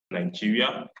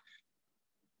Nigeria.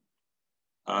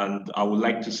 And I would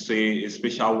like to say a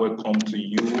special welcome to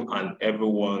you and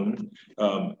everyone,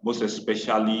 most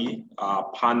especially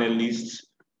our panelists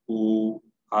who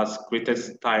has created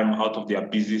time out of their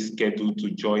busy schedule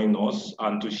to join us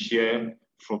and to share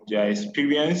from their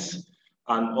experience,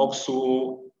 and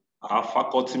also our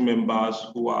faculty members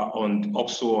who are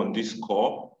also on this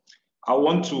call. I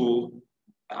want to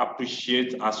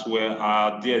appreciate as well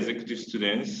our dear executive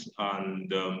students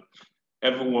and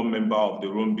everyone member of the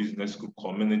Rome Business School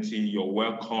community. You're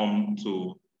welcome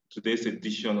to today's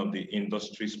edition of the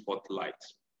Industry Spotlight.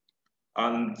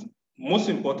 And most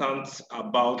important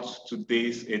about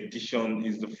today's edition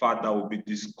is the fact that we'll be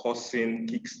discussing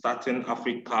Kickstarting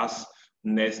Africa's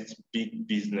next big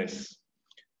business.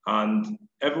 And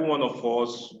every one of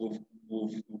us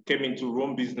who came into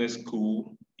Rome Business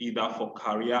School either for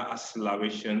career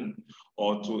acceleration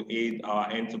or to aid our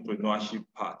entrepreneurship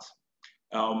path.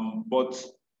 But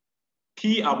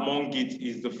key among it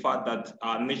is the fact that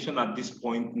our nation at this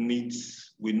point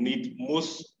we need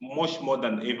much more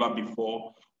than ever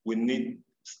before, we need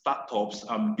startups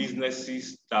and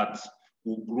businesses that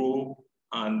will grow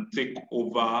and take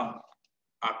over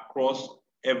across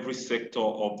every sector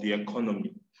of the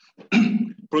economy.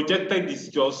 Projected is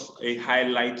just a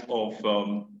highlight of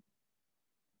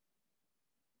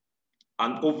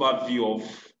an overview of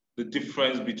the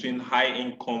difference between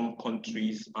high-income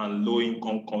countries and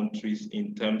low-income countries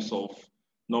in terms of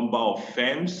number of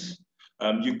firms.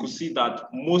 You could see that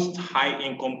most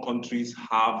high-income countries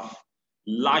have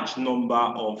large number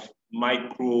of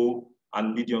micro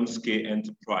and medium-scale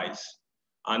enterprise.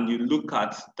 And you look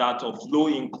at that of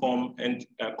low-income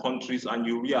countries and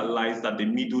you realize that the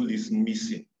middle is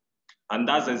missing. And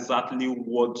that's exactly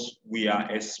what we are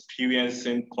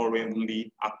experiencing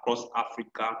currently across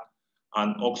Africa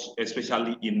and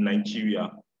especially in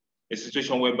Nigeria, a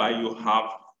situation whereby you have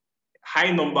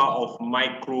high number of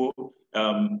micro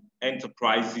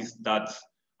enterprises that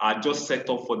are just set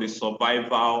up for the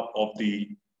survival of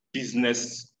the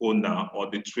business owner or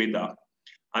the trader.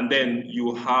 And then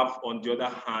you have, on the other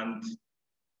hand,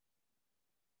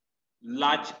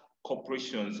 large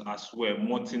corporations as well,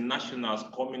 multinationals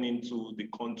coming into the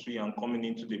country and coming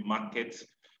into the market,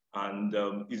 and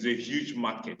is a huge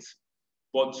market.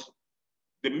 But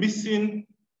the missing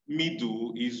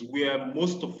middle is where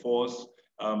most of us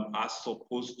are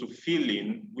supposed to fill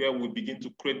in, where we begin to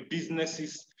create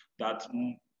businesses that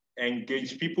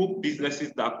engage people,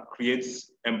 businesses that create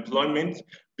employment,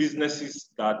 businesses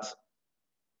that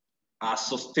are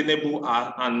sustainable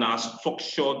and are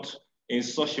structured in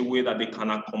such a way that they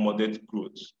can accommodate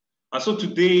growth. And so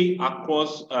today,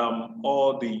 across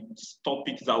all the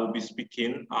topics that we'll be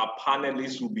speaking, our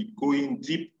panelists will be going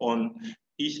deep on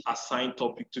each assigned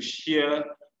topic to share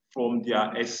from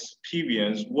their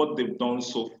experience what they've done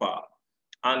so far.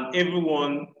 And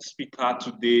everyone speaker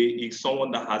today is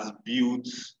someone that has built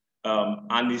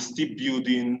and is still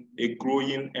building a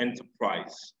growing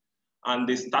enterprise. And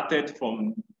they started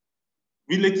from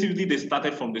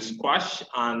the scratch,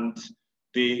 and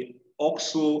they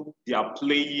are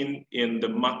playing in the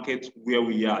market where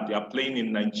we are. They are playing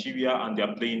in Nigeria and they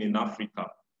are playing in Africa.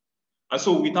 And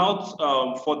so without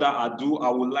further ado, I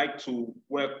would like to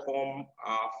welcome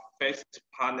our first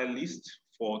panelist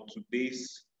for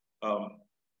today's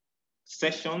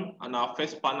session. And our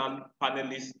first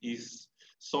panelist is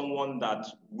someone that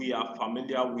we are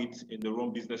familiar with in the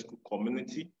Rome Business School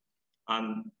community,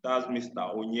 and that's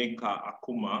Mr. Onyeka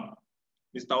Akuma.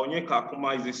 Mr. Onyeka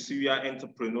Akuma is a serial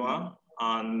entrepreneur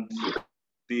and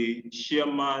the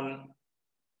chairman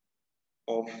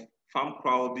of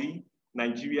FarmCrowdy,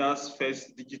 Nigeria's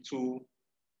first digital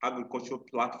agricultural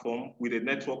platform with a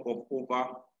network of over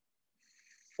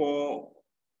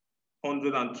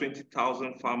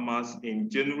 420,000 farmers in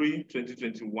January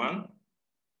 2021,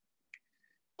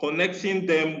 connecting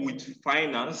them with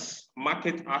finance,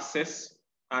 market access,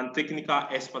 and technical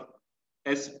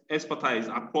expertise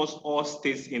across all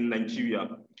states in Nigeria.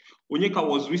 Onyeka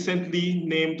was recently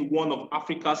named one of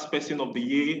Africa's Person of the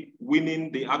Year,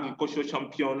 winning the Agricultural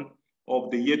Champion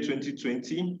of the Year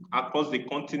 2020 across the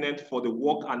continent for the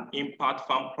work and impact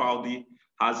FarmCrowdy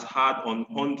has had on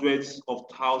hundreds of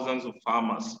thousands of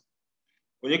farmers.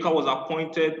 Onyeka was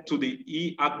appointed to the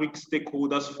e-Agric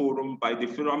Stakeholders Forum by the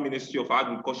Federal Ministry of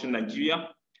Agriculture, Nigeria,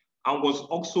 and was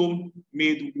also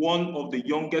made one of the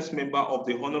youngest members of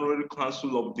the Honorary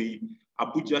Council of the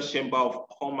Abuja Chamber of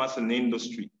Commerce and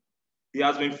Industry. He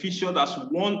has been featured as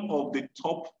one of the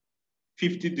top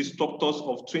 50 disruptors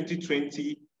of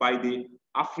 2020 by the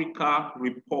Africa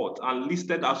Report and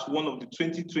listed as one of the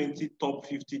 2020 top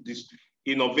 50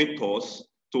 innovators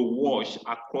to watch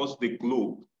across the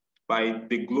globe. by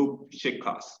the Globe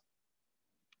Shakers.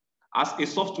 As a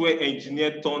software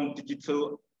engineer turned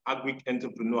digital agri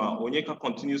entrepreneur, Onyeka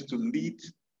continues to lead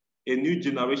a new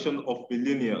generation of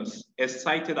millennials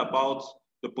excited about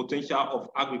the potential of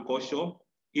agriculture,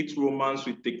 its romance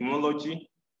with technology,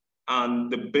 and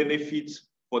the benefits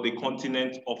for the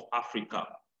continent of Africa.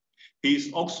 He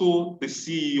is also the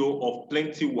CEO of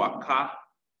Plenty Waka,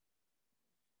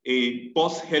 a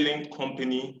bus-hailing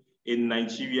company in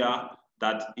Nigeria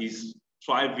that is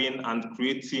thriving and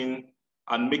creating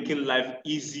and making life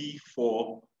easy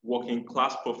for working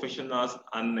class professionals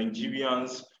and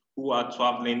Nigerians who are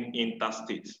traveling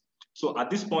interstate. So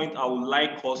at this point, I would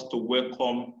like us to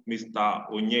welcome Mr.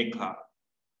 Onyeka.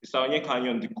 Mr. Onyeka, are you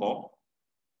on the call?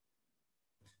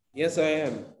 Yes, I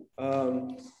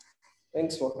am.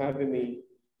 Thanks for having me.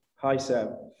 Hi, Sam.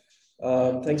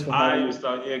 Thanks for having me. Hi, Mr.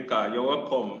 Onyeka. You're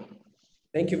welcome.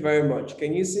 Thank you very much.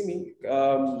 Can you see me?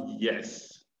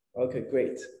 Yes. Okay,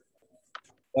 great.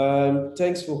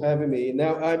 Thanks for having me.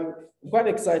 Now, I'm quite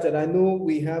excited. I know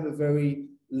we have a very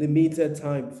limited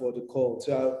time for the call,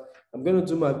 so I'm going to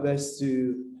do my best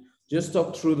to just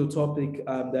talk through the topic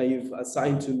that you've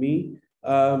assigned to me.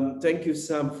 Thank you,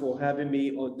 Sam, for having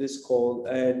me on this call.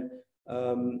 And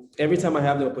every time I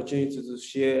have the opportunity to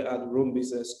share at the Rome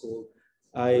Business School,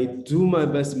 I do my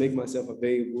best to make myself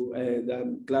available, and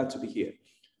I'm glad to be here.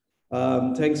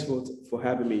 Thanks for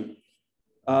having me.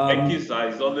 Thank you, sir.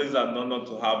 It's always an honor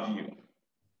to have you.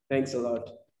 Thanks a lot.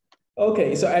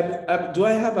 Okay, so do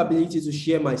I have ability to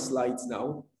share my slides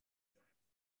now?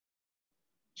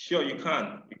 Sure, you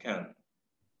can. You can.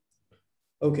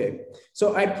 Okay,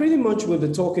 so I pretty much will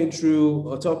be talking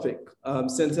through a topic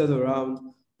centered around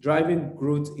driving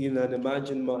growth in an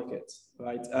emerging market,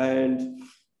 right? And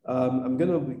I'm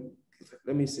gonna be,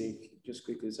 let me see, just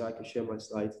quickly so I can share my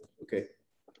slides. Okay.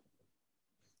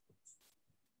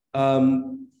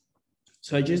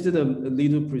 So I just did a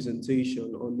little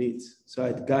presentation on it, so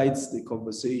it guides the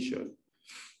conversation.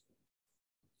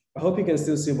 I hope you can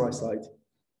still see my slide.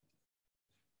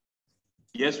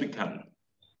 Yes, we can.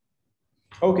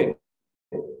 Okay.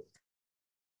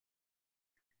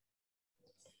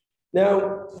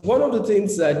 Now, one of the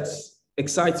things that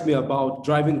excites me about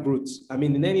driving growth, I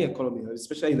mean, in any economy,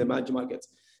 especially in the emerging markets,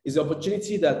 is the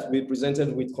opportunity that we're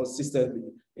presented with consistently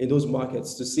in those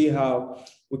markets to see how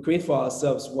we create for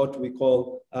ourselves what we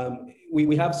call,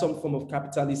 we have some form of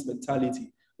capitalist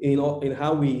mentality in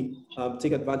how we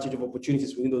take advantage of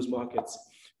opportunities within those markets.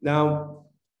 Now,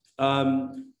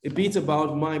 a bit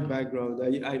about my background.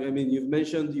 I mean,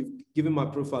 you've given my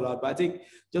profile out, but I think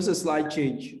just a slight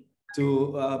change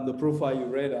to the profile you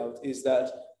read out is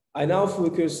that I now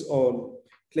focus on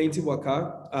Plenty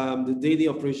Waka, the daily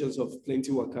operations of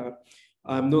Plenty Waka.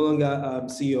 I'm no longer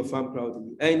CEO of Farm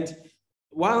Crowding. And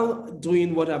while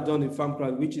doing what I've done in Farm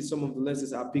Crowding, which is some of the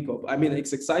lessons I pick up, I mean,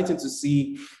 it's exciting to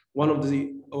see one of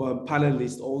the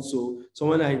panelists also,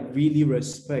 someone I really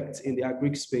respect in the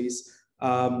agri space,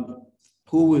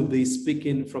 who will be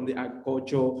speaking from the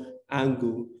agriculture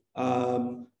angle,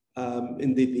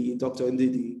 Ndidi, Dr.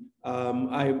 Ndidi.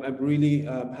 I really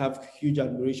have huge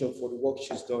admiration for the work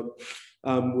she's done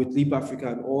with Leap Africa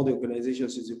and all the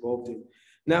organizations she's involved in.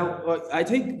 Now, I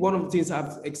think one of the things that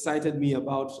have excited me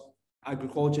about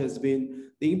agriculture has been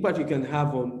the impact you can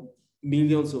have on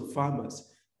millions of farmers.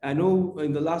 I know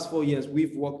in the last 4 years,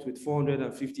 we've worked with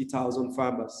 450,000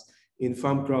 farmers in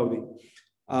farm crowding.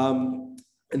 And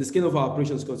the scale of our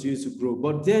operations continues to grow.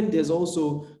 But then there's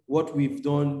also what we've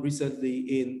done recently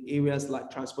in areas like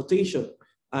transportation.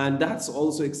 And that's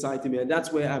also exciting me. And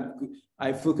that's where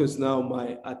I focus now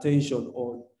my attention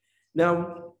on.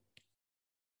 Now,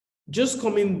 just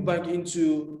coming back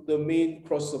into the main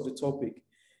process of the topic,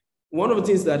 one of the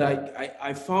things that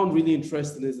I found really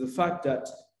interesting is the fact that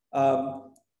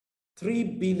 3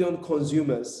 billion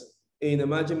consumers in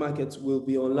emerging markets will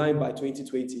be online by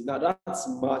 2020. Now, that's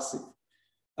massive.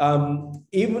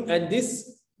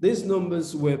 These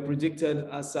numbers were predicted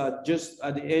as just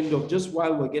at the end of just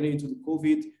while we're getting into the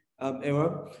COVID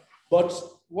era. But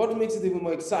what makes it even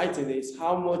more exciting is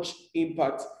how much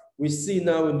impact we see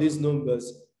now in these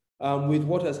numbers with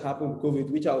what has happened with COVID,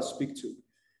 which I'll speak to.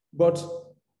 But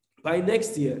by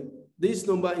next year, this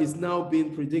number is now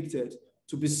being predicted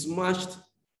to be smashed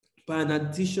by an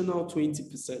additional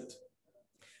 20%.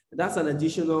 That's an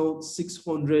additional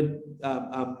 600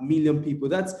 million people.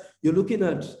 You're looking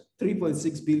at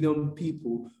 3.6 billion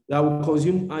people that will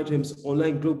consume items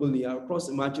online globally across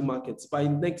emerging markets by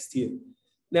next year.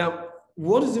 Now,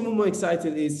 what is even more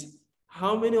exciting is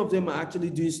how many of them are actually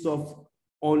doing stuff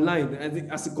online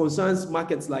as it concerns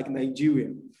markets like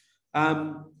Nigeria.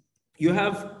 You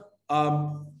have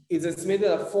it's estimated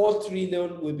that 4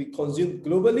 trillion will be consumed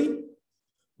globally.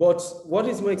 But what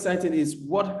is more exciting is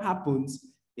what happens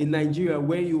in Nigeria,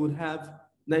 where you would have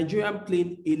Nigeria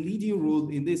playing a leading role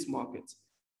in this market.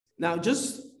 Now,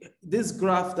 just this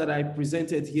graph that I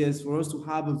presented here is for us to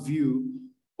have a view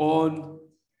on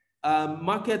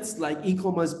markets like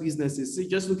e-commerce businesses. So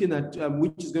just looking at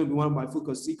which is going to be one of my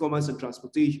focus, e-commerce and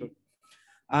transportation.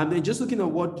 And just looking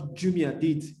at what Jumia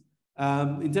did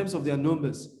in terms of their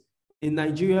numbers in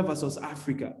Nigeria versus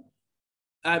Africa.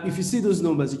 If you see those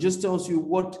numbers, it just tells you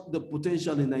what the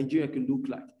potential in Nigeria can look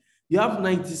like. You have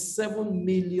 97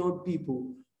 million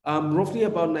people, roughly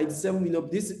about 97 million.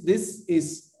 This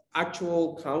is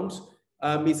actual count.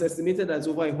 It's estimated as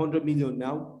over 100 million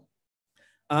now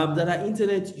that are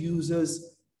internet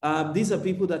users. These are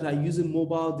people that are using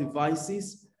mobile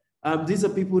devices. These are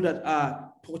people that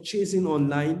are purchasing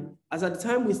online. As at the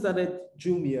time we started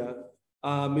Jumia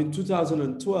in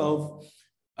 2012,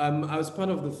 I was part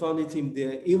of the founding team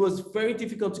there. It was very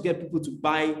difficult to get people to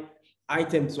buy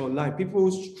items online.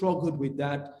 People struggled with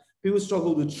that. People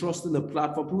struggled with trusting the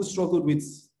platform. People struggled with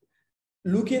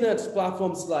looking at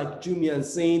platforms like Jumia and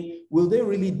saying, will they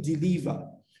really deliver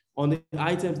on the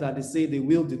items that they say they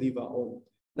will deliver on?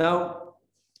 Now,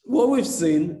 what we've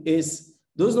seen is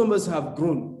those numbers have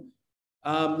grown.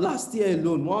 Last year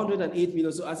alone, 108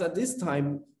 million. So as at this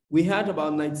time, we had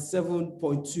about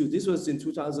 97.2. This was in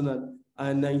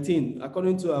 2019.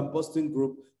 According to our Boston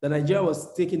group, that Nigeria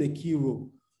was taking a key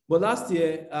role. But last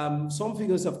year, some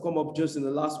figures have come up just in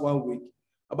the last 1 week.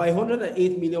 About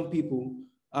 108 million people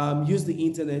use the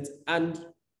internet, and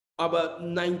about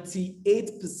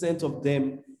 98% of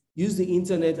them use the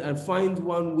internet and find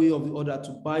one way or the other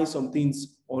to buy some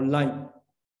things online.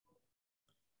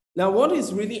 Now, what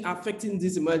is really affecting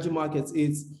these emerging markets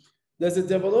is there's a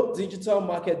developed digital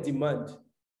market demand.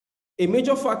 A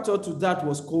major factor to that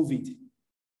was COVID.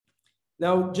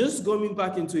 Now, just going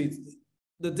back into it,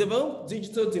 the developed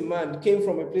digital demand came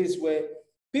from a place where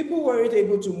people weren't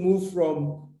able to move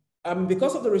from,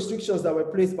 because of the restrictions that were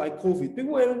placed by COVID,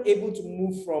 people weren't able to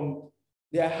move from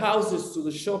their houses to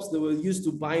the shops they were used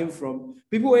to buying from.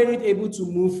 People weren't able to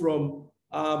move from,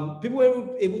 people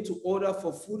weren't able to order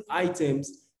for food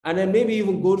items and then maybe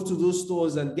even go to those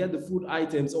stores and get the food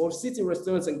items, or sit in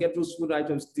restaurants and get those food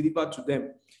items delivered to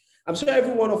them. I'm sure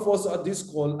every one of us at this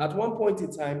call at one point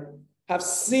in time have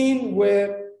seen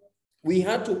where we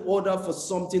had to order for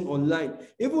something online.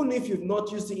 Even if you've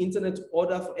not used the internet to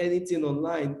order for anything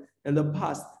online in the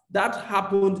past, that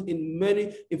happened in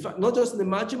many, in fact, not just in the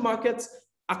emerging markets,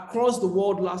 across the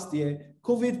world last year.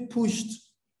 COVID pushed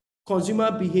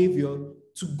consumer behavior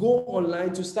to go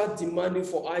online, to start demanding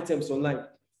for items online.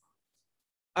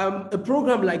 A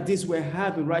program like this we're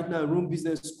having right now in Rome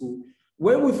Business School,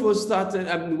 when we first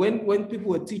started, when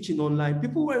people were teaching online,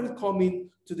 people weren't coming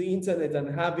to the internet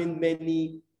and having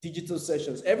many digital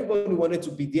sessions. Everybody wanted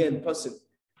to be there in person,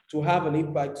 to have an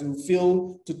impact, to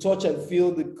feel, to touch and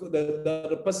feel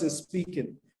the person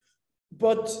speaking.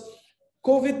 But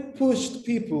COVID pushed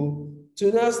people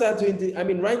to now start doing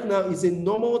right now it's a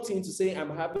normal thing to say,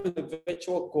 I'm having a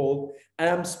virtual call and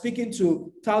I'm speaking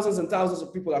to thousands and thousands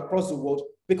of people across the world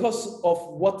because of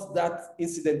what that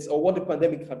incident or what the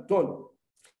pandemic had done.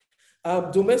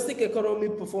 Domestic economy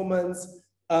performance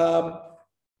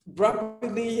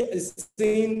rapidly is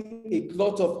seeing a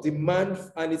lot of demand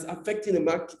and it's affecting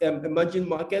emerging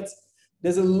markets.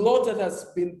 There's a lot that has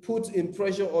been put in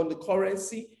pressure on the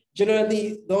currency.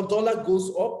 Generally, the dollar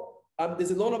goes up.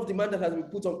 There's a lot of demand that has been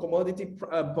put on commodity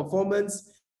performance.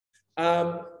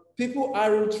 People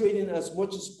aren't trading as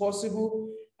much as possible.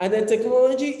 And then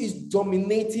technology is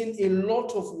dominating a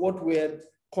lot of what we're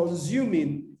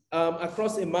consuming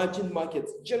across emerging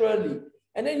markets generally.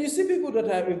 And then you see people that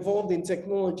are involved in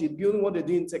technology, building what they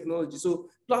do in technology. So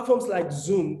platforms like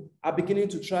Zoom are beginning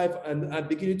to thrive and are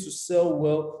beginning to sell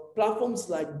well. Platforms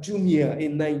like Jumia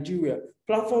in Nigeria,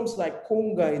 platforms like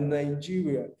Konga in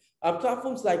Nigeria,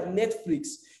 platforms like Netflix.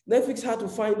 Netflix had to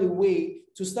find a way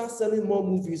to start selling more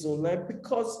movies online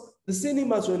because the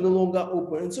cinemas were no longer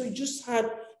open. And so you just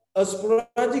had a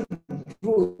sporadic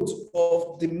growth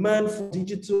of demand for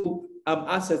digital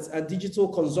assets and digital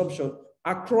consumption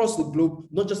across the globe,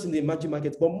 not just in the emerging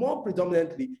markets, but more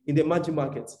predominantly in the emerging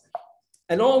markets.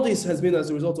 And all this has been as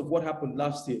a result of what happened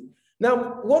last year.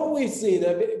 Now, what we've seen,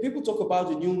 people talk about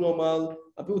the new normal,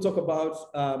 and people talk about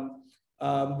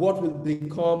what will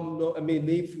become,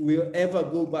 if we'll ever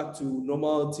go back to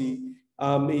normality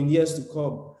in years to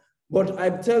come. But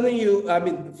I'm telling you,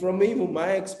 from even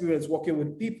my experience working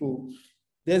with people,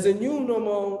 there's a new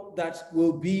normal that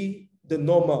will be the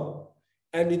normal,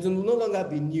 and it will no longer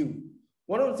be new.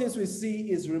 One of the things we see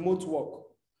is remote work.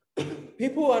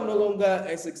 people are no longer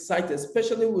as excited,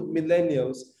 especially with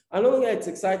millennials, are no longer as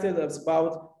excited as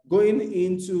about going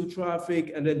into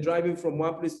traffic and then driving from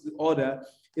one place to the other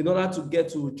in order to get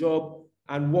to a job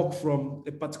and work from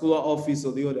a particular office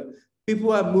or the other.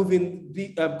 People are moving,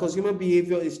 consumer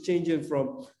behavior is changing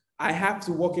from, I have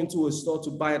to walk into a store to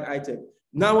buy an item.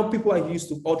 Now people are used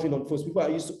to ordering on phones. People are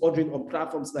used to ordering on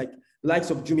platforms like likes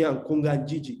of Jumia and Konga and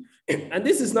Gigi. And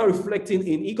this is now reflecting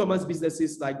in e-commerce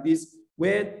businesses like this,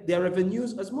 where their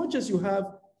revenues, as much as you have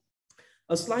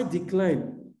a slight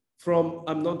decline from,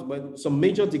 some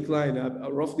major decline,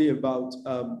 roughly about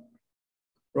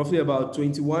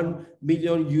 21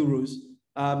 million euros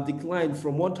decline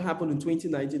from what happened in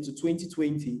 2019 to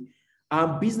 2020.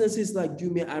 Businesses like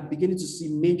Jumia are beginning to see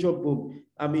major boom.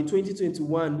 In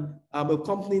 2021, a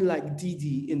company like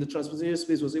Didi in the transportation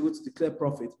space was able to declare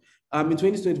profit. In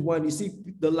 2021, you see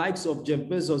the likes of Jeff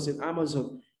Bezos and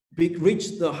Amazon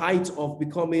reach the height of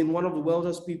becoming one of the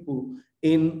wealthiest people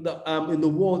in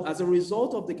the world as a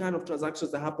result of the kind of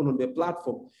transactions that happen on their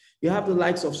platform. You have the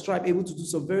likes of Stripe able to do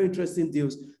some very interesting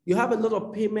deals. You have a lot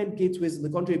of payment gateways in the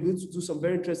country able to do some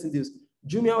very interesting deals.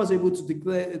 Jumia was able to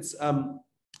declare its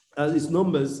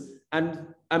numbers,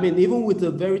 and I mean, even with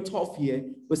a very tough year,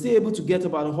 we're still able to get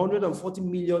about 140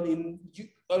 million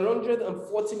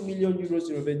euros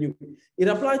in revenue. It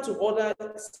applied to other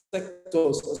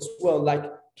sectors as well,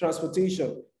 like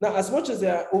transportation. Now, as much as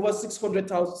there are over 600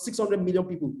 million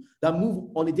people that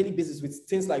move on a daily basis with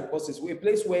things like buses, a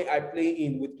place where I play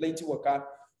in with Plenty Waka,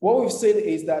 what we've seen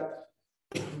is that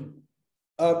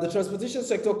the transportation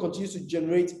sector continues to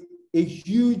generate a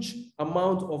huge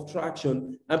amount of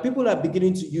traction, and people are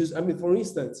beginning to use, I mean, for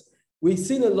instance, we've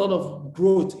seen a lot of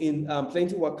growth in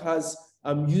Plenty Waka's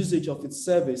usage of its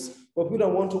service. For people that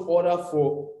want to order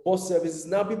for bus services,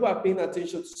 now people are paying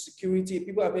attention to security,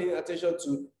 people are paying attention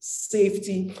to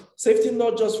safety,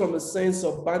 not just from a sense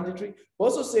of banditry, but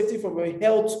also safety from a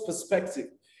health perspective.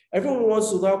 Everyone wants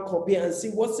to now compare and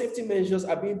see what safety measures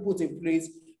are being put in place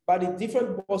by the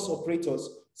different bus operators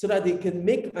so that they can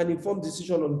make an informed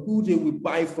decision on who they will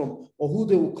buy from or who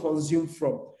they will consume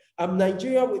from.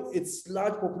 Nigeria, with its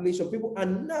large population, people are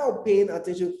now paying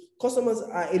attention. Customers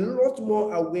are a lot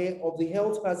more aware of the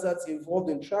health hazards involved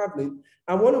in traveling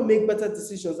and want to make better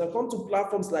decisions and come to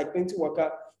platforms like Plenty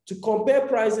Waka to compare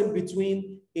pricing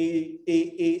between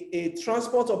a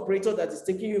transport operator that is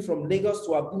taking you from Lagos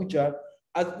to Abuja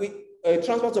a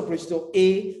transport operator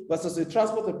A versus a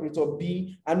transport operator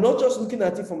B, and not just looking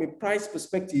at it from a price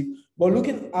perspective, but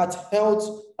looking at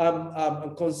health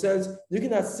concerns,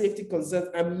 looking at safety concerns,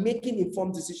 and making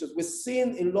informed decisions. We're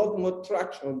seeing a lot more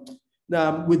traction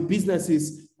with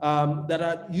businesses that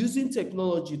are using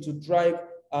technology to drive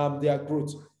their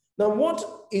growth. Now,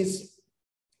 what is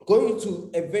going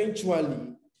to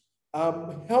eventually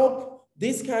help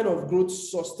this kind of growth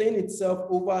sustain itself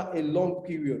over a long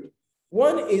period?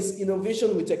 One is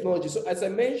innovation with technology. So as I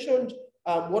mentioned,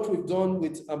 what we've done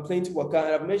with Plenty Waka,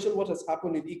 and I've mentioned what has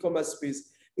happened in the e-commerce space,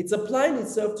 it's applying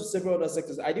itself to several other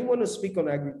sectors. I didn't want to speak on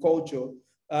agriculture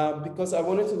because I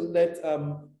wanted to let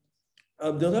the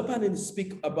other panelists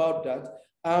speak about that.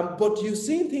 But you've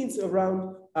seen things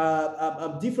around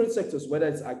different sectors, whether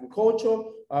it's agriculture,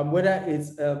 whether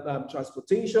it's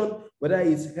transportation, whether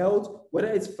it's health, whether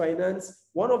it's finance.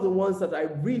 One of the ones that I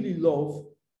really love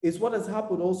is what has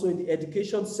happened also in the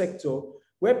education sector,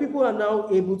 where people are now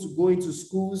able to go into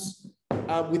schools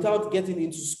without getting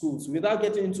into schools, without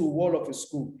getting into a wall of a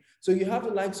school. So you have the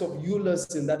likes of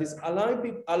ULearn that is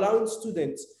allowing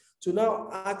students to now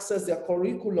access their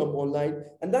curriculum online.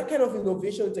 And that kind of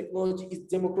innovation technology is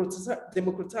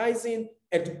democratizing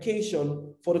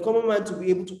education for the common man to be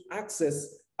able to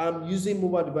access using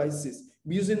mobile devices,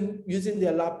 using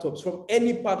their laptops from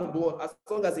any part of the world, as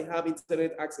long as they have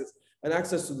internet access and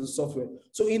access to the software.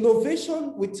 So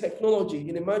innovation with technology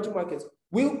in emerging markets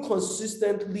will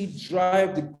consistently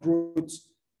drive the growth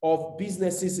of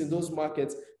businesses in those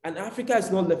markets. And Africa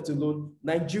is not left alone.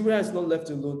 Nigeria is not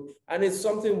left alone. And it's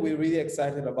something we're really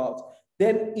excited about.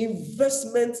 Then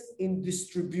investment in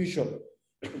distribution.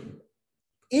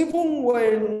 Even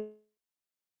when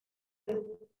the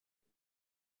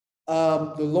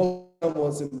lockdown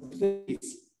was in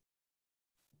place,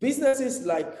 businesses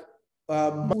like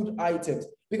food items,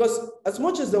 because as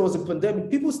much as there was a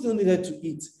pandemic, people still needed to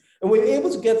eat. And we were able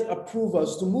to get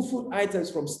approvals to move food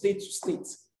items from state to state.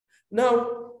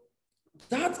 Now,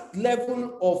 that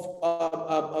level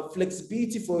of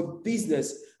flexibility for a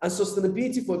business and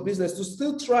sustainability for a business to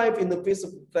still thrive in the face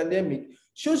of the pandemic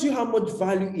shows you how much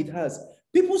value it has.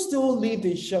 People still lived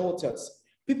in shelters.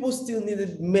 People still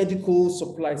needed medical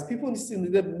supplies. People still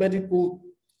needed medical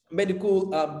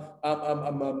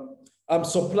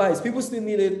supplies. People still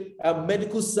needed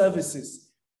medical services.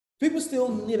 People still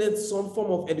needed some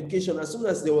form of education as soon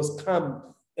as there was calm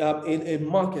in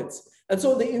markets. And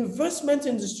so the investment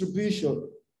in distribution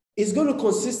is going to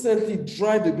consistently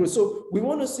drive the growth. So we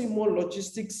want to see more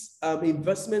logistics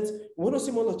investment. We want to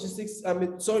see more logistics,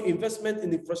 investment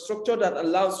in infrastructure that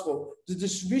allows for the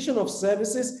distribution of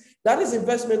services. That is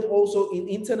investment also in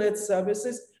internet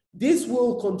services. This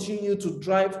will continue to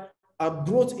drive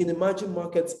growth in emerging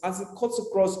markets as it cuts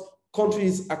across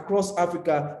countries across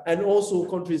Africa and also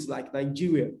countries like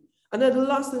Nigeria. And then the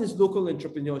last thing is local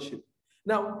entrepreneurship.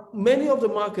 Now, many of the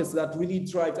markets that really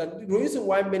thrived, and the reason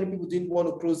why many people didn't want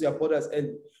to close their borders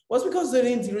early was because they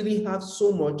didn't really have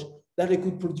so much that they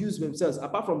could produce themselves,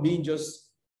 apart from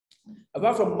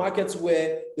markets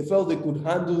where they felt they could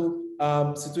handle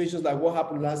situations like what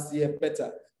happened last year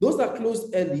better. Those that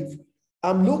closed early,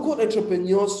 local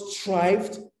entrepreneurs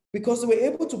thrived because they were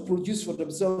able to produce for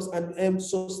themselves and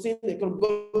sustain the economy.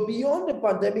 But beyond the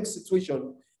pandemic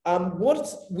situation, what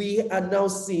we are now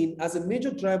seeing as a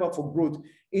major driver for growth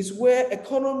is where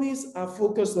economies are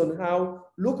focused on how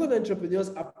local entrepreneurs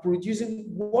are producing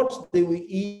what they will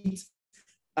eat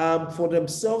for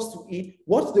themselves to eat,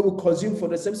 what they will consume for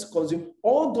themselves to consume,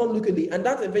 all done locally. And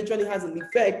that eventually has an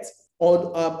effect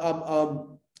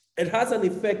on,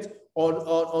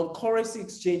 on currency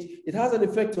exchange. It has an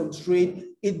effect on trade.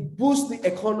 It boosts the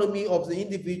economy of the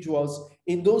individuals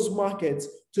in those markets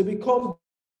to become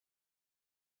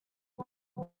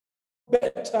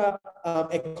better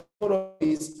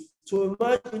economies, to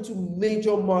emerge into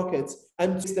major markets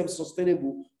and make them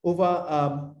sustainable over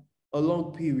a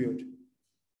long period.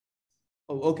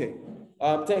 Oh, okay.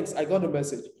 Thanks. I got the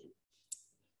message.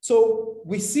 So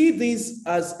we see this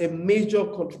as a major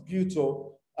contributor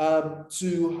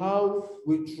to how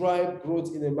we drive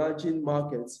growth in emerging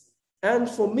markets. And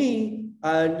for me,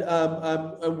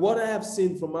 and what I have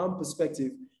seen from our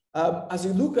perspective, as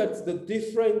you look at the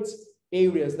different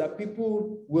areas that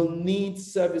people will need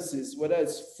services, whether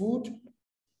it's food,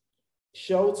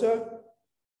 shelter,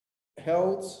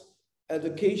 health,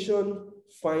 education,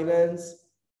 finance,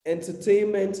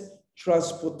 entertainment,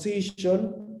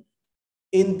 transportation.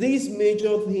 In these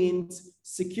major things,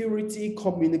 security,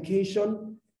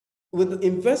 communication, with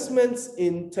investments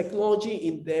in technology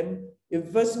in them,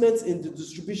 investments in the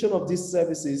distribution of these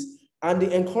services, and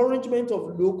the encouragement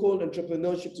of local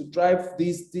entrepreneurship to drive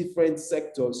these different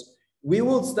sectors, we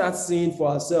will start seeing for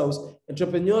ourselves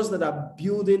entrepreneurs that are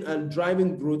building and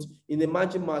driving growth in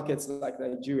emerging markets like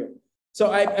Nigeria.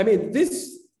 So I mean,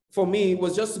 this for me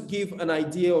was just to give an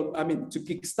idea, to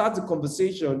kickstart the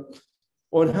conversation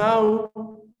on how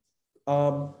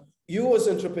you as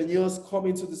entrepreneurs come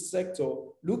into the sector,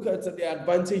 look at the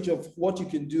advantage of what you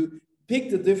can do, pick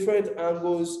the different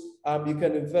angles you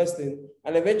can invest in,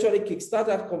 and eventually kickstart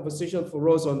that conversation for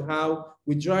us on how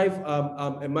we drive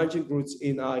emerging growth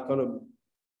in our economy.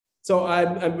 So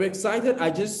I'm excited.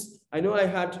 I know I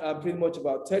had pretty much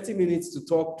about 30 minutes to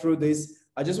talk through this.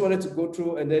 I just wanted to go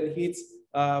through and then hit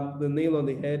the nail on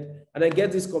the head and then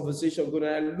get this conversation going.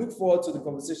 And I look forward to the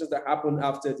conversations that happen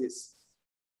after this.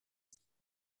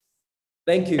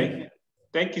 Thank you.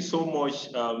 Thank you so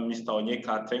much, Mr.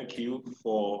 Onyeka. Thank you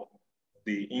for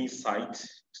the insight.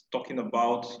 Talking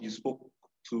about, you spoke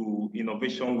to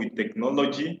innovation with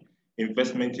technology,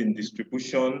 investment in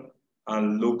distribution,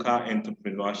 and local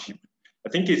entrepreneurship. I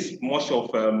think it's much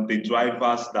of the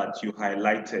drivers that you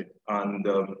highlighted. And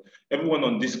everyone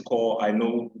on this call, I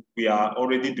know we are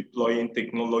already deploying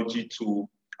technology to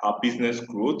our business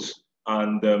growth.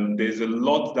 And there's a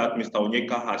lot that Mr.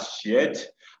 Onyeka has shared.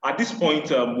 At this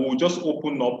point, we'll just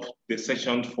open up the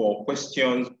session for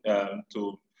questions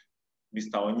to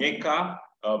Mr. Onyeka.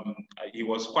 He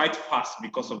was quite fast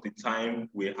because of the time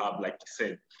we have, like he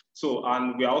said. So,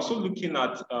 and we are also looking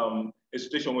at a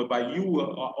situation whereby you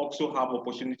will also have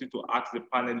opportunity to ask the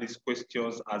panelists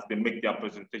questions as they make their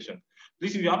presentation.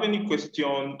 Please, if you have any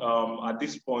question at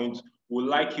this point, we'd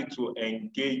like you to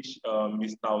engage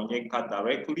Mr. Onyeka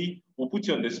directly. We'll put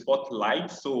you on the spotlight.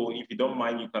 So if you don't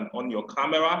mind, you can on your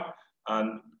camera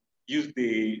and use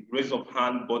the raise of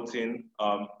hand button.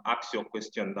 Ask your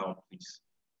question now, please.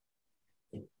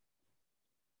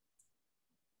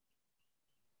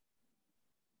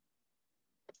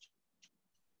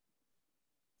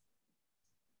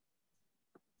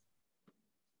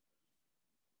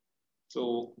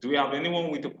 So do we have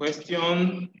anyone with a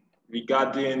question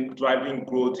regarding driving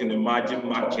growth in emerging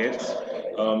markets?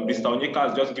 Mr. Onyeka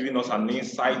has just given us an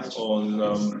insight on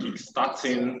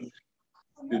kickstarting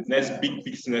the next big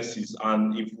businesses.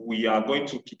 And if we are going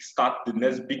to kickstart the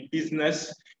next big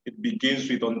business, It begins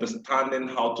with understanding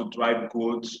how to drive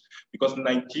growth, because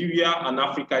Nigeria and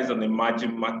Africa is an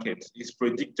emerging market. It's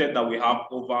predicted that we have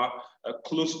over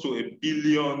close to 1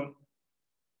 billion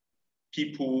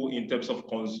people in terms of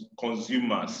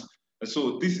consumers. And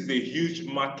so this is a huge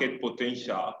market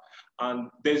potential. And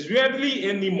there's rarely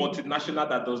any multinational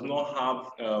that does not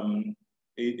have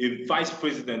a vice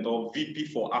president or VP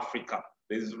for Africa.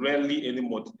 There's rarely any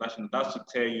multinational. That's to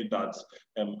tell you that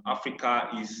Africa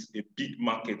is a big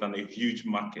market and a huge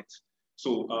market.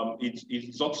 So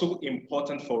it's also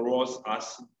important for us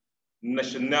as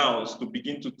nationals to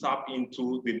begin to tap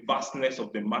into the vastness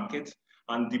of the market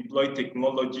and deploy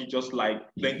technology, just like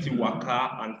Plenty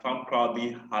Waka and Farm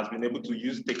Crowdy has been able to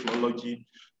use technology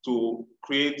to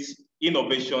create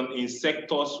innovation in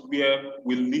sectors where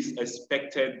we least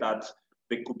expected that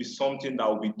there could be something that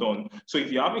will be done. So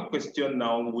if you have a question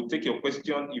now, we'll take your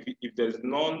question. If there's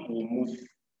none, we'll move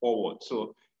forward.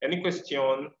 So any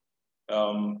question,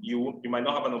 you might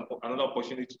not have another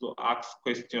opportunity to ask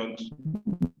questions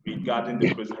regarding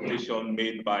the presentation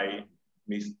made by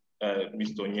Mr.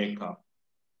 Onyeka.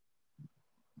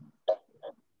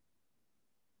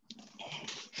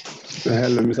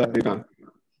 Hello, Mr. African.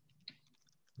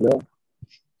 Hello.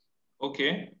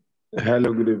 Okay.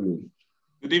 Hello, good evening.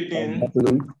 Good evening. Good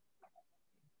afternoon.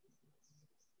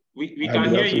 We can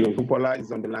hear you. Kupola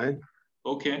is on the line.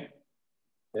 Okay.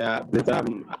 Yeah, but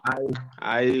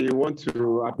I want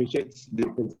to appreciate the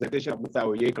presentation of Mr.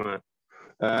 Onyeka,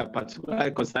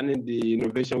 particularly concerning the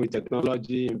innovation with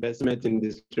technology, investment in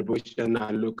distribution,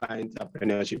 and local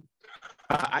entrepreneurship.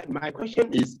 My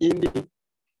question is, in the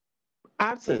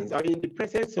absence or in the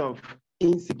presence of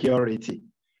insecurity,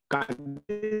 can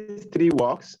these three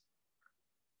works?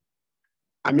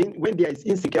 I mean, when there is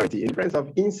insecurity, in presence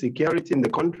of insecurity in the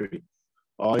country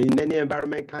or in any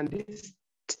environment, can these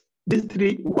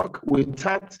three work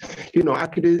without,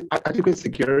 adequate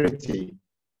security?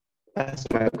 That's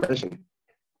my question.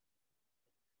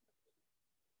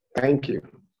 Thank you.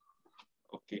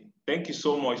 Okay, thank you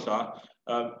so much, sir.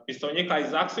 Mr. Onyeka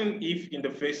is asking if in the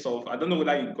face of, I don't know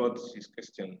whether you got his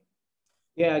question.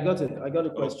 Yeah, I got it. I got a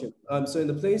question. So in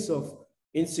the place of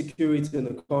insecurity in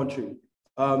the country,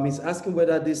 he's asking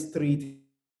whether these three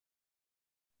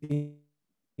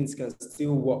things can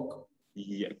still work.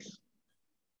 Yes.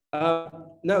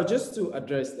 Now, just to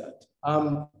address that,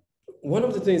 one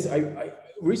of the things I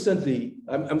recently,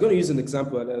 I'm going to use an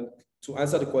example and to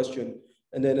answer the question,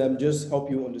 and then just help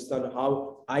you understand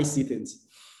how I see things.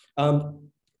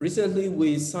 Recently,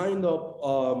 we signed up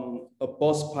a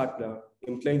bus partner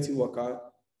in Plenty Waka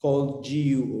called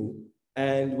GUO,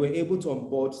 and we're able to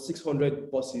onboard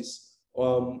 600 buses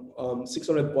on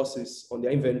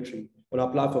their inventory on our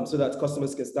platform, so that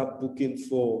customers can start booking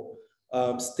for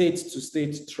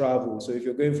state-to-state travel. So if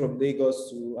you're going from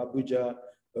Lagos to Abuja,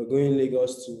 or going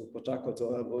Lagos to Port Harcourt,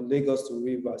 or Lagos to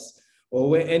Rivers,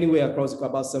 or anywhere across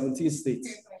about 17 states.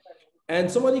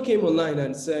 And somebody came online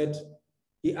and said,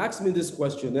 he asked me this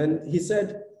question, and he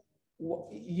said,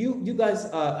 you guys,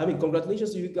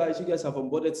 congratulations to you guys. You guys have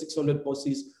onboarded 600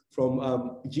 buses from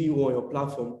GUO on your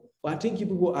platform, but I think you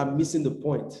people are missing the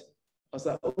point. I was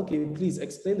like, okay, please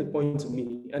explain the point to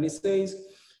me. And he says,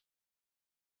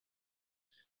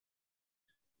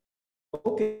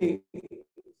 okay,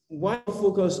 why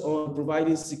focus on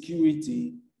providing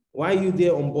security? Why are you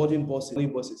there onboarding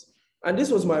buses? And this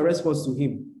was my response to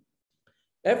him.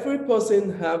 Every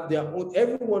person have their own,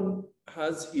 everyone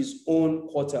has his own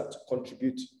quota to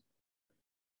contribute.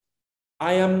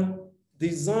 I am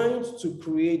designed to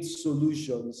create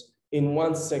solutions in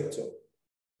one sector.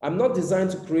 I'm not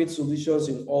designed to create solutions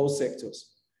in all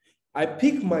sectors. I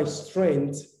pick my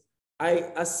strength,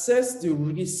 I assess the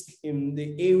risk in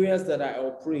the areas that I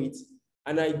operate,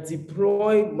 and I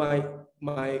deploy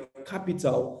my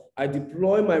capital, I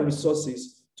deploy my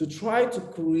resources to try to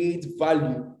create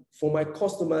value for my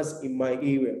customers in my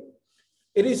area.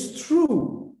 It is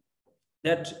true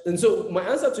that, and so my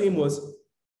answer to him was,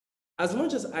 as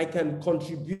much as I can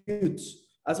contribute,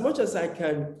 as much as I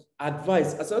can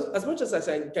advise, as much as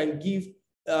I can give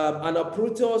an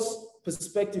operator's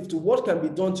perspective to what can be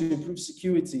done to improve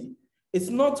security, it's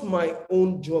not my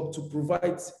own job to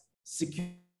provide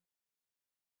security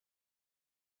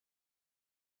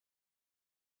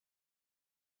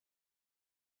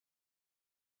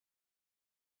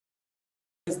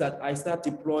that I start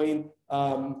deploying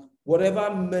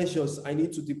whatever measures I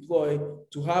need to deploy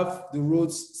to have the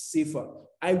roads safer.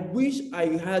 I wish I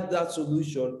had that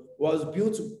solution, was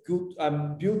built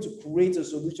to create a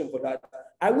solution for that.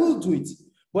 I will do it.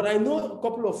 But I know a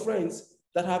couple of friends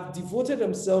that have devoted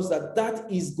themselves that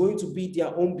is going to be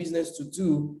their own business to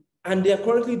do, and they're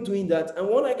currently doing that. And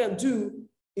what I can do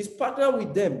is partner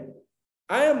with them.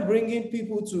 I am bringing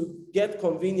people to get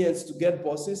convenience, to get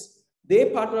buses. They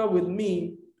partner with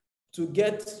me to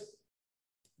get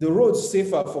the roads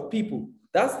safer for people.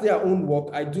 That's their own work.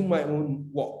 I do my own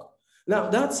work. Now,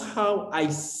 that's how I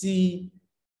see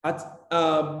at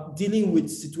dealing with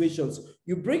situations.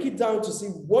 You break it down to see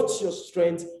what's your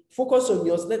strength, focus on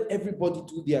yours, let everybody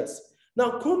do theirs.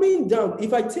 Now, coming down,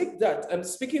 if I take that, I'm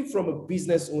speaking from a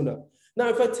business owner. Now,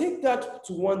 if I take that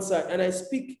to one side and I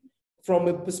speak from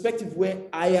a perspective where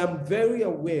I am very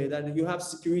aware that you have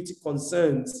security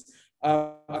concerns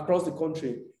across the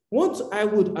country, what I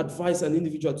would advise an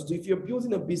individual to do, if you're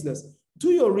building a business, do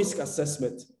your risk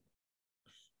assessment.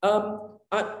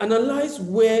 Analyze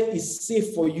where is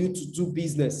safe for you to do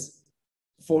business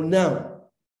for now.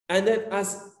 And then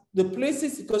as the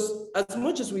places, because as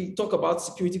much as we talk about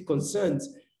security concerns,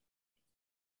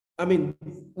 I mean,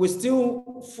 we're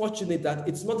still fortunate that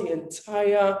it's not the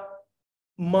entire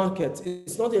market.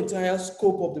 It's not the entire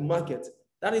scope of the market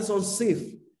that is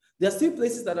unsafe. There are still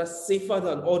places that are safer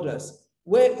than others,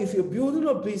 where if you're building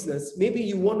a business, maybe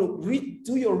you want to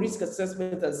do your risk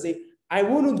assessment and say, I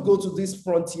wouldn't go to this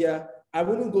frontier. I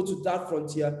wouldn't go to that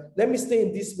frontier. Let me stay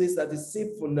in this place that is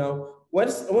safe for now.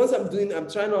 Once I'm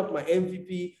trying out my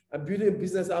MVP, I'm building a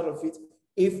business out of it.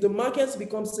 If the markets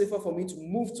become safer for me to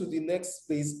move to the next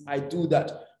place, I do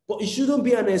that. But it shouldn't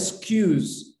be an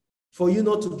excuse for you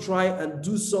not to try and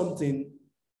do something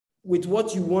with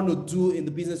what you want to do in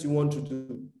the business you want to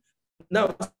do.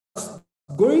 Now,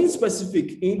 going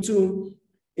specific into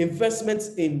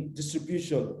investments in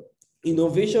distribution,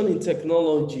 innovation in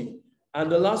technology, and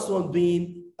the last one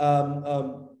being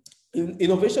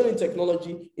innovation in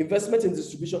technology, investment in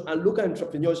distribution, and local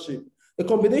entrepreneurship. The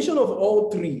combination of all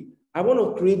three, I want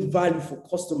to create value for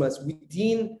customers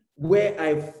within where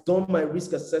I've done my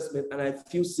risk assessment and I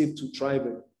feel safe to thrive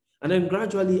in. And then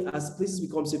gradually, as places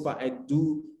become safer, I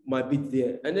do my bit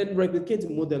there, and then replicate the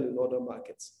model in other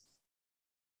markets.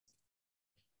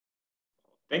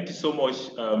 Thank you so much,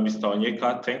 Mr.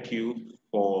 Onyeka. Thank you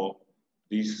for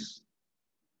this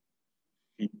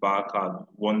feedback and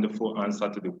wonderful answer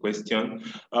to the question.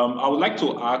 I would like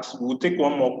to ask, we'll take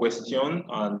one more question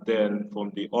and then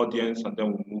from the audience, and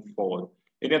then we'll move forward.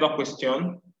 Any other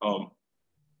question?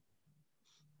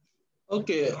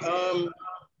 Okay,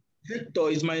 Hector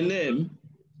is my name,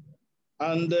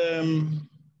 and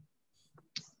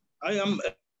I am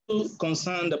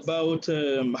concerned about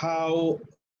how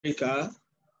Africa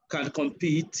can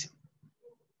compete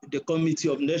the Committee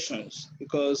of Nations,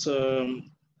 because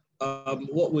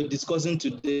what we're discussing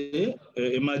today,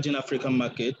 emerging African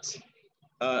market,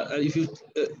 if you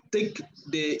take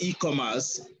the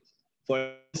e-commerce,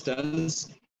 for instance,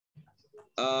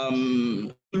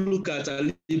 look at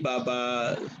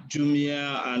Alibaba,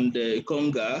 Jumia, and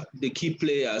Konga, the key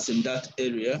players in that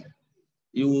area,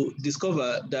 you will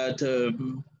discover that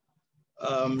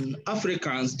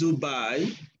Africans do buy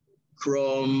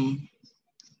from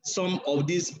some of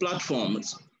these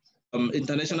platforms,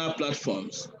 international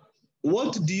platforms.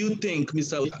 What do you think,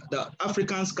 Mr. that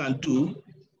Africans can do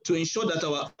to ensure that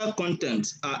our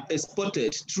contents are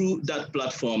exported through that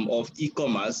platform of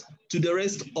e-commerce to the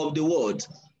rest of the world?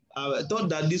 I thought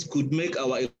that this could make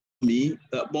our economy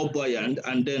more buoyant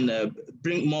and then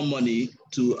bring more money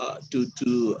to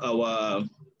our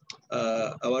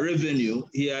revenue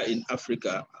here in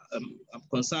Africa. I'm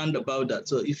concerned about that.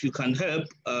 So if you can help,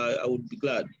 I would be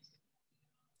glad.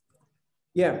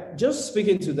 Yeah, just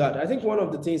speaking to that, I think one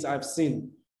of the things I've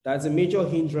seen that's a major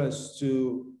hindrance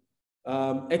to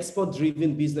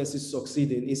export-driven businesses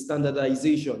succeeding is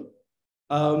standardization.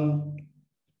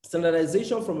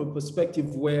 Standardization from a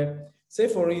perspective where, say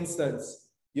for instance,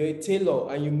 you're a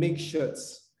tailor and you make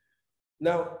shirts.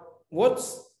 Now,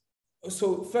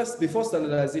 so first, before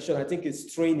standardization, I think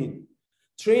it's training.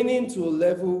 Training to a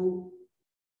level,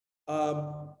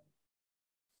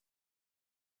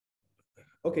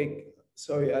 okay,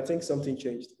 sorry, I think something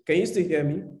changed. Can you still hear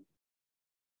me?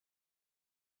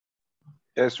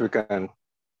 Yes, we can.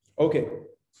 Okay.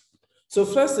 So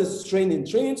first is training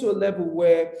to a level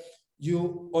where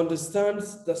you understand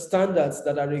the standards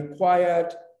that are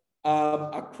required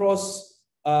across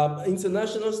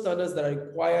international standards that are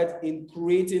required in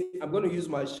creating, I'm going to use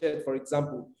my shirt, for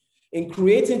example. In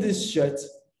creating this shirt,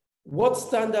 what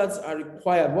standards are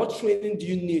required? What training do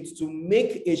you need to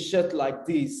make a shirt like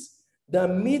this that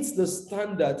meets the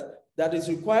standard that is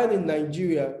required in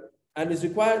Nigeria and is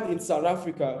required in South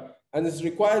Africa and is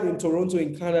required in Toronto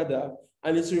in Canada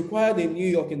and it's required in New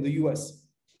York in the US?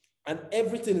 And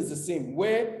everything is the same,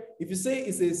 where if you say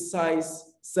it's a size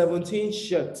 17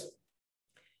 shirt,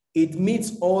 it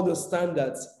meets all the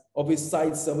standards of a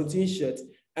size 17 shirt.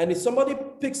 and if somebody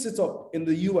picks it up in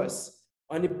the US,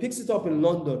 and he picks it up in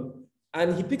London,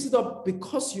 and he picks it up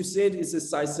because you said it's a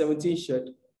size 17 shirt,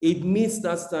 it meets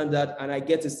that standard, and I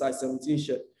get a size 17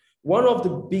 shirt. One of the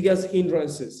biggest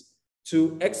hindrances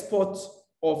to export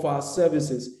of our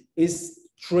services is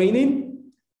training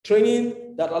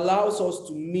that allows us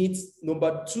to meet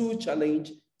number 2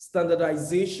 challenge,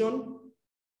 standardization.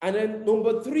 And then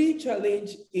number 3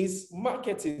 challenge is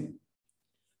marketing.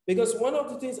 Because one of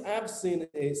the things I have seen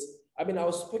is, I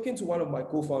was speaking to one of my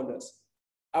co-founders.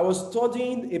 I was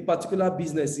studying a particular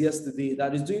business yesterday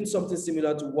that is doing something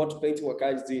similar to what Plenty Worker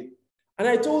is doing. And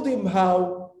I told him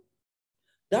how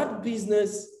that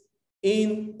business,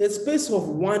 in a space of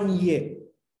 1 year,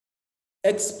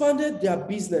 expanded their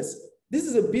business. This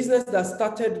is a business that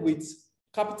started with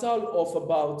capital of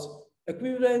about,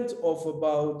 equivalent of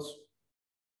about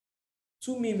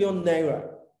 2 million naira.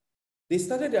 They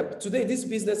started today, this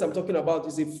business I'm talking about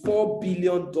is a $4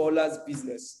 billion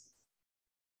business.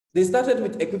 They started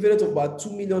with equivalent of about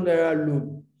 2 million naira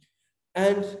loan.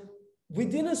 And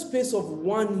within a space of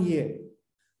 1 year,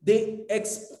 they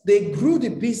grew the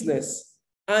business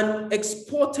and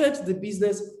exported the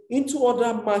business into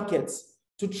other markets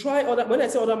to try other, when I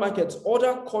say other markets,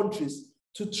 other countries,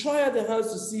 to try their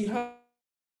hands to see how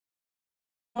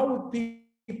would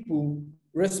people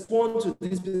respond to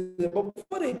this business. But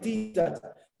before they did that,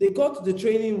 they got the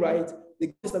training right, they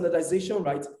got the standardization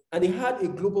right, and they had a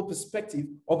global perspective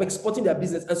of exporting their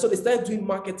business. And so they started doing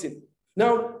marketing.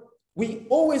 Now, we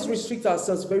always restrict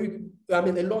ourselves a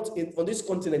lot on this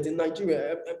continent, in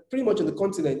Nigeria, pretty much on the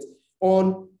continent,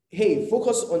 on, hey,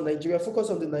 focus on Nigeria, focus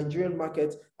on the Nigerian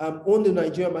market, own the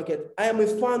Nigerian market. I am a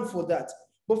fan for that.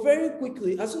 But very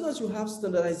quickly, as soon as you have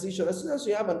standardization, as soon as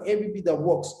you have an MVP that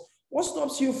works, what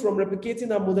stops you from replicating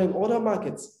that model in other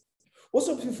markets? What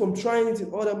stops you from trying it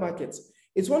in other markets?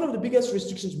 It's one of the biggest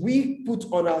restrictions we put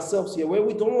on ourselves here, where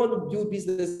we don't want to build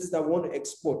businesses that want to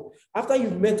export. After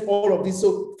you've met all of this,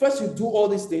 so first you do all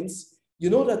these things, you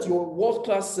know that you're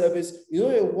world-class service, you know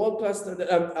you're world-class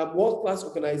world-class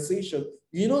organization,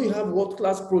 you know you have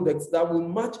world-class products that will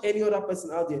match any other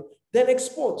person out there, then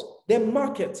export, then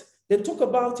market, then talk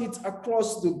about it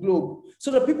across the globe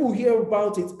so that people hear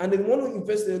about it and they want to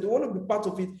invest in it, they want to be part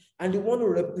of it, and they want to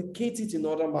replicate it in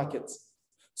other markets.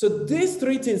 So these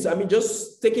 3 things,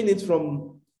 just taking it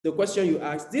from the question you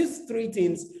asked, these 3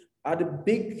 things are the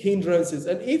big hindrances.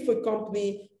 And if a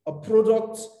company, a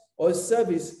product, or a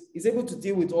service is able to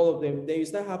deal with all of them, then you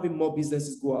start having more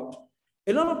businesses go out.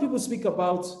 A lot of people speak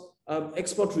about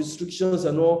export restrictions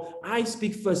and all. I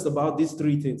speak first about these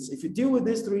 3 things. If you deal with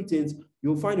these 3 things,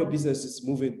 you'll find your businesses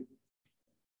moving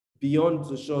beyond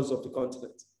the shores of the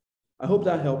continent. I hope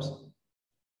that helps.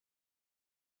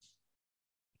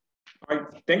 All right,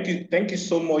 thank you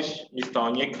so much, Mr.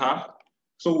 Onyeka.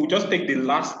 So we'll just take the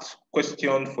last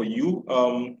question for you.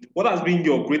 What has been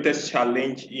your greatest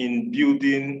challenge in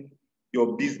building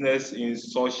your business in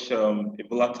such a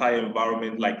volatile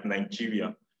environment like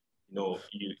Nigeria?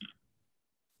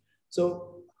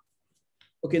 So,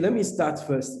 okay, let me start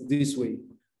first this way.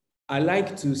 I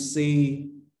like to say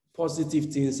positive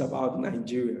things about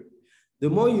Nigeria. The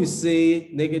more you say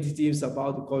negative things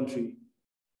about the country,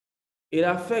 it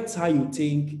affects how you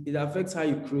think, it affects how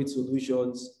you create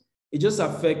solutions. It just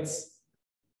affects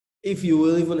if you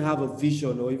will even have a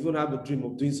vision or even have a dream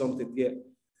of doing something here.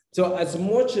 So as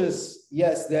much as,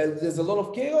 yes, there's a lot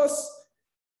of chaos,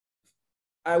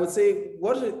 I would say,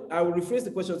 I would rephrase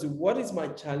the question to what is my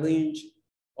challenge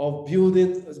of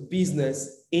building a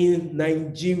business in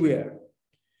Nigeria?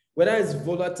 Whether it's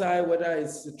volatile, whether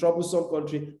it's a troublesome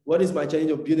country, what is my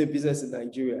challenge of building a business in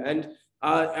Nigeria? And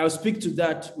I'll speak to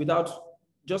that without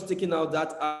just taking out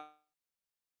that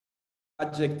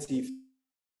adjective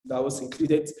that was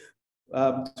included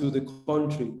to the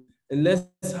country. And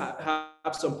let's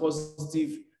have some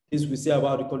positive things we say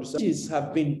about the country. Challenges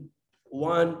have been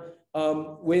one,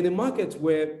 we're in a market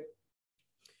where,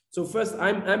 so first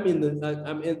I'm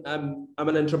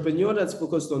an entrepreneur that's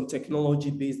focused on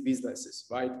technology-based businesses,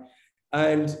 right?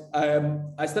 And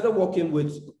I started working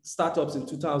with startups in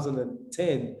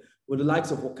 2010 with the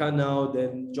likes of Wakanow,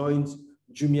 then joined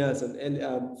Jumia as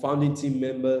an founding team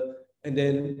member, and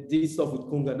then did stuff with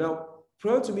Kunga. Now,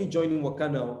 prior to me joining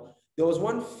Wakanow, there was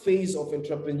one phase of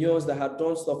entrepreneurs that had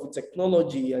done stuff with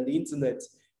technology and the internet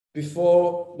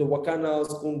before the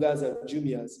Wakanows, Kungas, and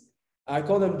Jumias. I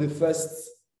call them the first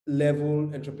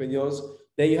level entrepreneurs.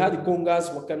 Then you had the Kungas,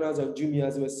 Wakanows, and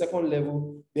Jumias. They were second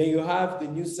level. Then you have the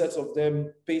new sets of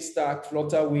them, Paystack,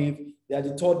 Flutterwave. They are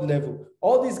the third level.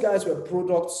 All these guys were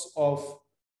products of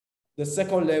the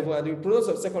second level, and the products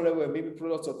of second level were maybe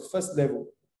products of the first level.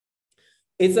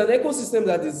 It's an ecosystem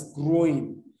that is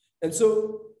growing. And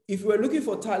so if you were looking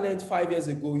for talent 5 years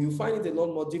ago, you find it a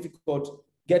lot more difficult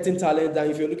getting talent than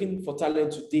if you're looking for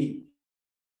talent today.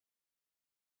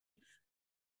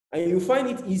 And you find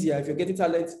it easier if you're getting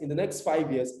talent in the next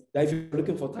 5 years than if you're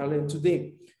looking for talent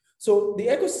today. So the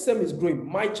ecosystem is growing.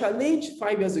 My challenge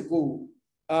 5 years ago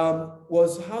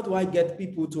was, how do I get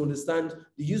people to understand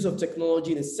the use of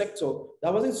technology in a sector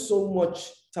that wasn't so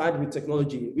much tied with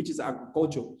technology, which is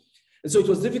agriculture. And so it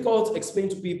was difficult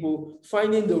explaining to people,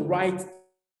 finding the right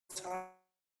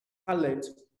talent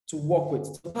to work with.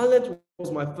 So talent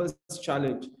was my first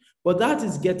challenge, but that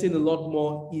is getting a lot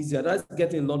more easier. That's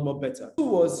getting a lot more better. Two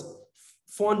was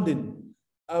funding.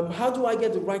 How do I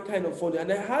get the right kind of funding?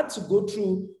 And I had to go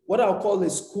through what I'll call a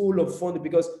school of funding,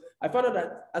 because I found out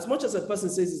that as much as a person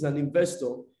says he's an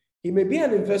investor, he may be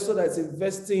an investor that's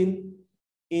investing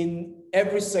in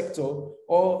every sector,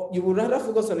 or you would rather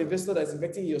focus on an investor that's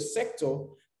investing in your sector,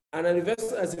 and an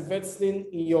investor that's investing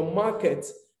in your market,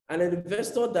 and an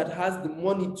investor that has the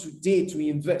money today to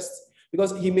invest.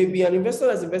 Because he may be an investor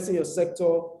that's investing in your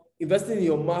sector, investing in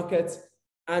your market,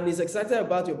 and is excited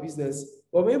about your business,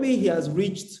 or maybe he has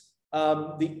reached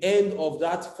the end of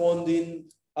that funding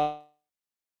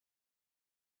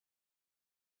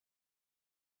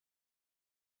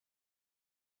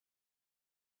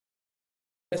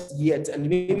yet, and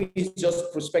maybe he's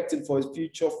just prospecting for his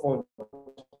future fund.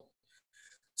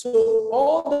 So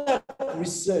all that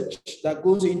research that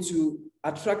goes into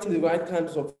attracting the right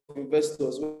kinds of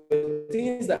investors were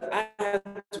things that I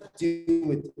had to deal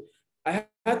with. I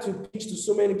had to pitch to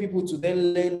so many people to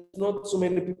then learn. Not so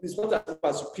many people. It's not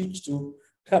as you pitch to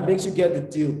that makes you get the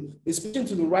deal. It's pitching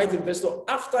to the right investor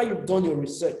after you've done your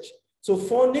research. So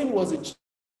funding was a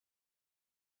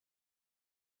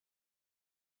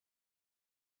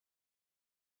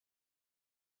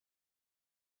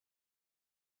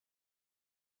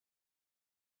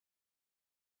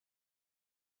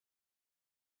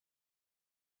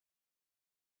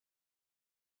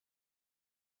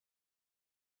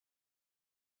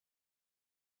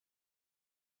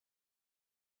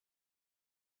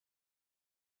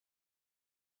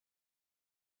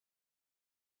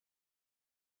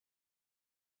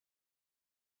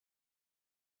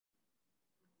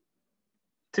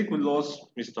I think we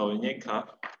lost Mr. Onyeka.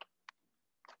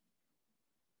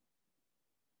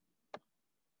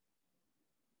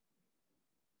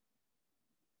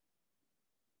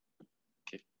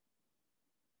 Okay.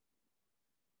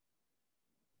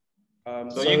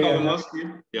 So Onyeka, we lost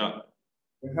you. Yeah.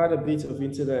 We had a bit of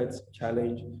internet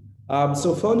challenge.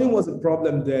 So funding was a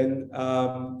problem then.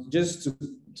 Just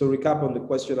to recap on the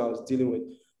question I was dealing with.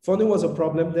 Funding was a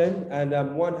problem then,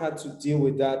 and one had to deal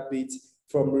with that bit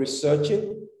from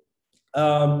researching.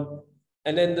 And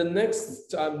then the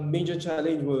next major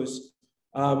challenge was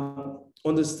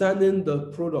understanding the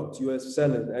product you are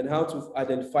selling and how to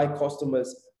identify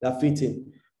customers that fit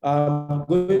in.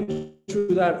 Going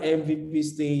through that MVP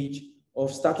stage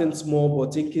of starting small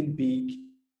but thinking big,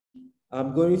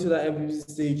 going to that MVP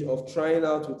stage of trying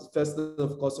out with first set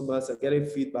of customers and getting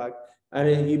feedback and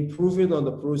then improving on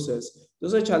the process.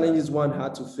 Those are challenges one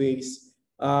had to face.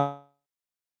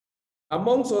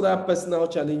 Amongst other personal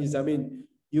challenges, I mean,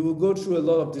 you will go through a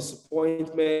lot of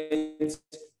disappointment,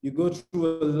 you go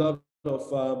through a lot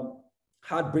of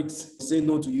heartbreaks, say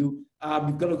no to you.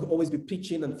 You've got to always be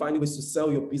pitching and finding ways to sell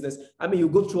your business. I mean, you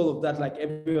go through all of that like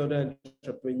every other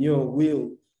entrepreneur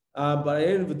will. But at the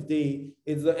end of the day,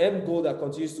 it's the end goal that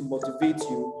continues to motivate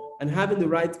you, and having the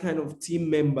right kind of team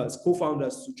members,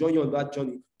 co-founders to join you on that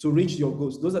journey to reach your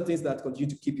goals. Those are things that continue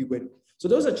to keep you going. So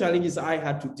those are challenges I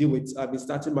had to deal with. I've been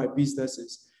starting my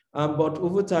businesses. But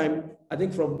over time, I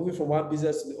think from moving from one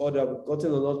business to the other, we've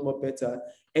gotten a lot more better.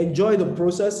 Enjoy the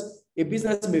process. A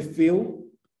business may fail,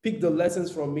 pick the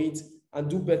lessons from it,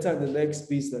 and do better in the next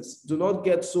business. Do not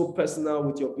get so personal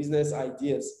with your business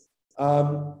ideas.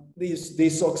 They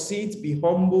succeed, be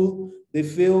humble. They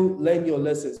fail, learn your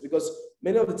lessons. Because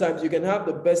many of the times you can have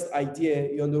the best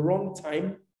idea, you're on the wrong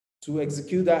time to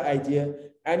execute that idea,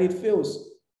 and it fails.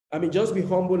 I mean, just be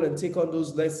humble and take on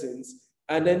those lessons.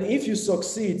 And then if you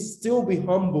succeed, still be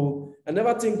humble and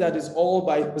never think that it's all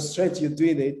by the strength you're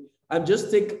doing it. And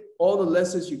just take all the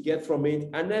lessons you get from it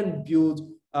and then build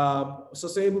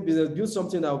sustainable business, build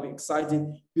something that will be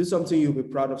exciting, build something you'll be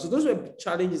proud of. So those were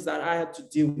challenges that I had to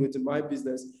deal with in my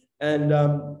business. And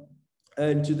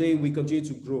today we continue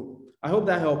to grow. I hope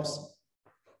that helps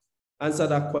answer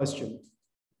that question.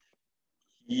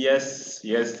 Yes,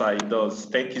 it does.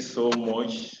 Thank you so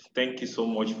much. Thank you so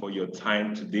much for your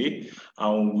time today.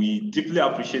 And we deeply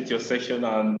appreciate your session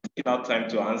and taking out time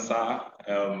to answer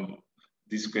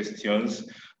these questions.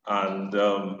 And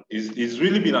it's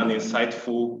really been an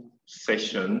insightful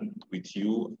session with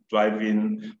you,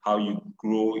 driving how you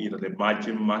grow in the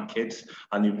emerging markets,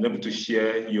 and you've been able to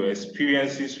share your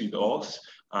experiences with us.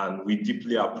 And we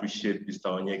deeply appreciate Mr.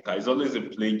 Onyeka. It's always a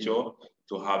pleasure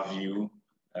to have you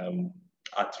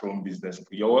at Rome Business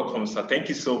School. You're welcome, sir. Thank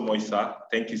you so much, sir.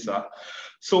 Thank you, sir.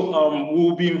 So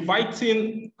we'll be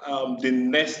inviting the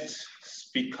next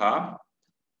speaker,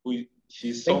 which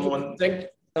is someone. Thank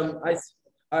you.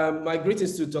 My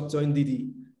greetings to Dr.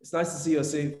 Ndidi. It's nice to see your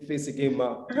face again,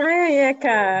 Ma. Hi,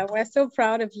 Onyeka. We're so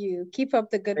proud of you. Keep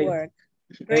up the good work.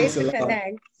 Great to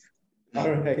connect.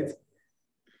 All right.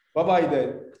 Bye-bye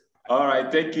then. All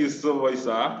right. Thank you so much,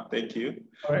 sir. Thank you.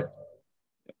 All right.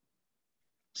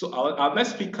 So our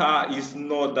next speaker is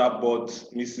no other but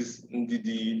Mrs.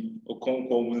 Ndidi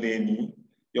Okonkwo-Muleni.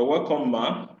 You're welcome,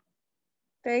 ma.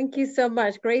 Thank you so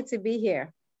much. Great to be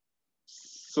here.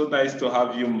 So nice to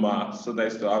have you, ma. So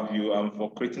nice to have you, and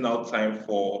for creating out time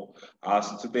for our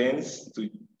students to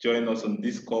join us on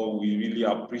this call. We really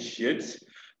appreciate,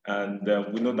 and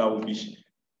we know that we'll be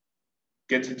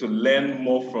getting to learn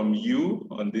more from you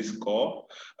on this call.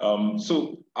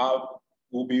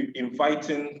 We'll be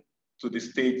inviting to the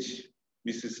stage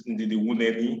Mrs. Ndidi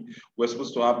Wuneni. We're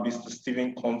supposed to have Mr.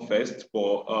 Stephen come first,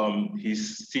 but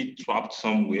he's still trapped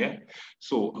somewhere.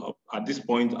 So at this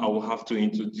point, I will have to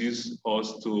introduce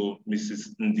us to Mrs.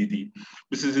 Ndidi.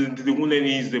 Mrs. Ndidi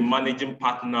Wuneni is the managing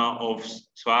partner of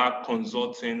STRA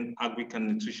Consulting Agric and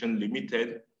Nutrition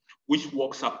Limited, which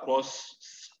works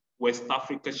across West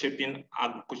Africa, shaping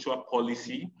agricultural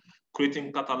policy,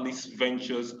 creating catalyst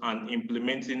ventures, and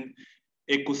implementing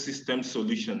ecosystem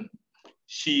solutions.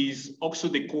 She's also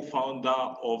the co-founder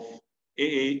of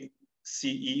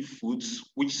AACE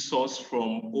Foods, which source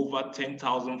from over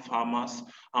 10,000 farmers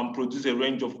and produce a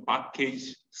range of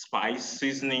packaged spice,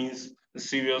 seasonings, and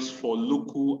cereals for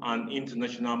local and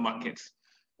international markets.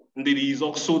 Ndidi is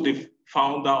also the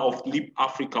founder of Leap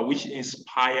Africa, which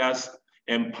inspires,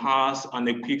 empowers, and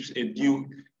equips a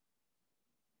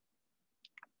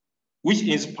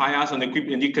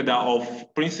indicator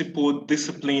of principled,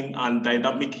 disciplined, and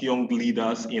dynamic young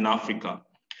leaders in Africa.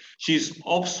 She's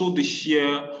also the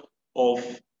chair of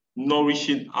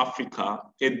Nourishing Africa,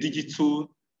 a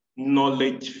digital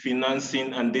knowledge,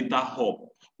 financing, and data hub,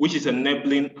 which is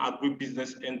enabling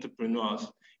agribusiness entrepreneurs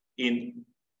in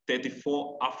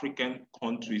 34 African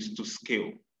countries to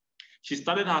scale. She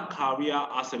started her career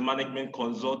as a management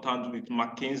consultant with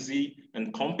McKinsey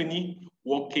 & Company,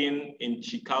 working in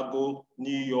Chicago,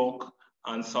 New York,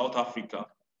 and South Africa.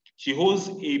 She holds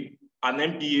an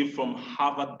MBA from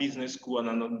Harvard Business School and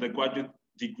an undergraduate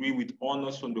degree with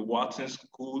honors from the Wharton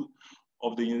School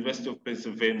of the University of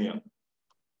Pennsylvania.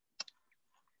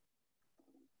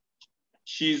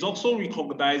 She is also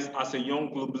recognized as a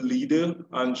young global leader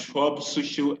and shrub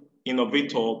social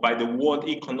innovator by the World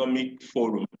Economic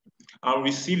Forum, and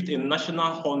received a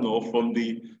national honor from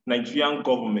the Nigerian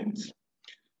government.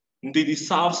 Ndidi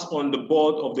serves on the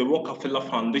board of the Rockefeller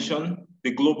Foundation,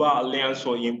 the Global Alliance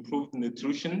for Improved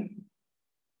Nutrition,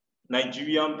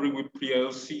 Nigerian Brewery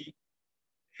PLC,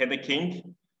 Henneken,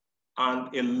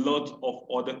 and a lot of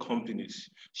other companies.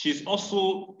 She's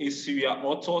also a serial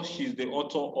author. She's the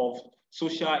author of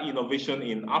Social Innovation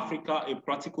in Africa, a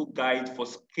practical guide for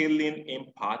scaling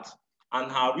impact,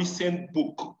 and her recent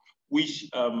book, which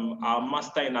our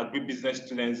Master in Agribusiness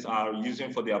students are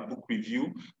using for their book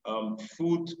review,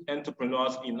 Food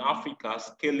Entrepreneurs in Africa,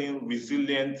 Scaling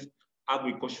Resilient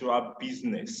Agricultural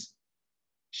Business.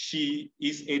 She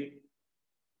is a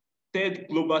TED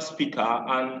global speaker,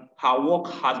 and her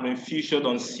work has been featured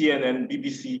on CNN,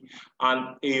 BBC,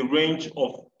 and a range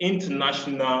of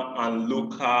international and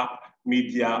local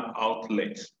media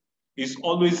outlets. It's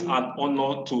always an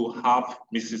honor to have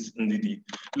Mrs. Ndidi.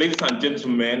 Ladies and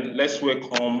gentlemen, let's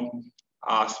welcome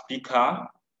our speaker,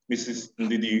 Mrs.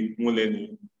 Ndidi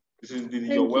Muleni. Mrs.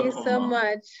 Ndidi, you're welcome. Thank you so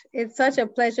much. It's such a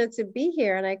pleasure to be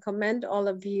here, and I commend all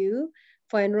of you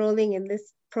for enrolling in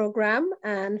this program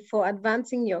and for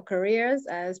advancing your careers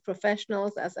as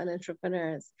professionals, as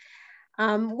entrepreneurs.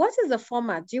 What is the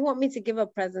format? Do you want me to give a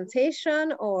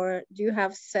presentation, or do you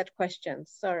have set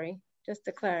questions? Sorry, just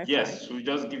to clarify. Yes, we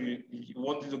just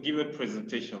wanted to give a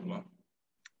presentation, ma'am.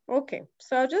 Okay,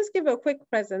 so I'll just give a quick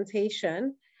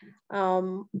presentation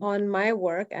on my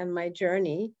work and my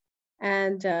journey,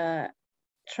 and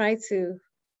try to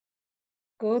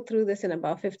go through this in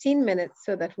about 15 minutes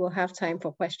so that we'll have time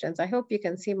for questions. I hope you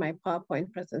can see my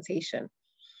PowerPoint presentation.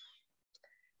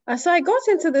 So I got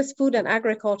into this food and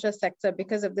agriculture sector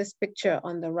because of this picture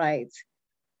on the right.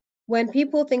 When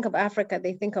people think of Africa,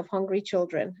 they think of hungry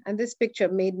children. And this picture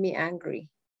made me angry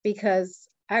because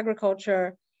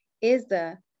agriculture is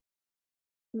the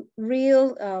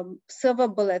real silver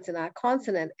bullet in our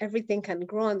continent. Everything can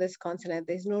grow on this continent.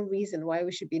 There's no reason why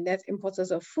we should be net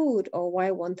importers of food or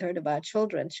why 1/3 of our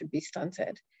children should be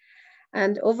stunted.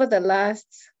 And over the last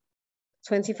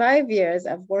 25 years,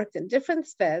 I've worked in different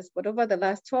spheres, but over the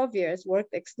last 12 years,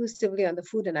 worked exclusively on the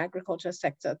food and agriculture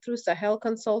sector through Sahel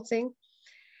Consulting,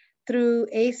 through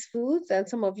Ace Foods, and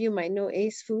some of you might know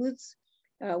Ace Foods,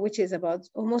 which is about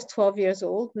almost 12 years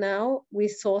old now. We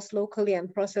source locally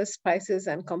and process spices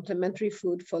and complementary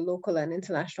food for local and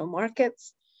international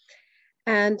markets.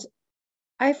 And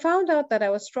I found out that I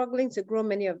was struggling to grow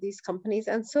many of these companies,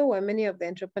 and so were many of the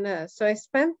entrepreneurs. So I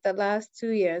spent the last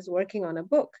 2 years working on a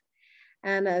book.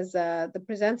 And as the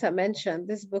presenter mentioned,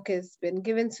 this book has been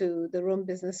given to the Rome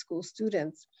Business School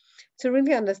students to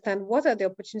really understand what are the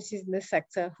opportunities in this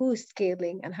sector, who is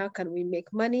scaling, and how can we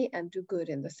make money and do good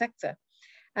in the sector.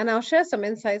 And I'll share some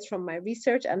insights from my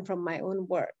research and from my own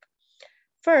work.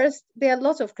 First, there are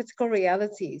lots of critical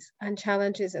realities and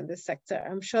challenges in this sector.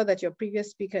 I'm sure that your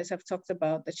previous speakers have talked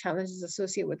about the challenges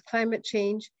associated with climate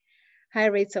change, high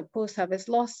rates of post-harvest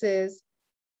losses,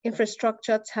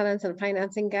 infrastructure, talent, and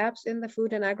financing gaps in the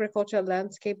food and agriculture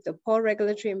landscape, the poor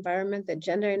regulatory environment, the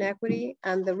gender inequity,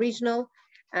 and the regional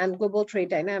and global trade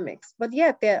dynamics. But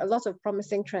yet there are a lot of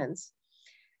promising trends.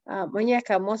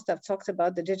 Monyeka must have talked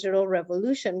about the digital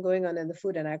revolution going on in the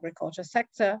food and agriculture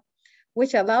sector,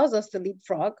 which allows us to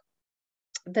leapfrog.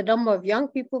 The number of young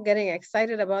people getting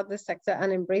excited about this sector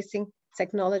and embracing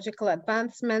technological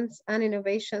advancements and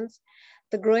innovations,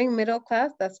 the growing middle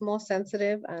class that's more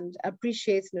sensitive and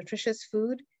appreciates nutritious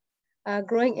food,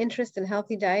 growing interest in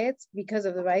healthy diets because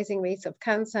of the rising rates of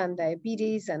cancer and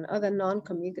diabetes and other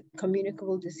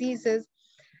non-communicable diseases,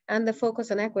 and the focus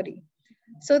on equity.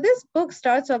 So this book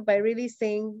starts off by really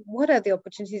saying, what are the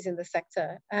opportunities in the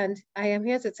sector? And I am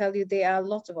here to tell you there are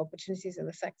lots of opportunities in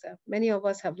the sector. Many of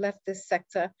us have left this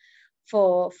sector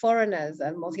for foreigners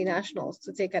and multinationals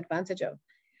to take advantage of.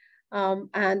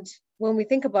 And when we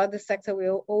think about this sector, we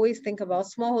always think about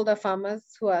smallholder farmers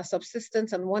who are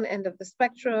subsistence on one end of the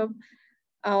spectrum,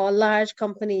 our large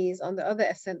companies on the other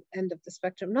end of the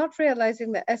spectrum, not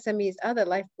realizing that SMEs are the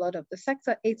lifeblood of the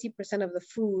sector. 80% of the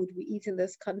food we eat in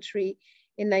this country,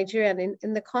 in Nigeria and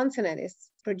in the continent, is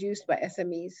produced by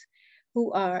SMEs,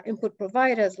 who are input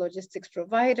providers, logistics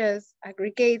providers,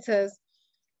 aggregators,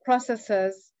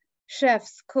 processors,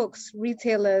 chefs, cooks,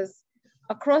 retailers,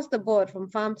 across the board from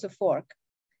farm to fork.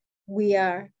 We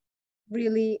are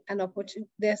really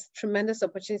there's tremendous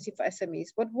opportunity for SMEs,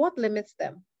 but what limits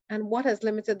them? And what has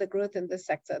limited the growth in this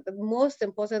sector? The most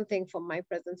important thing from my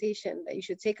presentation that you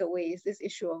should take away is this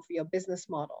issue of your business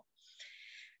model.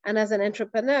 And as an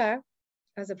entrepreneur,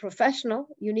 as a professional,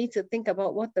 you need to think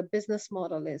about what the business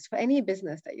model is for any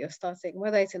business that you're starting,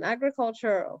 whether it's in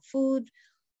agriculture or food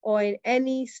or in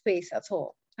any space at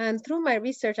all. And through my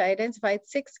research, I identified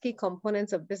 6 key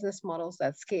components of business models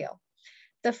that scale.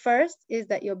 The first is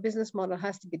that your business model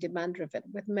has to be demand-driven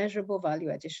with measurable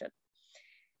value addition.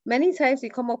 Many times we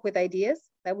come up with ideas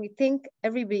that we think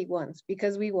everybody wants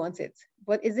because we want it,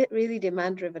 but is it really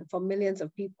demand-driven for millions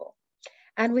of people?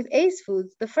 And with Ace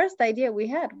Foods, the first idea we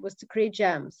had was to create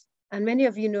jams. And many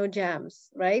of you know jams,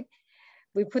 right?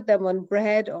 We put them on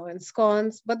bread or in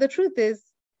scones, but the truth is,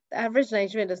 the average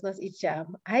Nigerian does not eat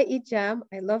jam. I eat jam,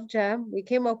 I love jam. We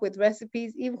came up with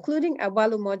recipes, including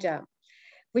agbalumo jam,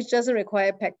 which doesn't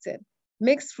require pectin,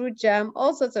 mixed fruit jam,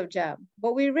 all sorts of jam.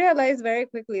 But we realized very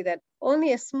quickly that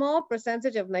only a small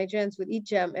percentage of Nigerians would eat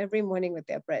jam every morning with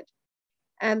their bread,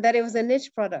 and that it was a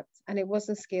niche product and it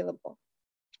wasn't scalable.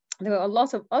 There were a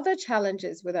lot of other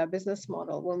challenges with our business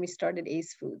model when we started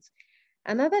Ace Foods.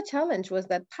 Another challenge was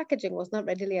that packaging was not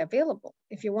readily available.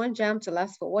 If you want jam to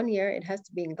last for 1 year, it has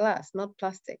to be in glass, not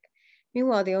plastic.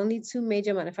 Meanwhile, there are only 2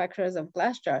 major manufacturers of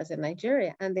glass jars in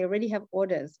Nigeria, and they already have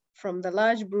orders from the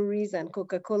large breweries and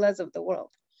Coca-Colas of the world.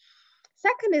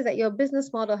 Second is that your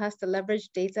business model has to leverage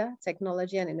data,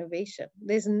 technology, and innovation.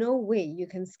 There's no way you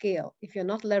can scale if you're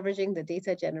not leveraging the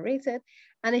data generated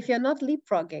and if you're not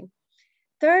leapfrogging.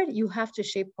 Third, you have to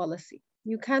shape policy.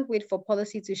 You can't wait for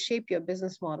policy to shape your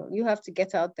business model. You have to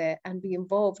get out there and be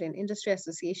involved in industry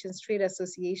associations, trade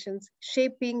associations,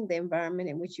 shaping the environment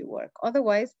in which you work.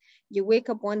 Otherwise, you wake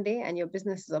up one day and your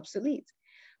business is obsolete.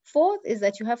 Fourth is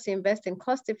that you have to invest in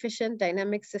cost-efficient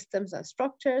dynamic systems and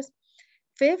structures.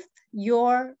 Fifth,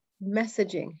 your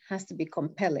messaging has to be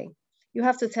compelling. You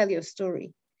have to tell your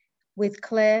story with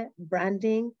clear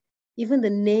branding, even the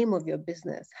name of your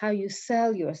business, how you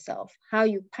sell yourself, how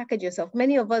you package yourself.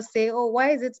 Many of us say, oh,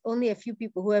 why is it only a few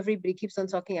people who everybody keeps on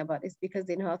talking about? It's because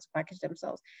they know how to package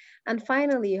themselves. And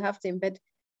finally, you have to embed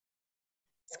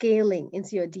scaling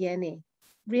into your DNA.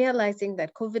 realizing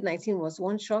that COVID-19 was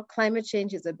one shock, climate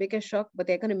change is a bigger shock, but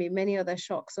there are going to be many other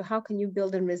shocks. So how can you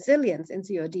build in resilience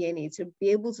into your DNA to be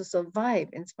able to survive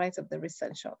in spite of the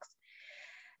recent shocks?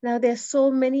 Now, there's so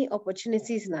many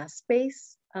opportunities in our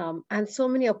space and so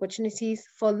many opportunities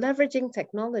for leveraging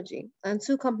technology. And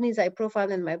two companies I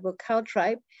profile in my book, Cow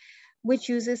Tribe, which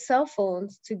uses cell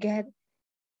phones to get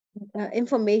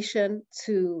information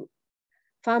to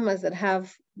farmers that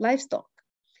have livestock.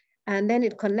 And then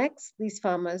it connects these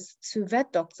farmers to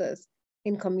vet doctors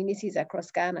in communities across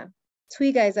Ghana.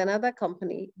 Twiga is another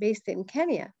company based in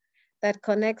Kenya that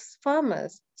connects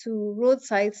farmers to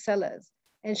roadside sellers,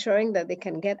 ensuring that they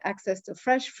can get access to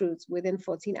fresh fruits within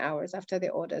 14 hours after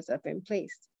their orders have been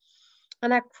placed.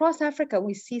 And across Africa,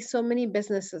 we see so many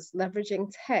businesses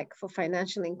leveraging tech for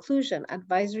financial inclusion,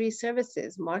 advisory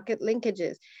services, market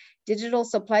linkages, digital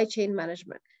supply chain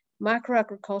management,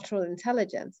 macro-agricultural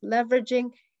intelligence,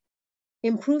 leveraging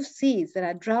improved seeds that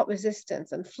are drought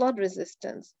resistant and flood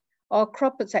resistant, or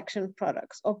crop protection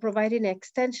products, or providing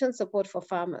extension support for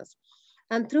farmers.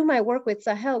 And through my work with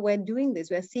Sahel, we're doing this,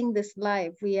 we're seeing this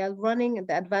live. We are running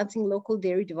the Advancing Local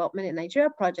Dairy Development in Nigeria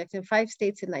project in 5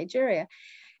 states in Nigeria,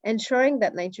 ensuring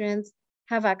that Nigerians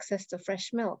have access to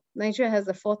fresh milk. Nigeria has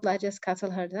the 4th largest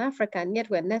cattle herd in Africa, and yet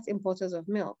we're net importers of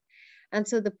milk. And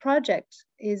so the project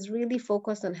is really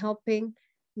focused on helping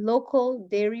local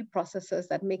dairy processors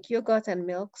that make yogurt and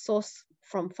milk sourced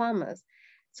from farmers.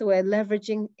 So we're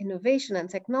leveraging innovation and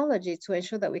technology to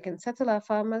ensure that we can settle our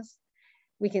farmers,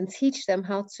 we can teach them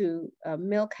how to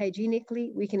milk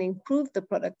hygienically, we can improve the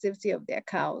productivity of their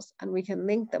cows, and we can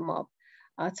link them up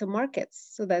to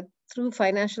markets so that through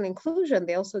financial inclusion,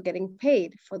 they're also getting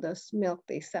paid for the milk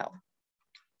they sell.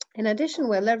 In addition,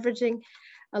 we're leveraging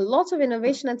a lot of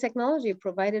innovation and technology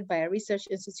provided by our research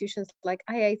institutions like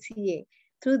IITA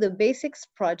through the Basics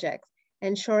Project,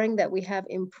 ensuring that we have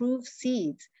improved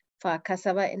seeds for our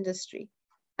cassava industry,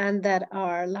 and that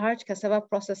our large cassava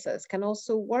processors can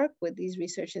also work with these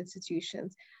research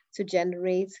institutions to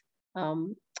generate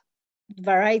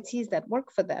varieties that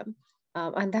work for them.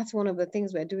 And that's one of the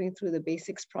things we're doing through the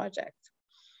Basics Project.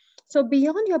 So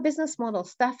beyond your business model,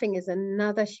 staffing is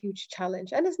another huge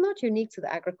challenge, and it's not unique to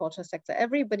the agriculture sector.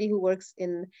 Everybody who works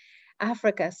in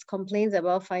Africa complains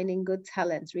about finding good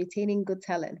talent, retaining good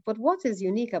talent. But what is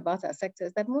unique about our sector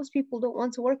is that most people don't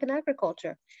want to work in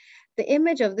agriculture. The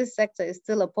image of this sector is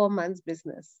still a poor man's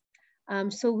business.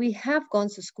 So we have gone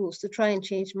to schools to try and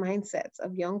change mindsets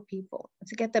of young people,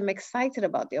 to get them excited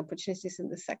about the opportunities in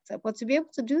the sector. But to be able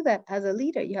to do that as a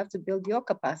leader, you have to build your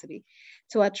capacity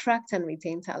to attract and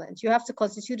retain talent. You have to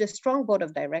constitute a strong board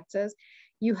of directors.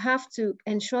 You have to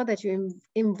ensure that you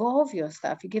involve your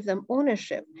staff, you give them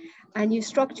ownership, and you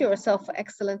structure yourself for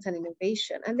excellence and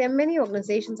innovation. And there are many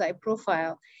organizations I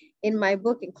profile in my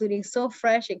book, including So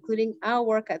Fresh, including our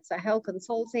work at Sahel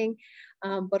Consulting,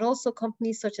 but also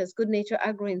companies such as Good Nature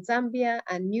Agro in Zambia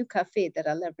and New Cafe that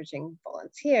are leveraging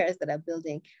volunteers, that are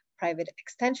building private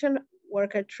extension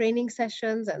worker training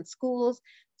sessions and schools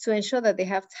to ensure that they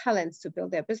have talents to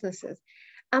build their businesses.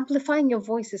 Amplifying your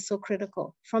voice is so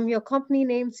critical. From your company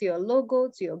name to your logo,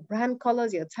 to your brand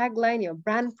colors, your tagline, your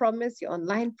brand promise, your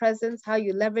online presence, how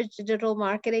you leverage digital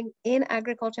marketing in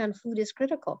agriculture and food is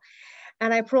critical.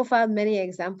 And I profiled many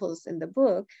examples in the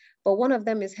book, but one of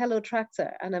them is Hello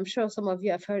Tractor. And I'm sure some of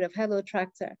you have heard of Hello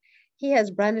Tractor. He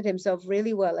has branded himself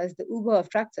really well as the Uber of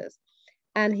tractors.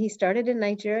 And he started in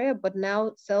Nigeria, but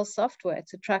now sells software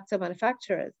to tractor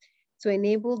manufacturers to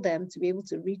enable them to be able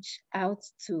to reach out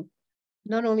to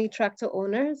not only tractor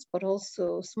owners, but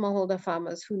also smallholder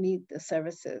farmers who need the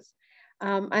services.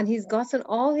 And he's gotten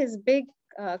all his big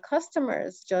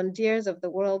customers, John Deere's of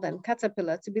the world and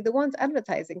Caterpillar, to be the ones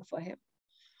advertising for him.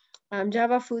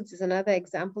 Java Foods is another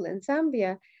example in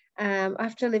Zambia.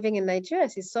 After living in Nigeria,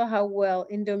 she saw how well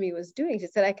Indomie was doing. She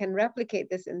said, I can replicate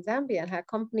this in Zambia. And her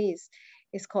company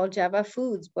is called Java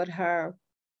Foods, but her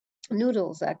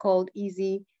noodles are called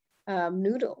Easy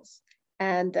Noodles.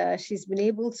 And she's been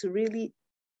able to really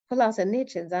pull out a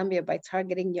niche in Zambia by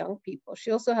targeting young people.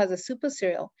 She also has a super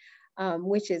cereal,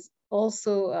 which is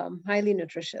also highly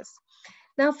nutritious.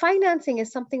 Now, financing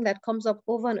is something that comes up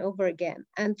over and over again.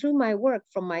 And through my work,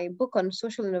 from my book on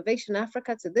social innovation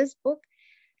Africa to this book,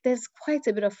 there's quite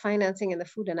a bit of financing in the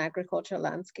food and agriculture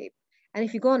landscape. And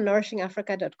if you go on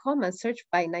nourishingafrica.com and search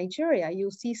by Nigeria,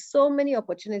 you'll see so many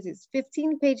opportunities,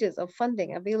 15 pages of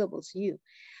funding available to you.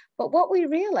 But what we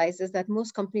realize is that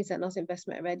most companies are not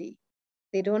investment ready.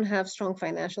 They don't have strong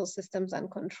financial systems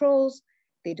and controls.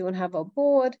 They don't have a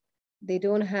board. They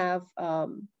don't have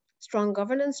strong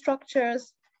governance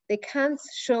structures. They can't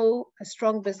show a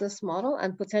strong business model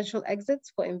and potential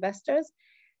exits for investors.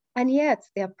 And yet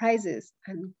there are prizes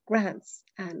and grants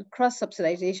and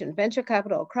cross-subsidization, venture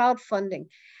capital, crowdfunding,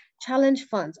 challenge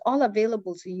funds, all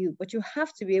available to you. But you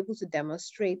have to be able to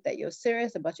demonstrate that you're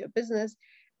serious about your business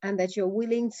and that you're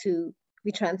willing to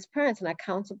be transparent and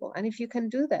accountable. And if you can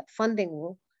do that, funding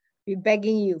will be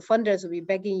begging you, funders will be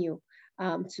begging you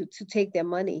to take their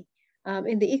money.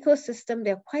 In the ecosystem,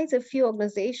 there are quite a few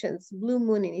organizations, Blue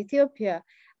Moon in Ethiopia,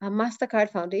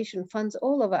 MasterCard Foundation funds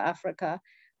all over Africa.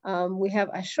 We have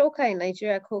Ashoka in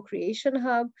Nigeria, Co-Creation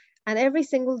Hub, and every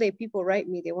single day people write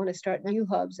me, they want to start new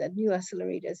hubs and new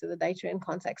accelerators in the Nigerian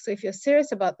context. So if you're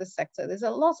serious about this sector, there's a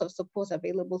lot of support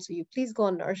available to you. Please go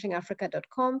on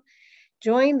nourishingafrica.com,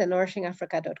 join the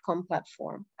nourishingafrica.com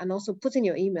platform, and also put in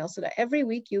your email so that every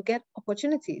week you get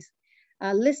opportunities,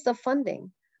 a list of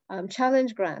funding,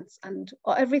 challenge grants, and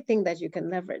everything that you can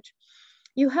leverage.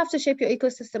 You have to shape your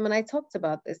ecosystem, and I talked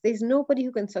about this. There's nobody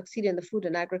who can succeed in the food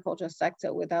and agriculture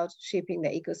sector without shaping the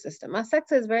ecosystem. Our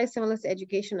sector is very similar to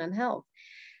education and health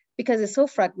because it's so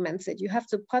fragmented. You have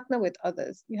to partner with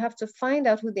others. You have to find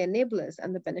out who the enablers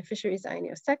and the beneficiaries are in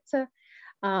your sector.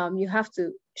 You have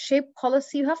to shape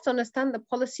policy. You have to understand the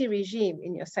policy regime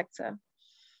in your sector.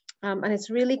 And it's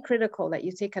really critical that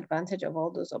you take advantage of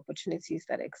all those opportunities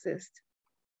that exist.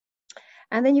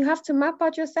 And then you have to map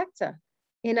out your sector.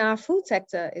 In our food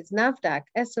sector, it's NAFDAC,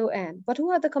 SON, but who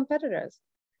are the competitors?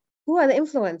 Who are the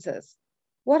influencers?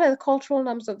 What are the cultural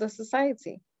norms of the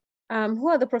society? Who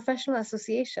are the professional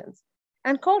associations?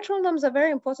 And cultural norms are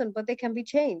very important, but they can be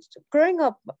changed. Growing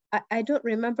up, I don't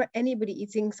remember anybody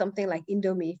eating something like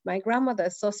Indomie. My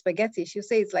grandmother saw spaghetti, she'll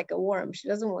say it's like a worm, she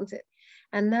doesn't want it.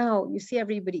 And now you see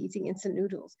everybody eating instant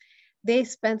noodles. They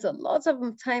spent a lot of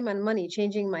time and money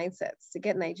changing mindsets to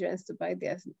get Nigerians to buy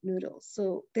their noodles.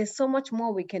 So there's so much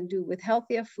more we can do with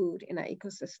healthier food in our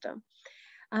ecosystem.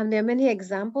 There are many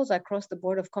examples across the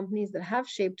board of companies that have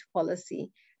shaped policy,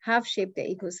 have shaped their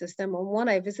ecosystem. And one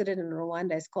I visited in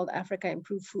Rwanda is called Africa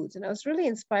Improved Foods. And I was really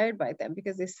inspired by them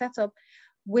because they set up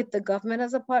with the government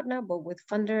as a partner, but with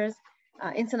funders,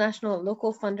 international and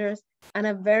local funders, and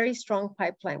a very strong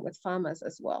pipeline with farmers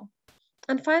as well.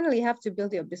 And finally, you have to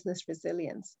build your business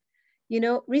resilience. You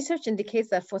know, research indicates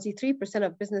that 43%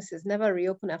 of businesses never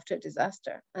reopen after a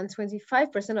disaster, and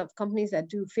 25% of companies that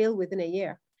do fail within a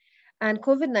year. And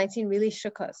COVID-19 really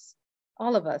shook us,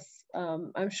 all of us.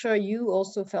 I'm sure you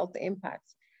also felt the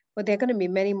impact, but there are going to be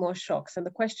many more shocks. And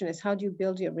the question is, how do you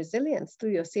build your resilience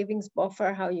through your savings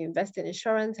buffer, how you invest in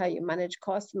insurance, how you manage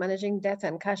costs, managing debt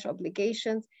and cash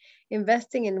obligations,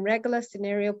 investing in regular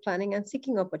scenario planning, and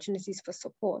seeking opportunities for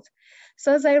support.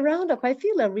 So as I round up, I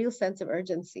feel a real sense of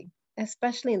urgency,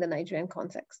 especially in the Nigerian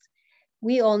context.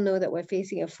 We all know that we're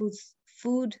facing a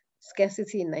food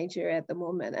scarcity in Nigeria at the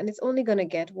moment, and it's only going to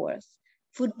get worse.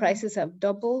 Food prices have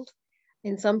doubled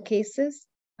in some cases.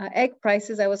 Egg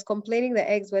prices, I was complaining that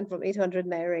eggs went from 800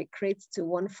 Naira crates to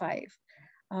 1.5.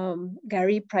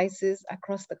 Gari prices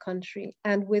across the country.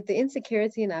 And with the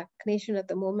insecurity in our nation at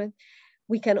the moment,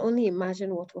 we can only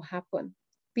imagine what will happen.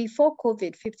 Before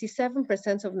COVID,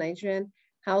 57% of Nigerian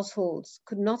households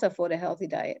could not afford a healthy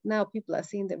diet. Now people are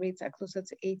seeing the rates are closer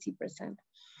to 80%.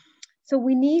 So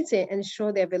we need to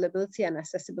ensure the availability and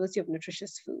accessibility of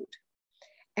nutritious food.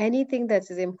 Anything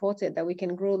that is imported that we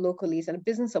can grow locally is a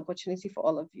business opportunity for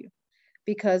all of you.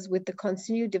 Because with the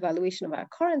continued devaluation of our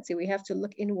currency, we have to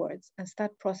look inwards and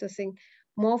start processing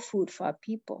more food for our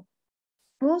people.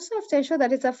 We also have to ensure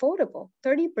that it's affordable.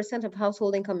 30% of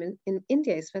household income in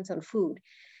India is spent on food.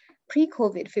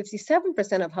 Pre-COVID,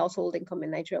 57% of household income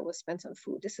in Nigeria was spent on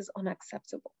food. This is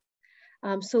unacceptable.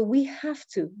 So we have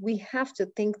to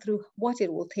think through what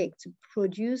it will take to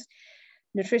produce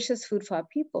nutritious food for our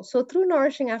people. So through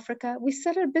Nourishing Africa, we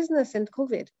started business in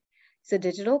COVID. It's a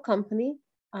digital company.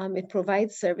 It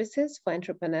provides services for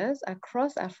entrepreneurs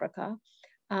across Africa.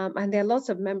 And there are lots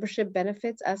of membership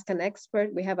benefits. Ask an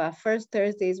expert. We have our first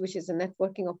Thursdays, which is a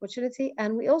networking opportunity.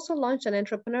 And we also launched an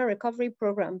entrepreneur recovery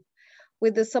program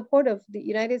with the support of the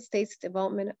United States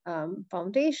Development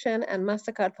Foundation and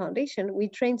MasterCard Foundation. We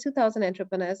trained 2,000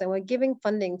 entrepreneurs and we're giving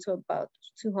funding to about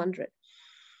 200.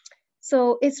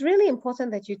 So it's really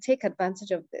important that you take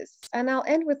advantage of this. And I'll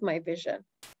end with my vision.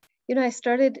 You know, I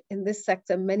started in this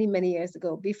sector many, many years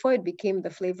ago before it became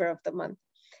the flavor of the month.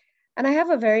 And I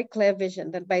have a very clear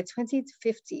vision that by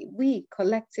 2050, we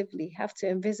collectively have to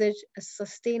envisage a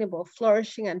sustainable,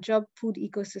 flourishing and job food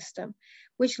ecosystem,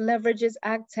 which leverages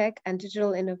ag tech and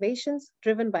digital innovations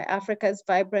driven by Africa's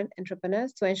vibrant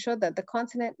entrepreneurs to ensure that the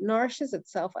continent nourishes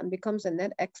itself and becomes a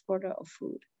net exporter of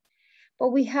food. But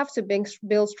we have to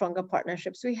build stronger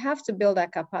partnerships. We have to build our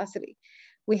capacity.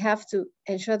 We have to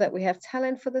ensure that we have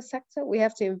talent for the sector. We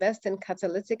have to invest in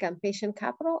catalytic and patient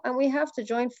capital, and we have to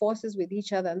join forces with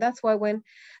each other. And that's why when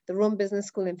the Rome Business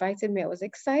School invited me, I was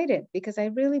excited because I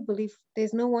really believe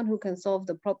there's no one who can solve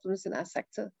the problems in our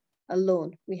sector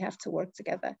alone. We have to work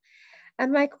together.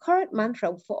 And my current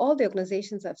mantra for all the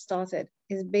organizations I've started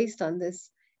is based on this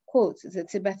quote. It's a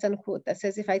Tibetan quote that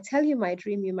says, if I tell you my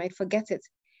dream, you might forget it.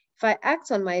 If I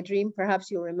act on my dream, perhaps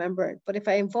you'll remember it. But if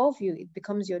I involve you, it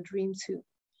becomes your dream too.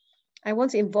 I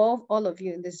want to involve all of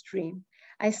you in this dream.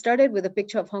 I started with a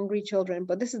picture of hungry children,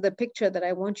 but this is the picture that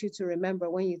I want you to remember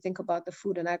when you think about the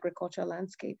food and agriculture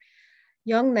landscape.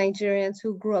 Young Nigerians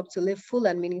who grew up to live full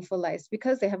and meaningful lives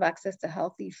because they have access to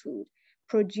healthy food,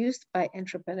 produced by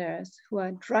entrepreneurs who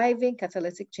are driving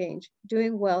catalytic change,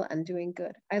 doing well and doing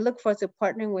good. I look forward to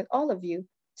partnering with all of you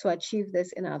to achieve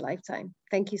this in our lifetime.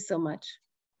 Thank you so much.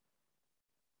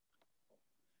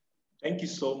 Thank you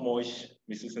so much,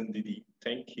 Mrs. Ndidi.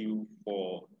 Thank you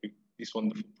for this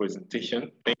wonderful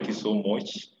presentation. Thank you so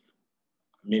much.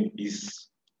 I mean, it's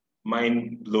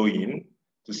mind-blowing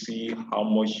to see how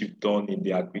much you've done in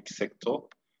the agri sector.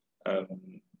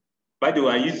 By the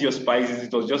way, I used your spices.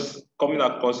 It was just coming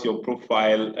across your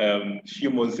profile a few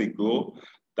months ago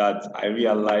that I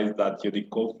realized that you're the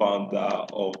co-founder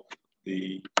of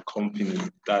the company,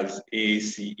 that's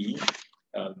AACE.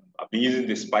 I've been using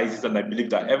the spices, and I believe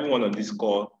that everyone on this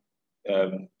call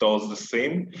does the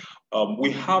same.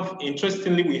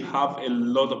 Interestingly, we have a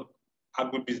lot of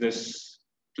agribusiness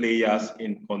players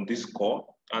on this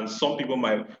call, and some people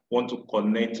might want to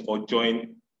connect or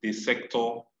join the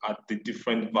sector at the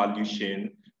different value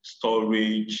chain,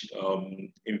 storage,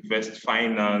 invest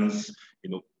finance,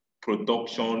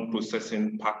 production,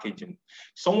 processing, packaging.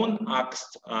 Someone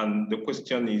asked, and the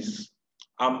question is,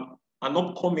 I'm an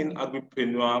upcoming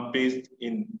agripreneur based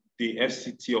in the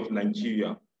FCT of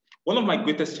Nigeria. One of my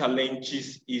greatest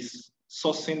challenges is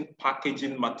sourcing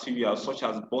packaging materials such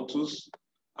as bottles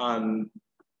and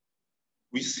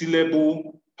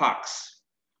resealable packs.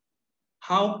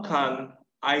 How can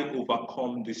I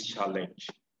overcome this challenge?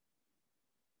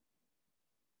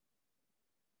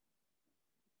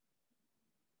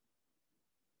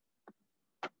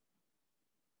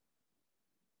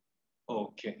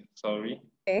 Okay, sorry.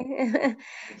 Okay.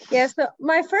 Yeah, so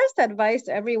my first advice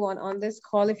to everyone on this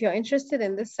call, if you're interested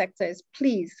in this sector, is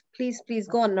please, please, please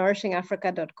go on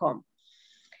nourishingafrica.com.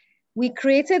 We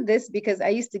created this because I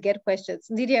used to get questions.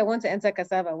 Ndidi, I want to enter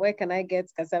cassava. Where can I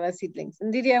get cassava seedlings?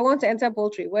 Ndidi, I want to enter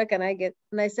poultry. Where can I get?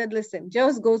 And I said, listen,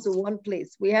 just go to one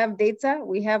place. We have data,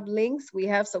 we have links, we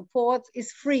have support.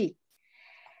 It's free.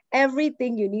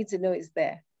 Everything you need to know is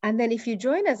there. And then if you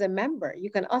join as a member, you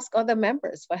can ask other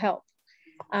members for help.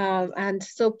 And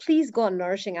so please go on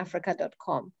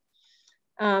nourishingafrica.com.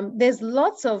 There's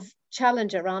lots of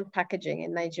challenge around packaging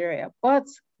in Nigeria, but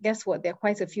guess what? There are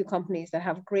quite a few companies that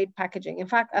have great packaging. In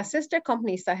fact, our sister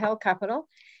company, Sahel Capital,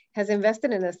 has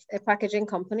invested in a packaging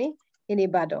company in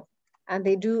Ibadan, and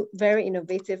they do very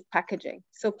innovative packaging.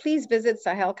 So please visit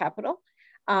Sahel Capital.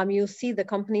 You'll see the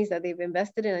companies that they've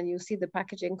invested in, and you'll see the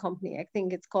packaging company. I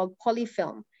think it's called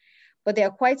Polyfilm. But there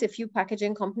are quite a few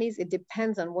packaging companies. It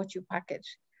depends on what you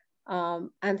package.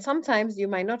 And sometimes you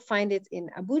might not find it in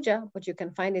Abuja, but you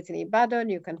can find it in Ibadan,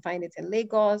 you can find it in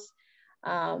Lagos,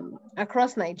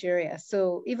 across Nigeria.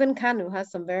 So even Kanu has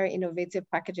some very innovative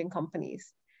packaging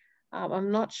companies.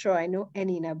 I'm not sure I know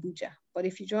any in Abuja, but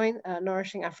if you join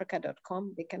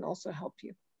nourishingafrica.com, they can also help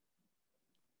you.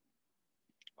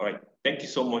 All right, thank you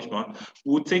so much, ma'am.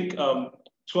 We'll take 2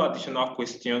 additional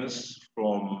questions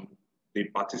from the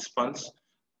participants.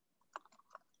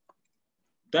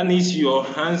 Dennis, your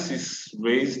hands is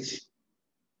raised.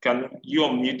 Can you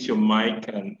unmute your mic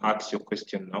and ask your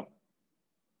question now?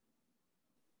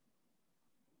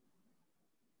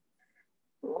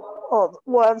 Oh,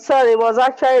 well, sorry, it was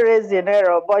actually raised in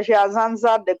error, but she has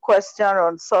answered the question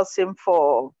on sourcing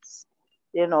for,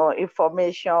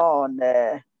 information on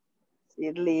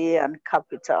seedling and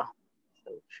capital.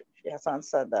 So she has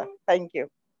answered that. Thank you.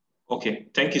 Okay,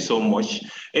 thank you so much.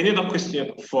 Any other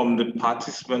question from the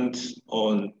participants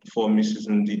for Mrs.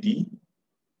 Ndidi?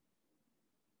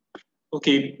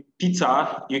 Okay,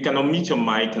 Peter, you can unmute your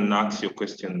mic and ask your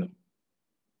question.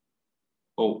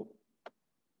 Oh.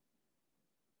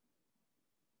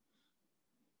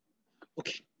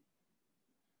 Okay.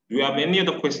 Do you have any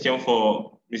other question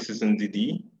for Mrs.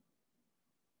 Ndidi?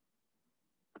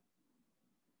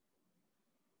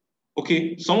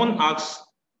 Okay, someone asked,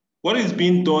 what is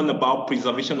being done about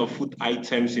preservation of food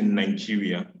items in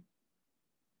Nigeria?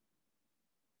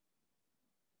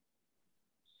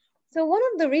 So one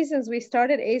of the reasons we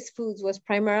started Ace Foods was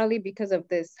primarily because of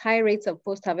this high rates of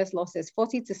post-harvest losses.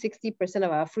 40 to 60%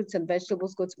 of our fruits and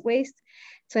vegetables go to waste.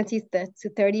 20 to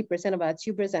 30% of our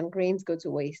tubers and grains go to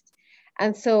waste.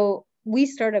 And so we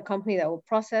started a company that will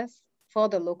process for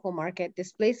the local market,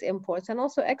 displace imports, and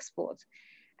also export.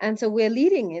 And so we're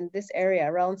leading in this area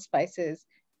around spices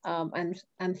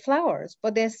and flowers,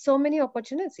 but there's so many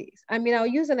opportunities. I mean, I'll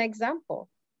use an example.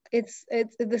 It's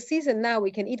the season now,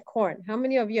 we can eat corn. How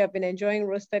many of you have been enjoying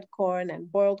roasted corn and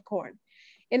boiled corn?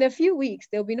 In a few weeks,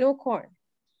 there'll be no corn,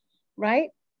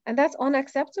 right? And that's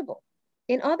unacceptable.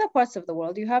 In other parts of the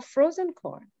world, you have frozen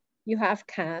corn, you have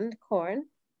canned corn,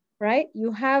 right?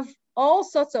 You have all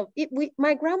sorts of,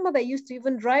 my grandmother used to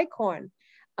even dry corn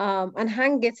and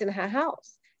hang it in her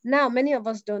house. Now, many of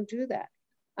us don't do that.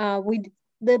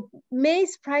 The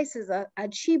maize prices are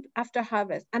cheap after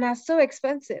harvest and are so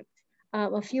expensive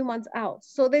a few months out.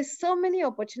 So there's so many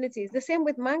opportunities. The same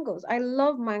with mangoes. I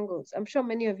love mangoes. I'm sure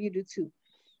many of you do too.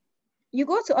 You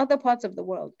go to other parts of the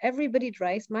world, everybody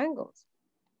dries mangoes.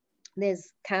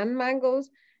 There's canned mangoes,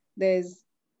 there's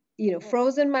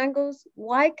frozen mangoes.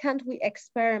 Why can't we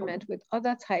experiment with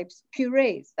other types,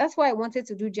 purees? That's why I wanted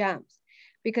to do jams,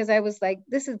 because I was like,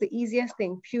 this is the easiest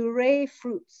thing, puree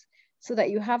fruits, so that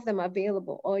you have them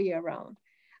available all year round.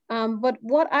 But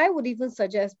what I would even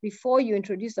suggest before you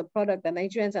introduce a product that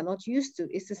Nigerians are not used to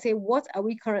is to say, what are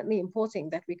we currently importing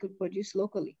that we could produce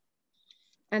locally?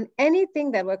 And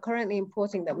anything that we're currently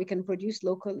importing that we can produce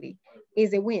locally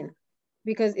is a win,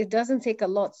 because it doesn't take a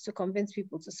lot to convince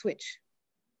people to switch.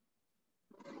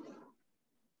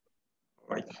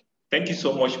 Right. Thank you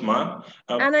so much, Ma.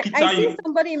 And Peter, I see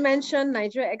somebody mentioned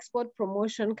Nigeria Export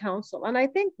Promotion Council. And I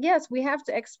think, yes, we have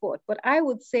to export, but I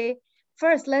would say,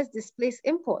 first, let's displace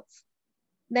imports.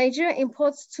 Nigeria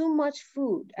imports too much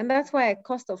food, and that's why the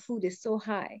cost of food is so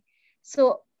high.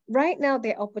 So right now,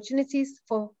 there are opportunities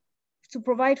to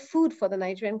provide food for the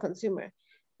Nigerian consumer.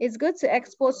 It's good to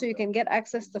export so you can get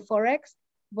access to Forex,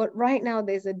 but right now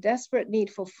there's a desperate need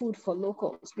for food for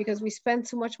locals because we spend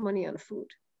too much money on food.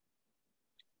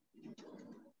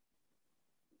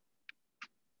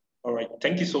 All right,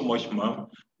 thank you so much, ma'am.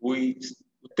 We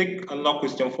take another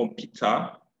question from Peter.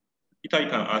 Peter, you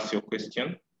can ask your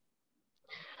question.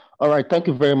 All right, thank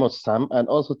you very much, Sam. And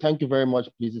also thank you very much,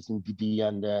 Blizzes and Didi.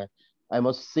 And I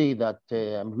must say that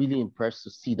I'm really impressed to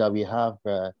see that we have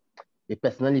a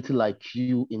personality like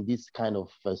you in this kind of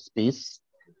space.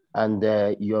 And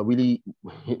you're really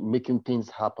making things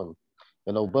happen.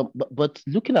 But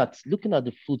looking at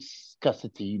the food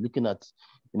scarcity, looking at,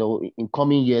 in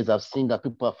coming years, I've seen that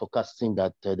people are forecasting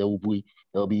that there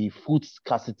will be food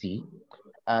scarcity,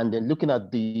 and then looking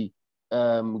at the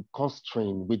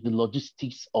constraint with the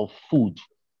logistics of food,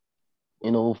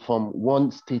 from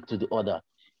one state to the other.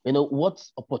 What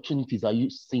opportunities are you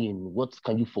seeing? What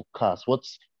can you forecast? What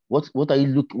are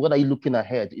you looking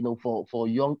ahead? For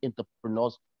young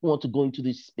entrepreneurs who want to go into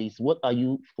this space, what are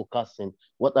you forecasting?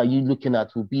 What are you looking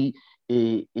at will be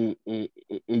a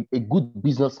good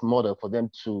business model for them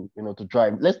to to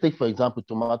drive? Let's take, for example,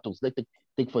 tomatoes. Let's take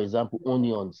for example,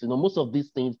 onions. Most of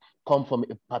these things come from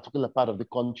a particular part of the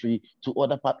country to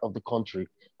other part of the country,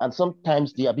 and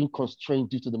sometimes they are being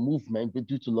constrained due to the movement,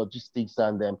 due to logistics,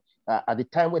 and at the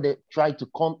time when they try to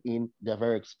come in, they're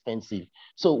very expensive.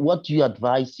 So what do you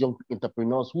advise young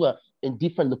entrepreneurs who are in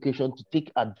different locations to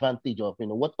take advantage of?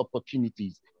 What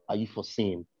opportunities are you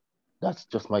foreseeing? That's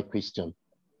just my question.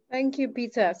 Thank you,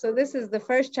 Peter. So this is the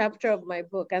first chapter of my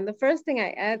book. And the first thing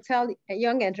I tell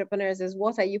young entrepreneurs is,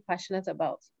 what are you passionate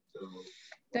about?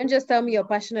 Don't just tell me you're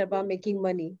passionate about making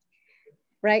money,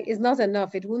 right? It's not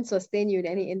enough. It won't sustain you in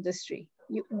any industry.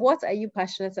 What are you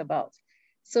passionate about?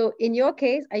 So in your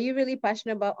case, are you really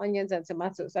passionate about onions and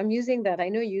tomatoes? I'm using that. I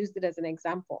know you used it as an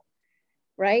example,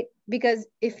 right? Because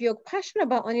if you're passionate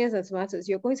about onions and tomatoes,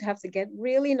 you're going to have to get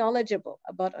really knowledgeable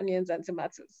about onions and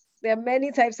tomatoes. There are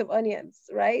many types of onions,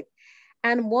 right?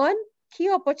 And one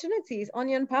key opportunity is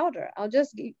onion powder. I'll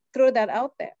just throw that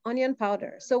out there, onion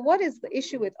powder. So what is the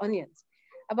issue with onions?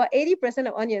 About 80%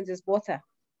 of onions is water.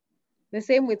 The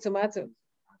same with tomatoes,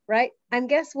 right? And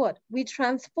guess what? We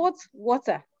transport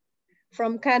water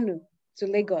from Kanu to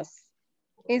Lagos.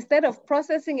 Instead of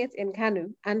processing it in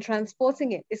Kanu and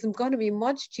transporting it, it's going to be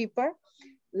much cheaper.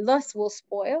 Less will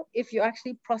spoil if you're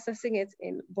actually processing it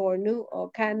in Bornu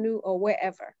or Kanu or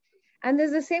wherever. And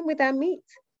there's the same with our meat.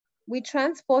 We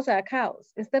transport our cows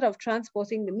instead of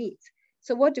transporting the meat.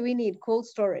 So what do we need? Cold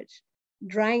storage,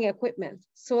 drying equipment,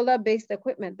 solar-based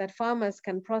equipment that farmers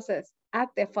can process at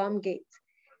their farm gate.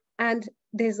 And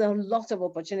there's a lot of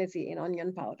opportunity in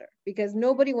onion powder because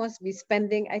nobody wants to be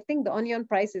spending. I think the onion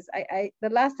prices, the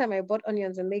last time I bought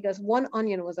onions in Lagos, one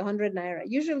onion was 100 naira.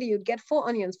 Usually you'd get 4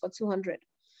 onions for 200,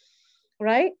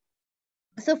 right?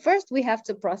 So first we have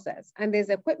to process, and there's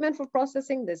equipment for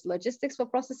processing, there's logistics for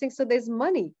processing. So there's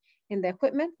money in the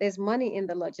equipment, there's money in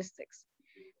the logistics.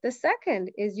 The second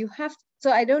is you have,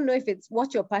 so I don't know if it's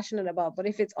what you're passionate about, but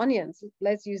if it's onions,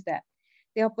 let's use that.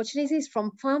 The opportunities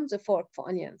from farm to fork for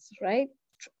onions, right?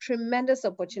 Tremendous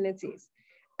opportunities.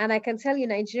 And I can tell you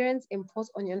Nigerians import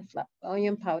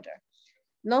onion powder.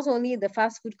 Not only the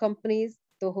fast food companies,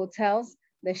 the hotels,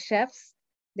 the chefs,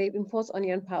 they import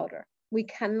onion powder. We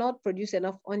cannot produce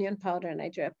enough onion powder in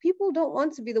Nigeria. People don't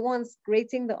want to be the ones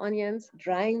grating the onions,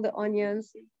 drying the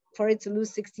onions for it to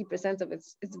lose 60% of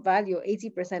its value,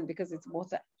 80% because it's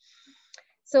water.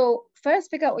 So first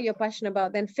figure out what you're passionate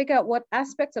about, then figure out what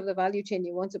aspects of the value chain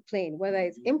you want to play in, whether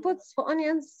it's inputs for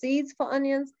onions, seeds for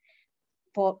onions,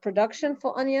 for production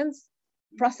for onions,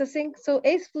 processing. So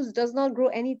Ace Foods does not grow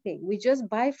anything. We just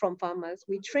buy from farmers.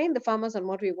 We train the farmers on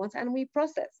what we want and we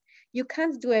process. You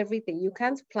can't do everything. You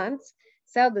can't plant,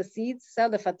 sell the seeds, sell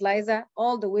the fertilizer,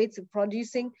 all the way to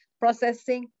producing,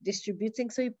 processing, distributing.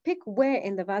 So you pick where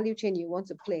in the value chain you want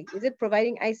to play. Is it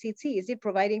providing ICT? Is it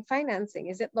providing financing?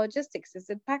 Is it logistics? Is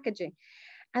it packaging?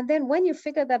 And then when you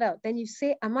figure that out, then you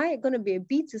say, am I going to be a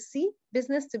B2C,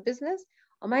 business to business?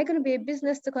 Or am I going to be a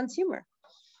business to consumer?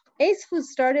 Ace Foods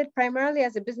started primarily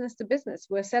as a business to business.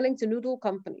 We're selling to noodle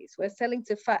companies. We're selling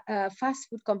to fast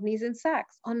food companies in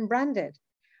sacks, unbranded,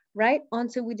 right?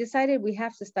 Until we decided we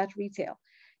have to start retail.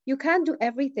 You can't do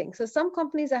everything. So some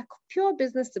companies are pure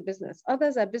business to business.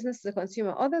 Others are business to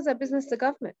consumer. Others are business to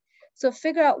government. So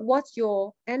figure out what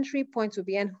your entry point will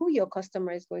be and who your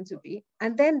customer is going to be,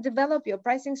 and then develop your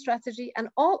pricing strategy and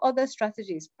all other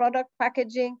strategies, product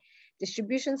packaging,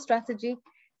 distribution strategy.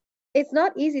 It's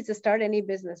not easy to start any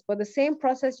business, but the same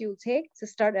process you'll take to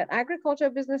start an agriculture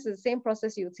business is the same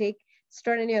process you'll take to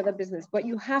start any other business, but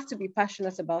you have to be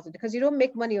passionate about it because you don't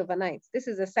make money overnight. This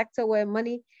is a sector where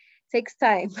money takes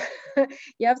time.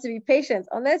 You have to be patient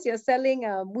unless you're selling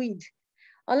weed,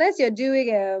 unless you're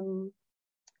doing,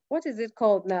 what is it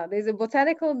called now? There's a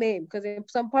botanical name because in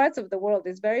some parts of the world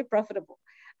it's very profitable.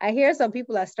 I hear some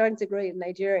people are starting to grow in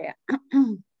Nigeria.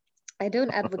 I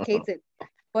don't advocate it.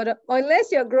 But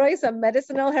unless you're growing some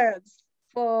medicinal herbs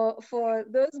for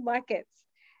those markets,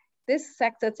 this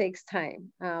sector takes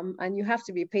time and you have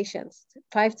to be patient,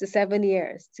 5 to 7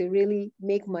 years to really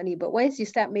make money. But once you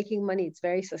start making money, it's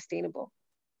very sustainable.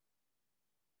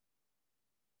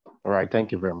 All right,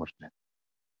 thank you very much, Dan.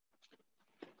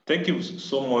 Thank you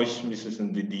so much, Mrs.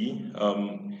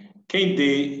 Ndidi. Kate,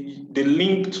 the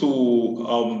link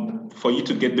to for you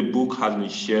to get the book has been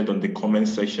shared on the comment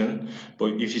section.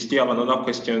 But if you still have another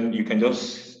question, you can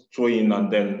just throw in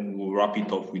and then we'll wrap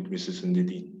it up with Mrs.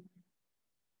 Ndidi.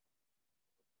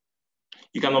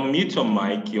 You can unmute your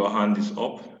mic, your hand is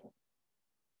up.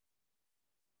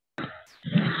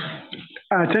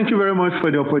 Thank you very much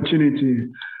for the opportunity.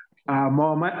 I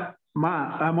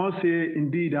must say,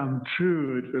 indeed, I'm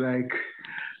thrilled. Like,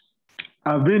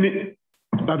 I've been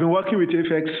working with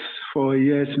FX for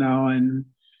years now, and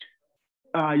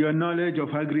your knowledge of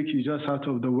agric is just out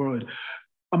of the world.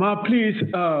 Please,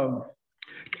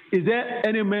 is there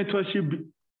any mentorship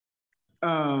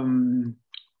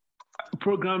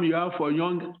program you have for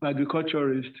young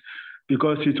agriculturists?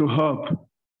 Because it will help.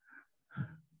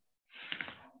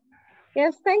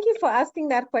 Yes, thank you for asking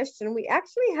that question. We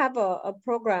actually have a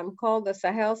program called the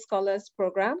Sahel Scholars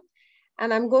Program,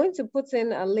 and I'm going to put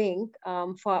in a link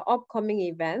for our upcoming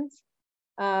event.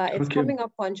 It's coming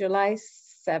up on July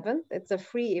 7th. It's a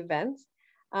free event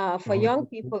for young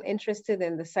people interested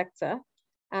in the sector.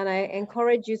 And I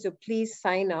encourage you to please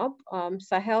sign up.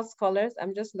 Sahel Scholars,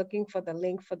 I'm just looking for the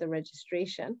link for the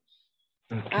registration.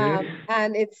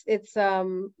 And it's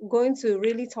going to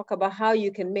really talk about how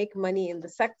you can make money in the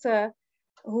sector,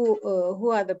 who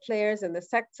are the players in the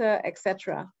sector,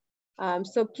 etc.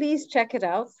 So please check it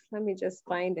out. Let me just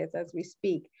find it as we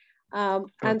speak.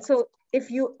 And so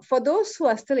for those who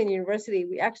are still in university,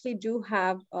 we actually do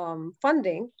have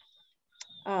funding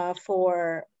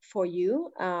for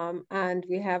you, and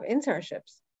we have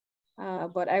internships.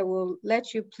 But I will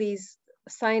let you please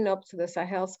sign up to the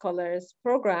Sahel Scholars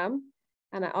Program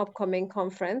and our upcoming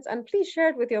conference, and please share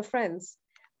it with your friends.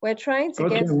 We're trying to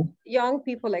get young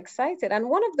people excited. And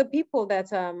one of the people that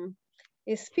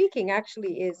is speaking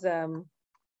actually is, there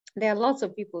are lots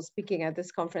of people speaking at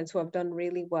this conference who have done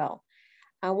really well.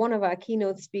 One of our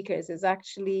keynote speakers is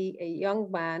actually a young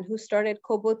man who started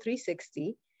Kobo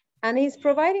 360, and he's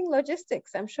providing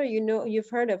logistics. I'm sure you've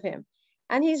heard of him.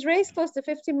 And he's raised close to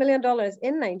 $50 million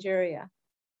in Nigeria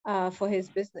for his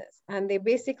business. And they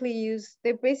basically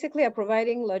are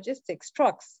providing logistics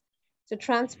trucks to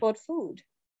transport food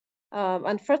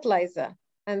and fertilizer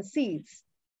and seeds.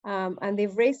 And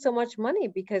they've raised so much money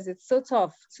because it's so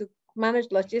tough to manage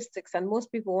logistics and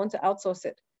most people want to outsource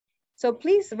it. So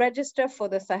please register for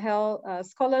the Sahel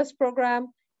Scholars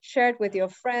Program, share it with your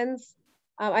friends.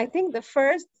 I think the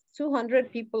first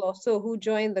 200 people or so who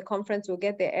join the conference will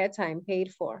get their airtime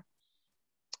paid for.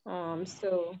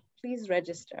 So please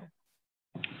register.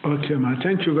 Okay, ma.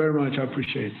 Thank you very much. I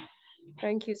appreciate it.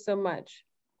 Thank you so much.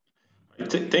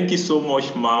 Thank you so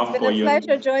much, Ma, it's been a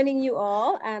pleasure joining you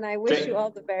all, and I wish you all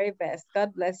the very best.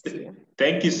 God bless you.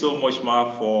 Thank you so much,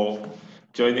 Ma, for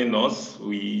joining us.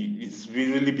 It's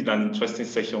really been an interesting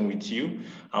session with you,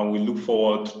 and we look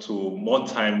forward to more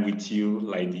time with you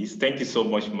like this. Thank you so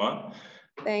much, Ma.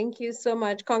 Thank you so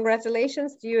much.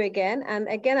 Congratulations to you again. And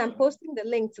again, I'm posting the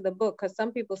link to the book because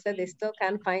some people said they still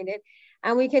can't find it.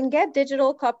 And we can get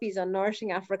digital copies on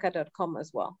nourishingafrica.com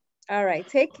as well. All right,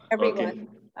 take care, everyone. Okay.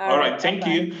 All right, thank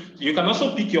you. You can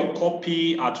also pick your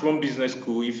copy at Rome Business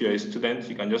School. If you're a student,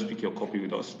 you can just pick your copy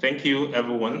with us. Thank you,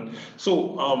 everyone.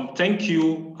 So thank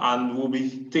you, and we'll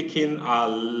be taking our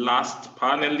last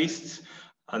panelist,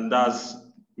 and that's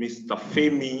Mr.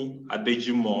 Femi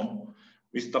Adejumo.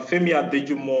 Mr. Femi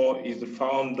Adejumo is the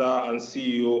founder and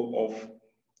CEO of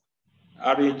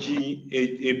RAG,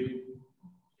 a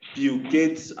Bill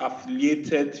Gates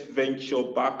affiliated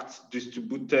venture-backed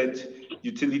distributed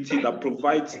utility that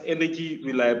provides energy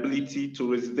reliability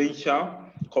to residential,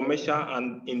 commercial,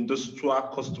 and industrial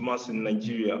customers in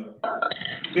Nigeria.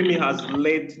 Femi has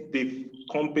led the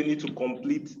company to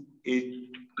complete a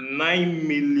 $9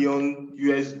 million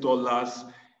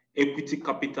equity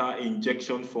capital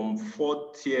injection from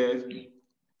 4 Tier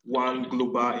 1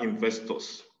 global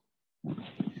investors.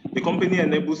 The company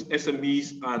enables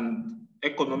SMEs and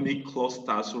economic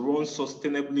clusters run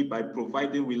sustainably by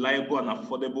providing reliable and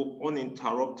affordable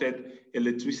uninterrupted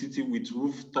electricity with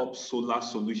rooftop solar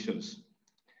solutions.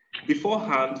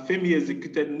 Beforehand, Femi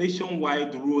executed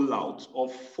nationwide rollout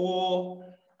of 4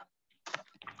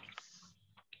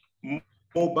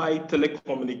 mobile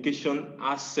telecommunication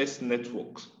access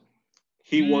networks.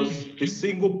 He was the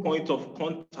single point of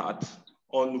contact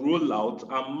on rollout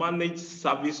and managed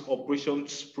service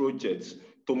operations projects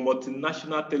to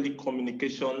multinational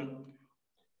telecommunication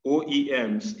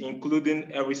OEMs,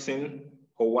 including Ericsson,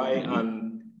 Hawaii,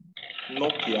 and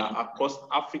Nokia across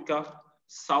Africa,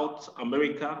 South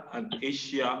America, and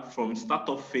Asia from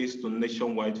startup phase to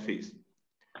nationwide phase.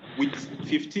 With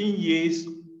 15 years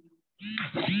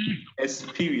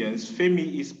experience,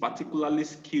 Femi is particularly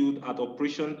skilled at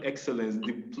operation excellence,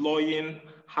 deploying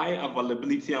high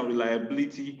availability and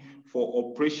reliability for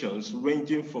operations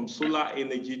ranging from solar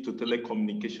energy to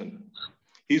telecommunication.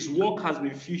 His work has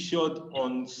been featured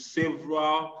on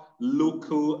several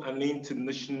local and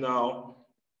international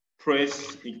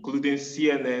press, including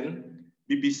CNN,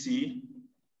 BBC,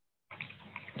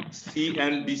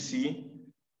 CNBC,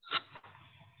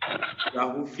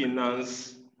 Yahoo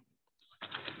Finance,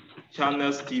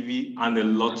 Channels TV, and a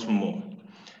lot more.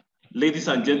 Ladies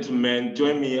and gentlemen,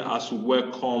 join me as we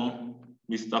welcome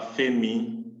Mr.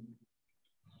 Femi.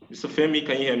 Mr. Femi,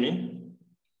 can you hear me?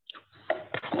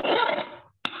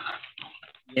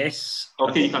 Yes.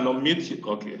 Okay, you can unmute it.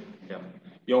 Okay, yeah.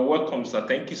 You're welcome, sir.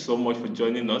 Thank you so much for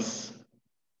joining us.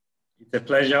 It's a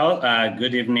pleasure.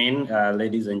 Good evening,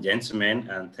 ladies and gentlemen,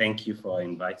 and thank you for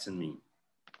inviting me.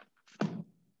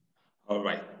 All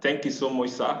right, thank you so much,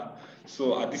 sir.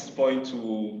 So at this point,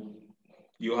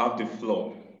 you have the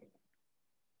floor.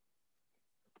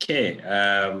 Okay,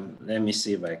 let me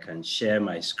see if I can share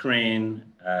my screen.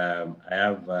 I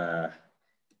have a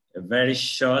very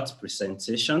short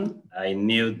presentation. I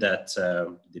knew that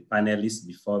the panelists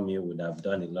before me would have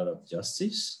done a lot of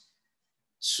justice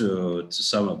to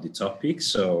some of the topics.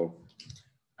 So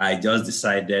I just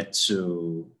decided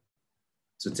to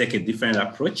take a different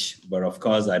approach. But of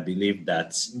course, I believe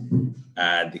that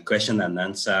the question and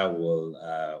answer will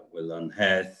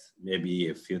unearth maybe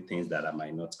a few things that I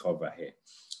might not cover here.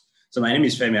 So my name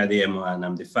is Femi Adeyemo, and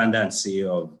I'm the founder and CEO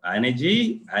of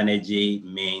Energy. Energy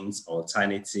means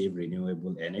alternative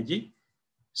renewable energy.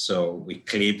 So we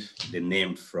clip the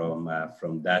name from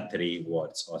that 3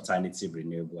 words, alternative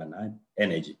renewable and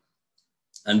energy.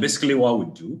 And basically what we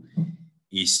do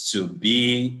is to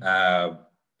be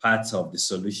part of the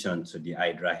solution to the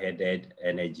hydra-headed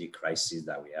energy crisis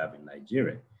that we have in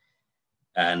Nigeria.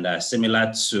 And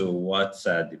similar to what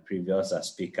the previous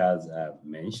speakers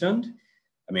mentioned,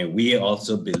 I mean, we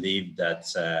also believe that,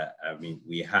 I mean,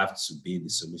 we have to be the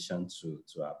solution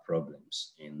to our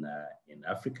problems in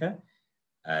Africa,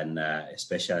 and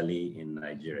especially in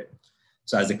Nigeria.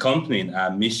 So as a company,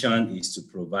 our mission is to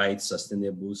provide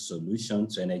sustainable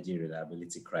solutions to energy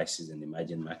reliability crisis in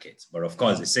emerging markets. But of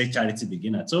course, they say charity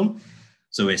begins at home.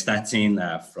 So we're starting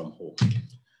from home.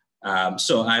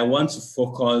 So I want to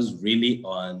focus really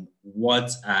on what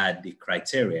are the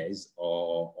criteria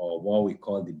or what we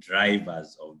call the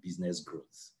drivers of business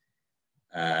growth.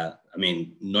 I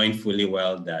mean, knowing fully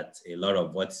well that a lot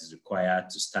of what is required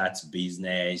to start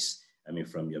business, I mean,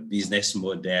 from your business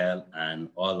model and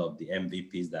all of the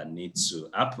MVPs that need to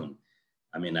happen.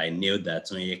 I mean, I knew that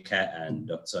Onyeka and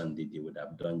Dr. Ndidi would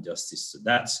have done justice to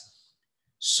that.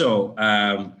 So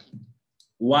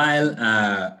while,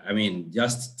 I mean,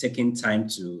 just taking time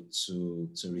to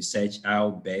research how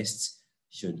best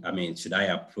should I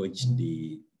approach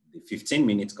the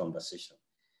 15-minute conversation,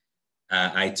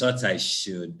 I thought I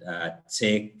should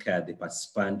take the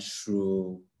participant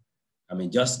through, I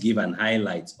mean, just give an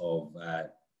highlight of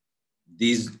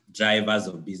these drivers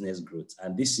of business growth.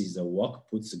 And this is a work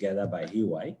put together by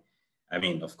EY. I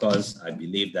mean, of course, I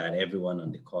believe that everyone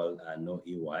on the call know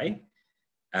EY.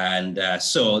 And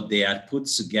so they had put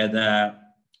together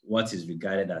what is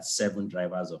regarded as 7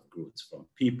 drivers of growth, from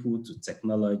people to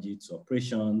technology to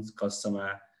operations,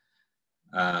 customer,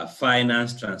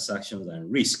 finance, transactions, and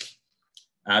risk.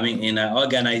 I mean, in our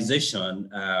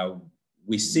organization,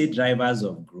 we see drivers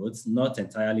of growth not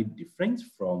entirely different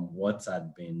from what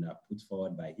had been put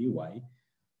forward by EY,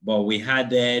 but we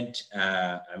added,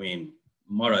 I mean,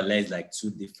 more or less like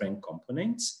 2 different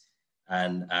components.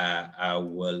 And I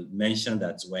will mention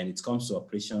that when it comes to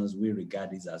operations, we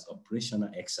regard this as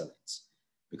operational excellence,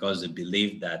 because we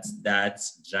believe that that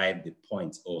drives the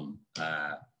point home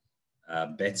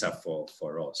better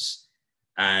for us.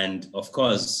 And of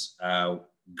course,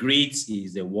 grit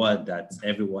is a word that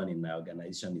everyone in our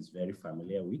organization is very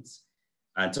familiar with.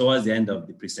 And towards the end of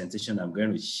the presentation, I'm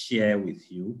going to share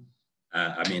with you,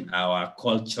 I mean, our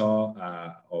culture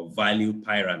or value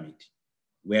pyramid,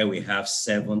 where we have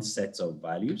 7 sets of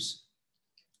values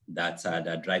that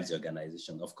drives the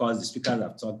organization. Of course, the speakers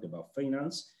have talked about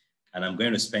finance, and I'm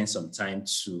going to spend some time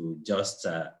to just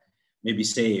maybe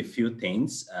say a few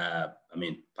things, I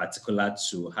mean, particular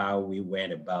to how we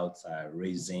went about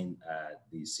raising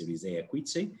the Series A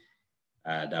equity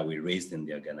that we raised in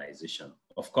the organization.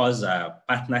 Of course,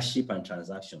 partnership and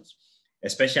transactions,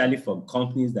 especially for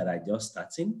companies that are just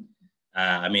starting.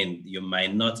 I mean, you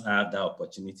might not have the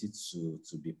opportunity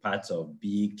to be part of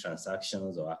big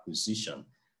transactions or acquisition,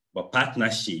 but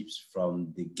partnerships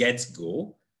from the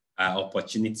get-go,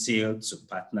 opportunity to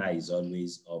partner is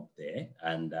always up there.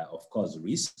 And of course,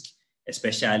 risk,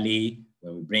 especially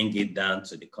when we bring it down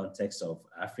to the context of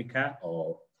Africa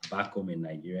or back home in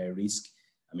Nigeria, risk,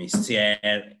 I mean, still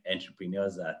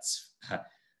entrepreneurs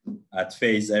at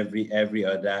face every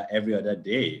other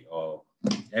day or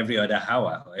every other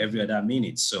hour or every other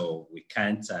minute. So we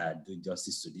can't do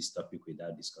justice to this topic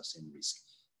without discussing risk.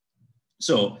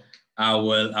 So I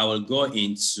will go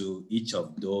into each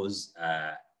of those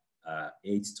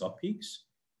 8 topics,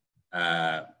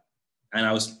 and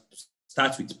I will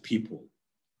start with people.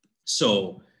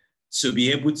 So to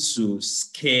be able to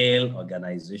scale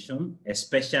organization,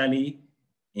 especially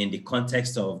in the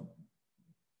context of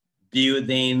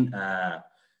building a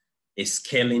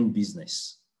scaling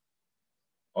business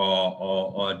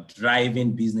or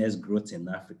driving business growth in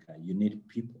Africa, you need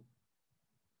people.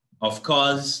 Of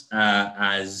course,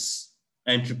 as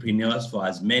entrepreneurs, for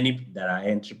as many that are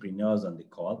entrepreneurs on the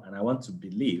call, and I want to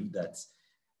believe that,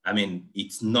 I mean,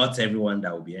 it's not everyone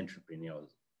that will be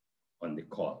entrepreneurs on the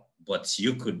call, but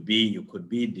you could be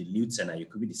the lieutenant, you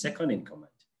could be the second in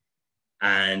command.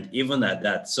 And even at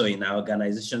that, so in our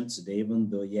organization today, even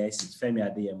though, yes, it's Femi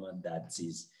Adeyemo that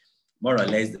is more or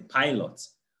less the pilot,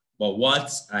 but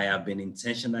what I have been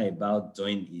intentional about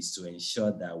doing is to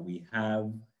ensure that we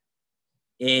have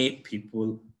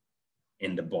people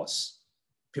in the bus.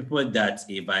 People that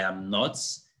if I am not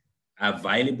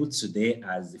available today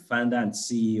as the founder and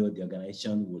CEO of the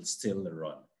organization will still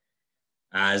run.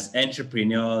 As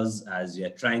entrepreneurs, as you're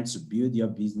trying to build your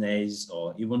business,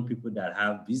 or even people that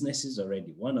have businesses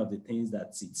already, one of the things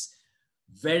that it's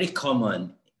very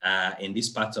common in this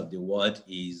part of the world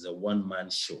is a one-man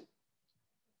show.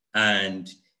 And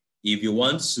if you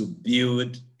want to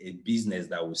build a business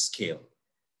that will scale,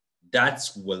 that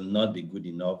will not be good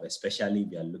enough, especially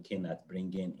if you're looking at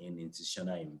bringing in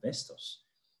institutional investors,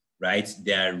 right?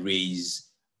 There is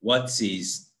what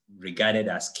is regarded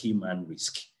as key man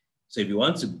risk. So if you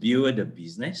want to build a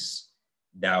business,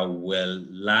 that will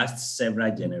last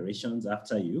several generations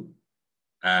after you,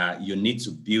 you need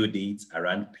to build it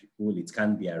around people. It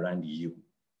can't be around you.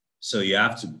 So you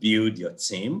have to build your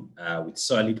team with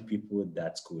solid people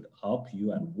that could help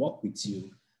you and work with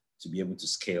you to be able to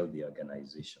scale the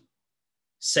organization.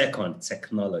 Second,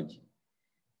 technology.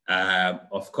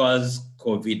 Of course,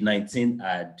 COVID-19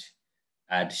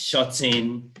 had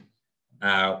shortened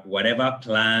whatever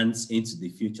plans into the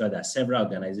future that several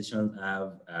organizations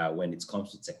have when it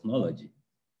comes to technology,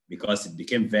 because it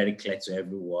became very clear to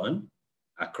everyone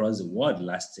across the world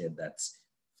last year that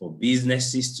for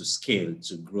businesses to scale,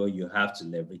 to grow, you have to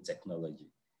leverage technology.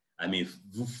 I mean,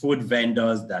 food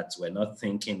vendors that were not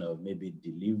thinking of maybe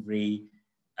delivery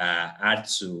had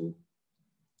to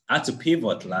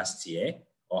pivot last year,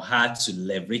 or had to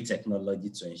leverage technology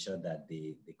to ensure that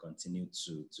they continue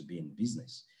to be in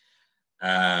business.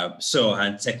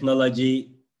 And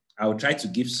technology, I will try to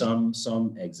give some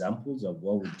examples of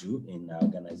what we do in our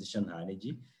organization,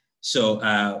 Haneji.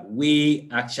 So we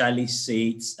actually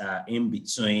sit in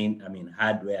between,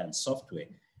 hardware and software,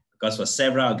 because for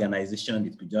several organizations,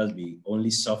 it could just be only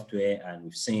software, and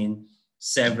we've seen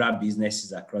several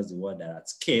businesses across the world that are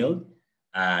scaled,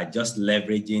 just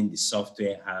leveraging the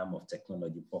software arm of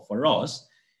technology. But for us,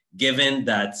 given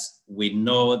that we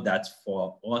know that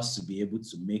for us to be able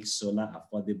to make solar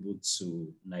affordable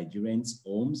to Nigerians'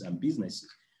 homes and businesses,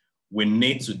 we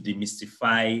need to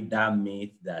demystify that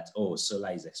myth that, oh,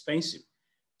 solar is expensive.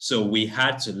 So we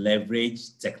had to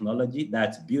leverage technology,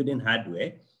 that's building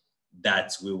hardware,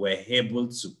 that we were able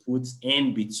to put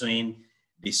in between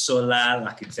the solar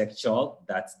architecture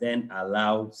that then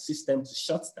allow system to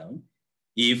shut down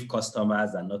if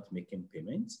customers are not making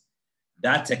payments.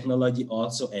 That technology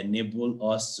also enabled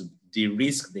us to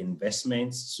de-risk the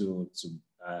investments to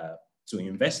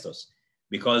investors,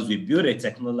 because we built a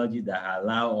technology that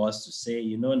allow us to say,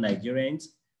 you know, Nigerians,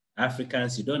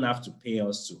 Africans, you don't have to pay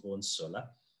us to own solar.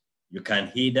 You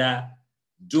can either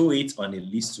do it on a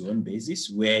lease to own basis,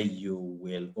 where you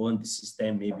will own the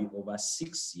system maybe over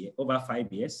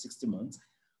 5 years, 60 months,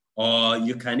 or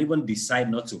you can even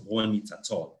decide not to own it at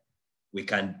all. We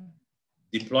can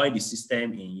deploy the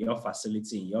system in your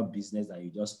facility, in your business, and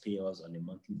you just pay us on a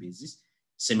monthly basis.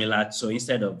 Similar, so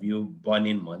instead of you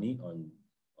burning money on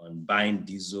buying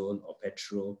diesel or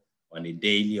petrol on a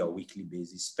daily or weekly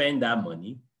basis, spend that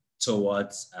money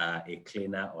towards a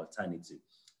cleaner alternative.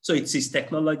 So it is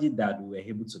technology that we were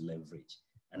able to leverage.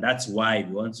 And that's why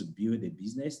we want to build a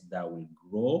business that will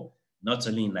grow, not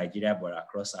only in Nigeria, but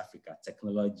across Africa.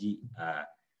 Technology,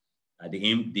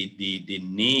 the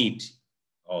need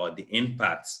or the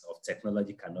impacts of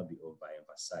technology cannot be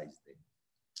overemphasized there.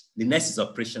 The next is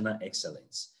operational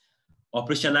excellence.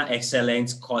 Operational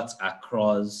excellence cuts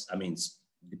across,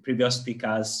 the previous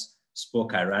speakers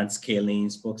spoke around scaling,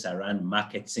 spoke around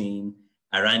marketing,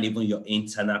 around even your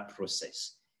internal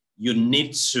process. You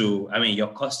need to,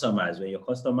 your customers, when your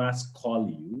customers call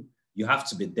you, you have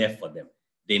to be there for them.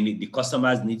 The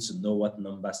customers need to know what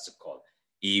numbers to call.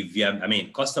 If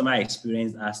you customer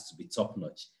experience has to be top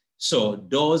notch. So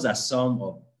those are some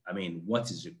of, what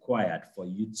is required for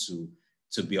you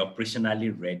to be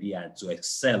operationally ready and to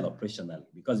excel operationally.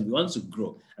 Because if you want to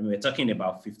grow, we're talking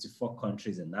about 54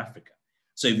 countries in Africa.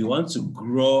 So if you want to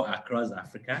grow across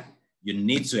Africa, you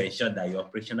need to ensure that your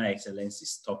operational excellence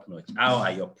is top notch. How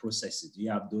are your processes? Do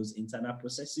you have those internal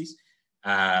processes?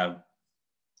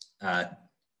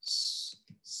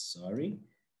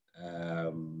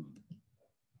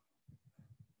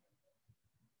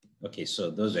 Okay, so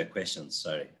those are questions.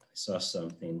 Sorry, I saw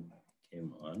something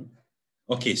came on.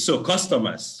 Okay, so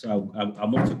customers. So I'll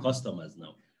move to customers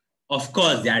now. Of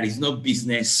course, there is no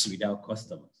business without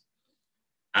customers.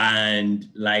 And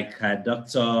like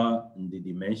Dr.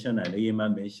 Ndidi mentioned, and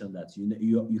Oyema mentioned that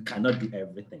you cannot do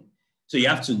everything. So you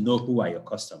have to know who are your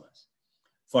customers.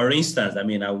 For instance,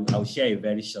 I'll share a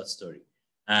very short story.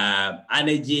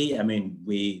 Energy,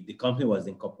 the company was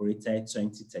incorporated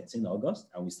 2013 August,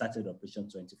 and we started operation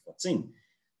 2014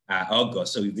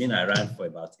 August. So we've been around for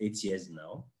about 8 years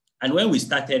now. And when we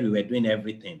started, we were doing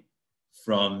everything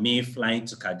from me flying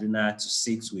to Kaduna to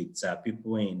sit with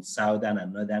people in Southern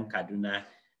and Northern Kaduna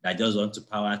that just want to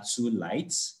power 2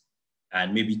 lights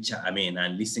and maybe,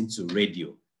 and listen to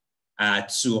radio,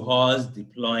 to us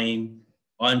deploying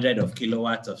hundreds of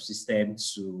kilowatts of system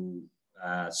to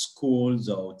schools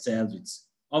or hotels with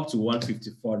up to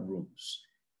 154 rooms,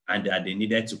 and they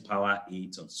needed to power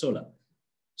it on solar.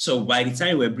 So by the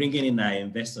time we're bringing in our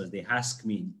investors, they ask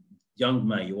me, young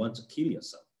man, you want to kill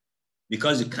yourself?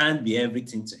 Because you can't be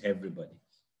everything to everybody.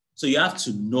 So you have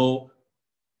to know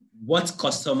what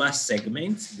customer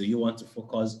segment do you want to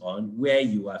focus on, where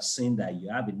you have seen that you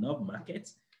have enough market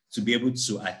to be able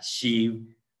to achieve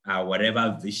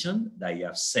whatever vision that you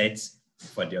have set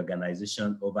for the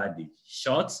organization over the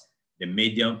short, the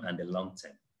medium, and the long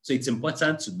term. So it's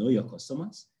important to know your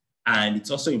customers. And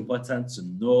it's also important to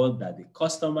know that the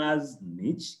customer's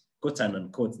niche, quote and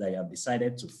unquote, that you have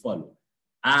decided to follow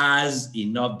has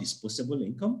enough disposable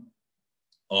income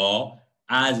or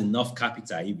has enough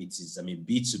capital, if it is,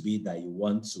 B2B that you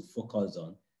want to focus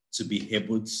on, to be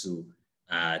able to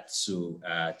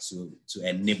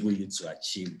enable you to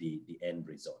achieve the end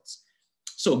results.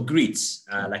 So grit,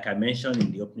 like I mentioned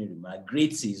in the opening remark,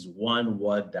 grit is one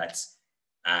word that,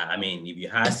 if you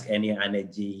ask any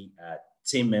energy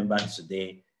team member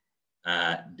today,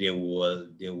 they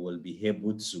will be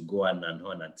able to go on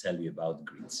and tell you about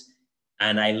grit.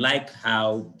 And I like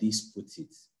how this puts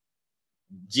it.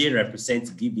 G represents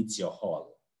give it your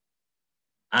all.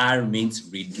 R means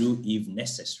redo if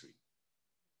necessary.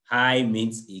 I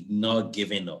means ignore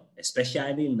giving up,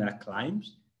 especially in our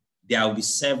climbs. There will be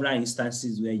several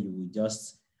instances where you will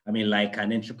just, like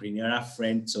an entrepreneurial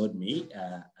friend told me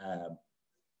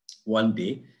one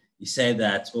day, he said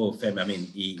that, oh,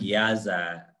 Femi, he has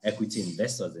equity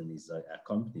investors in his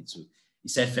company too. He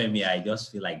said, Femi, I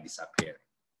just feel like disappearing.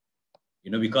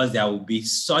 Because there will be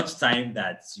such time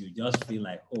that you just feel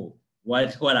like, oh,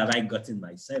 what have I gotten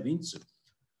myself into?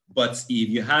 But if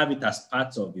you have it as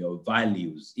part of your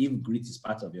values, if grit is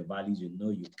part of your values, you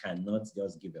cannot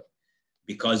just give up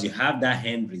because you have that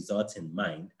end result in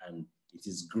mind. And it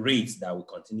is great that will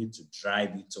continue to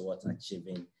drive you towards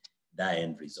achieving that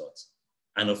end result.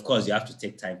 And of course, you have to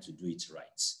take time to do it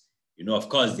right. Of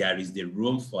course, there is the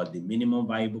room for the minimum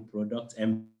viable product,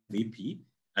 MVP.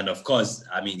 And of course,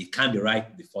 it can't be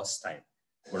right the first time.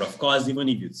 But of course, even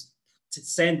if you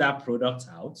send that product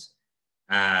out,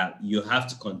 you have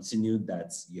to continue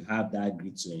that you have that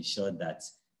grit to ensure that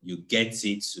you get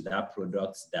it to that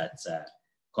product that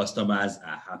customers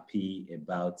are happy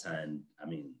about. And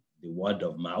the word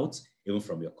of mouth, even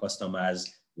from your customers,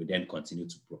 will then continue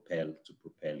to propel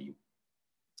you.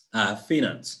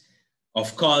 Finance.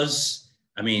 Of course,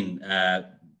 Dr.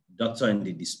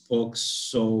 Ndidi spoke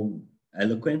so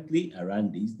eloquently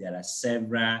around this. There are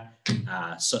several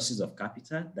sources of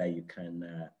capital that you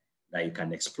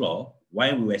can explore.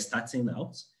 While we were starting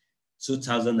out,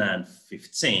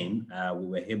 2015, we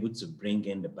were able to bring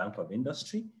in the Bank of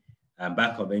Industry.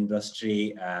 Bank of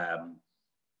Industry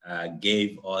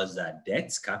gave us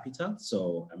debt capital.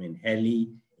 So, early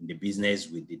in the business,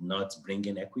 we did not bring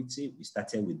in equity. We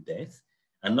started with debt.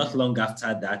 And not long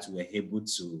after that, we were able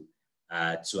to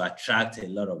attract a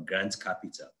lot of grant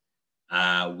capital.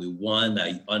 We won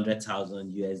a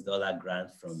 $100,000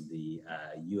 grant from the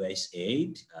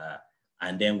USAID.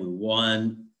 And then we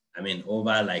won,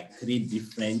 over like 3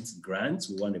 different grants.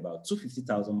 We won about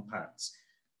 £250,000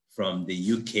 from the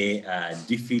UK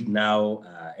DFID, now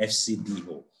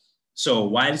FCDO. So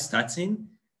while starting,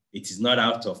 it is not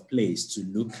out of place to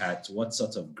look at what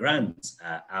sort of grants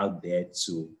are out there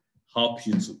to help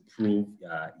you to prove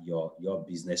your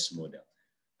business model.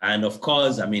 And of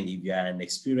course, if you're an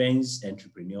experienced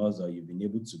entrepreneur or you've been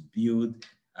able to build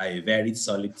a very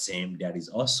solid team, there is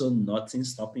also nothing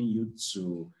stopping you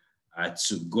to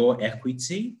go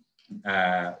equity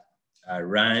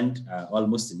around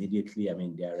almost immediately.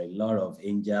 There are a lot of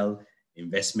angel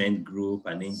investment group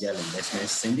and angel investment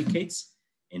syndicates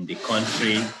in the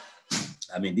country.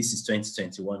 This is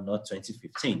 2021, not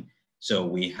 2015. So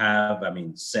we have,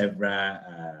 several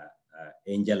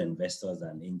angel investors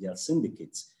and angel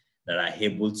syndicates that are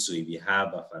able to, if you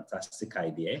have a fantastic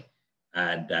idea,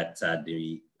 that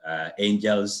the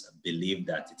angels believe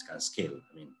that it can scale.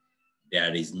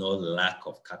 There is no lack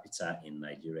of capital in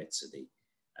Nigeria today.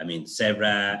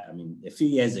 A few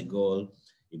years ago,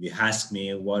 if you ask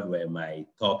me what were my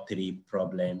top 3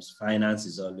 problems, finance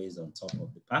is always on top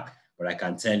of the pack, but I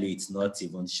can tell you it's not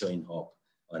even showing up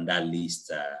on that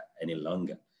list any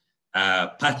longer.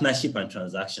 Partnership and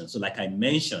transaction. So like I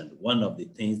mentioned, one of the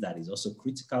things that is also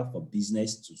critical for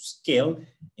business to scale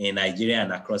in Nigeria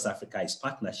and across Africa is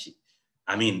partnership.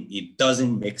 It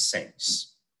doesn't make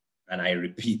sense. And I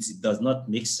repeat, it does not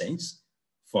make sense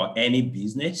for any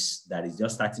business that is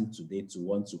just starting today to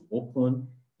want to open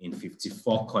in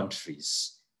 54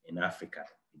 countries in Africa.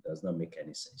 It does not make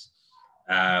any sense.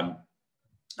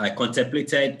 I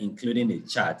contemplated including a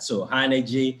chart. So High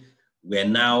Energy, we're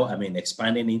now,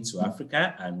 expanding into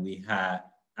Africa, and we are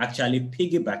actually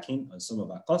piggybacking on some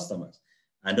of our customers.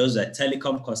 And those are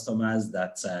telecom customers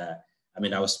that,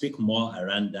 I will speak more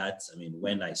around that,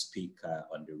 when I speak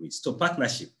on the risk. So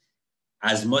partnership,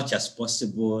 as much as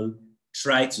possible,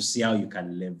 try to see how you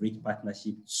can leverage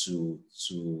partnership to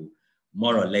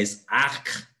more or less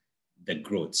arc the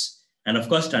growth. And of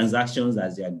course, transactions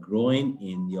as they are growing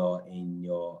in your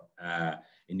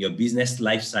business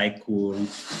life cycle,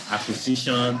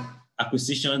 acquisition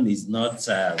is not,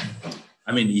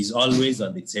 is always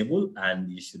on the table,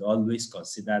 and you should always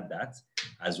consider that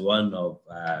as one of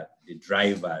the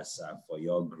drivers for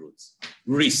your growth.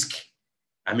 Risk.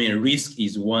 Risk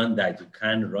is one that you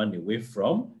can't run away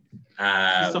from.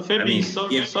 Mr. Fabi,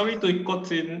 sorry to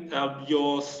cut in.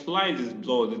 Your slide is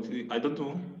blurred. I don't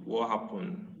know what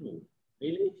happened. Oh,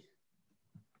 really?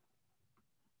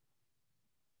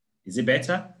 Is it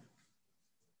better?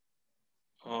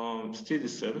 Still the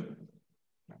same.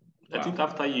 Wow. I think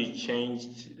after you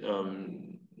changed,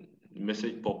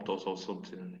 message popped up or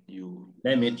something.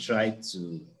 Let me try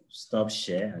to stop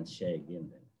share and share again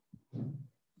then.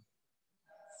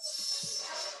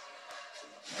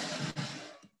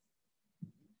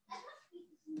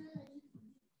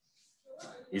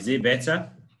 Is it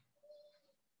better?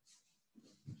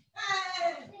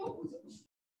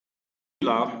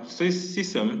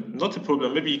 System, not a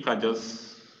problem. Maybe you can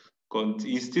just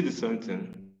continue. It's still the same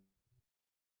thing.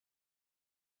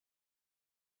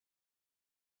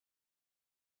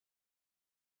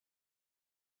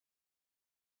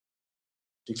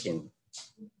 Chicken.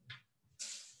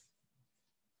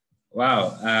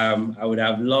 Wow, I would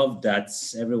have loved that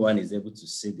everyone is able to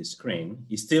see the screen.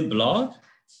 It's still blurred?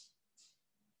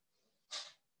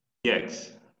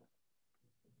 Yes.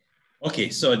 Okay,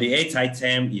 so the 8th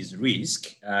item is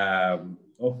risk.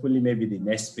 Hopefully, maybe the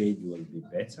next page will be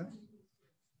better.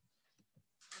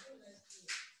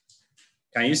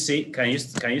 Can you see? Can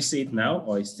you see it now,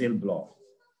 or it's still blurred?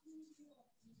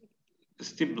 It's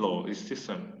still blurred. It's still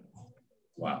same.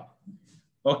 Wow.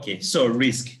 Okay, so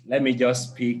risk. Let me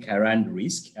just speak around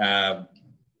risk.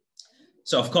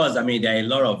 So of course, there are a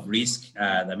lot of risk.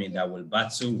 that we'll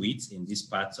battle with in this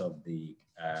part of the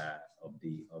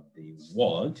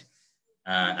world.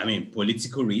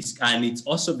 Political risk, and it's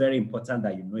also very important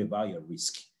that you know about your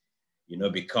risk.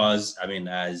 Because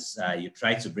as you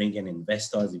try to bring in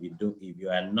investors, if you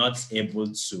are not able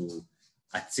to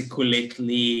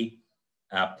articulately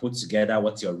put together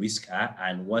what your risks are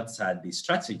and what are the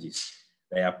strategies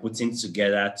that you are putting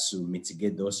together to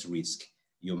mitigate those risks,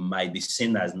 you might be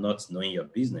seen as not knowing your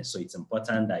business. So it's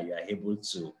important that you are able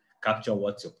to capture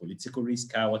what your political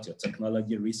risks are, what your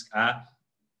technology risks are.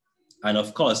 And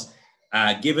of course,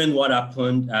 given what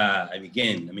happened,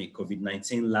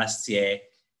 COVID-19 last year,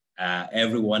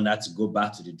 everyone had to go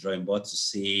back to the drawing board to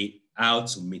see how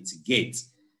to mitigate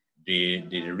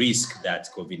the risk that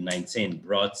COVID-19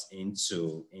 brought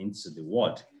into the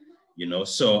world.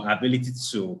 So ability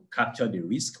to capture the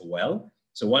risk well.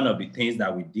 So one of the things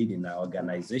that we did in our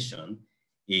organization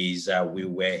is we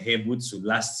were able to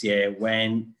last year,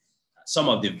 when some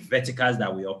of the verticals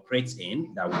that we operate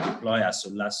in, that we deploy our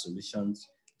solar solutions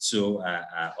to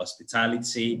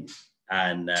hospitality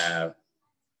and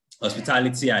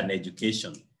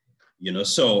education.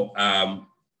 So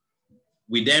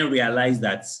we then realized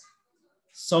that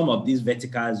some of these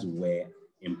verticals were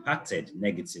impacted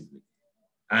negatively.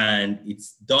 And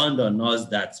it's dawned on us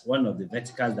that one of the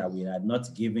verticals that we had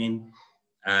not given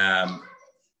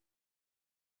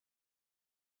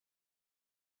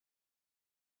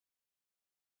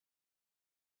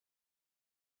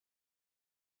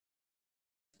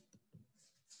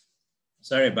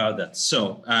sorry about that.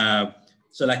 So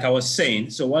like I was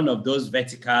saying, so one of those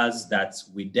verticals that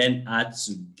we then had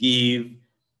to give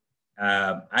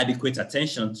adequate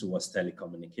attention to was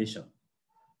telecommunication.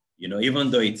 Even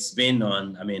though it's been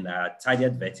on, our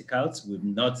target verticals, we've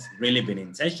not really been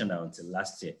intentional until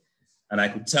last year. And I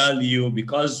could tell you,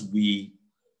 because we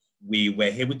were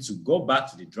able to go back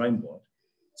to the drawing board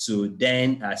to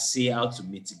then see how to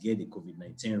mitigate the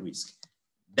COVID-19 risk.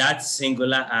 That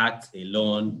singular act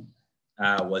alone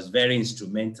was very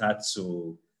instrumental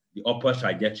to the upward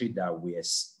trajectory that we're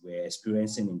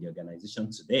experiencing in the organization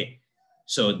today.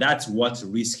 So that's what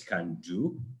risk can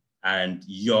do, and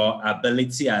your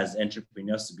ability as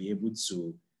entrepreneurs to be able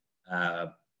to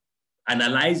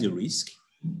analyze the risk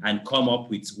and come up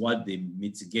with what the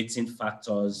mitigating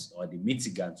factors or the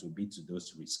mitigants will be to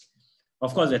those risks.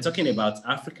 Of course, we're talking about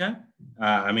Africa.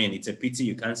 It's a pity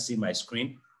you can't see my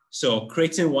screen. So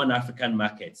creating one African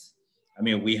market.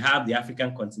 We have the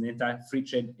African Continental Free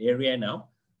Trade Area now,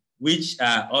 which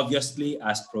obviously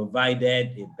has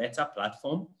provided a better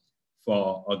platform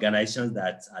for organizations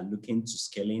that are looking to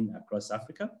scaling across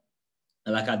Africa.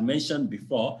 And like I'd mentioned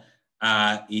before,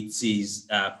 it is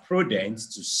prudent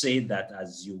to say that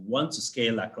as you want to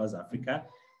scale across Africa,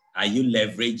 Are you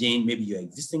leveraging maybe your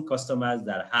existing customers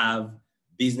that have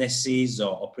businesses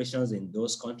or operations in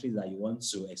those countries that you want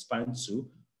to expand to,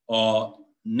 or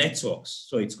networks?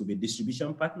 So it could be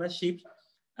distribution partnerships.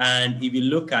 And if you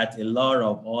look at a lot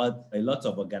of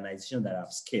organizations that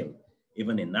have scaled,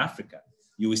 even in Africa,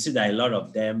 you will see that a lot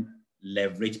of them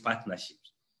leverage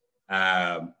partnerships.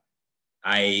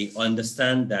 I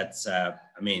understand that,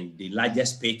 the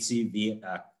largest pay TV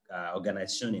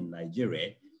organization in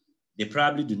Nigeria, they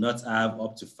probably do not have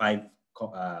up to 5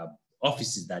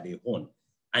 offices that they own,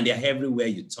 and they're everywhere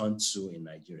you turn to in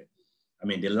Nigeria.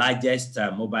 The largest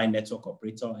mobile network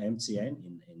operator, MTN,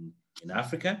 in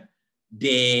Africa,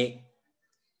 they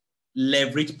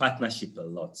leverage partnership a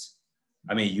lot.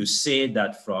 You say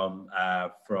that from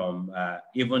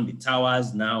even the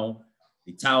towers now,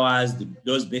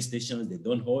 those base stations, they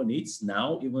don't own it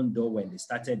now, even though when they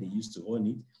started, they used to own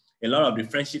it. A lot of the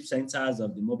friendship centers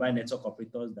of the mobile network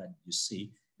operators that you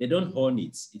see, they don't own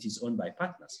it. It is owned by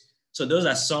partners. So those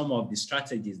are some of the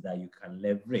strategies that you can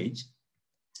leverage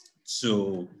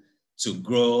to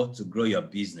grow your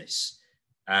business.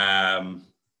 Now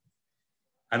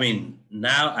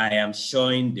I am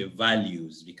showing the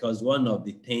values, because one of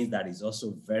the things that is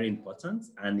also very important,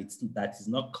 and that is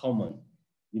not common.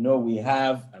 We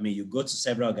have, you go to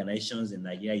several organizations in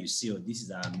Nigeria, you see, oh, this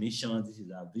is our mission, this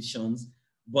is our visions,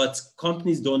 but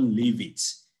companies don't live it.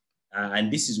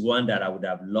 And this is one that I would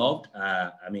have loved,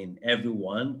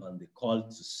 everyone on the call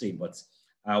to say, but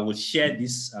I will share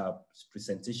this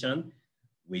presentation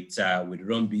with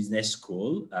Rome Business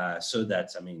School so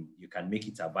that, you can make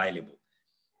it available.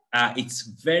 It's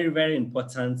very, very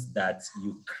important that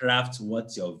you craft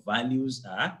what your values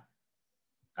are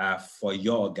for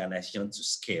your organization to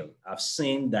scale. I've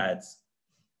seen that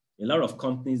a lot of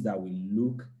companies that we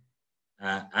look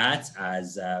at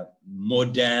as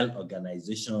model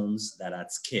organizations that are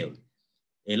scaled,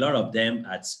 a lot of them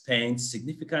had spent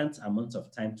significant amount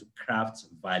of time to craft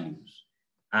values.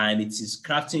 And it is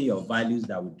crafting your values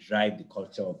that will drive the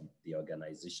culture of the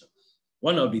organization.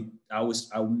 One of the, I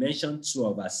will mention 2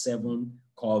 of our 7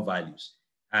 core values.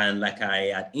 And like I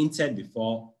had hinted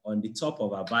before, on the top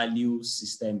of our value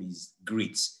system is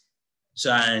grit.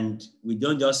 So, and we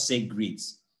don't just say grit.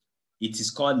 It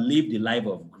is called live the life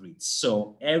of grit.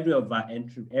 So every of our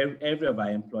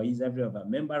employees, every of our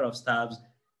member of staffs,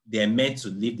 they're meant to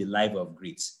live the life of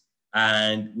grit.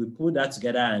 And we put that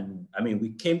together, and we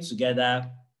came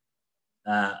together,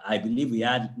 I believe we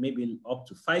had maybe up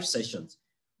to 5 sessions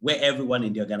where everyone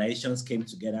in the organizations came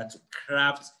together to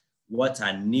craft what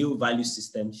our new value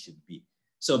system should be.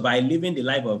 So by living the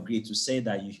life of grit, to say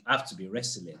that you have to be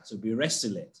resilient. So be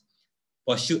resilient,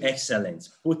 pursue excellence,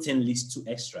 put in at least 2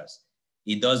 extras.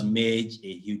 It does make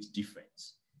a huge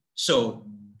difference. So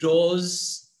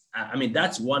those,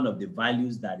 that's one of the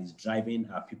values that is driving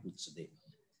our people today.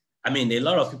 A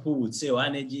lot of people would say, oh,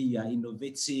 Energy, you are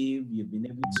innovative. You've been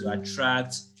able to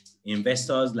attract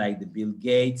investors like the Bill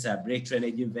Gates, Breakthrough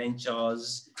Energy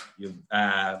Ventures.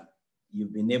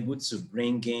 You've been able to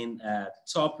bring in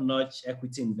top-notch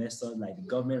equity investors like the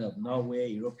government of Norway,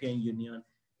 European Union.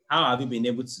 How have you been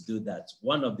able to do that?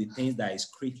 One of the things that is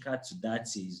critical to that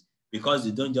is because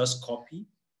you don't just copy,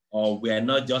 or we are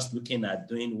not just looking at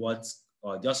doing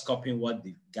or just copying what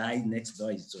the guy next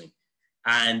door is doing.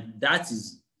 And that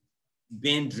is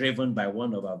being driven by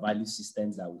one of our value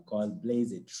systems that we call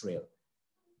Blaze a Trail.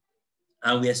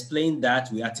 And we explained that,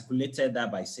 we articulated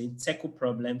that by saying tackle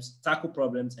problems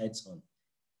heads on,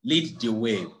 lead the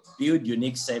way, build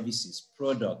unique services,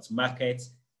 products,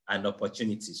 markets, and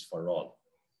opportunities for all.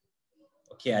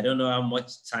 Okay, I don't know how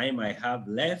much time I have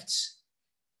left.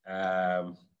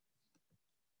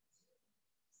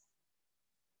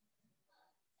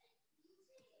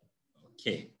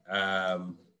 Okay.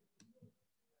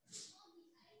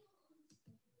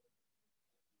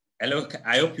 Hello,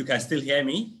 I hope you can still hear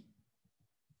me.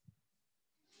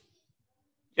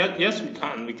 Yes, we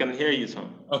can. We can hear you,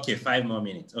 Tom. Okay, 5 more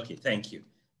minutes. Okay, thank you.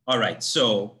 All right.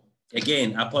 So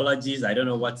again, apologies. I don't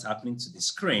know what's happening to the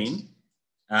screen.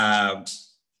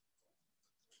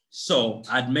 So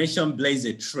I'd mentioned Blaze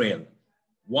a Trail.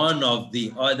 One of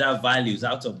the other values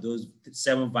out of those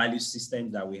 7 value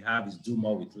systems that we have is do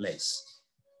more with less.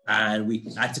 And we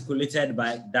articulated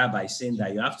by saying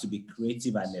that you have to be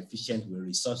creative and efficient with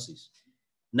resources.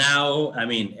 Now,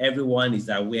 everyone is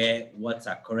aware what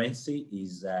our currency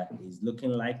is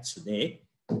looking like today.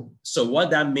 So what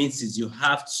that means is you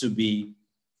have to be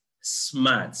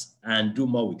smart and do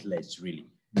more with less, really.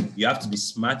 You have to be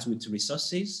smart with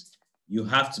resources. You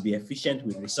have to be efficient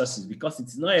with resources, because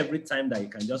it's not every time that you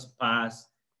can just pass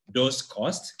those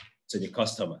costs to the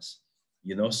customers.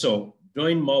 So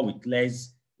doing more with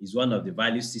less is one of the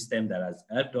value systems that has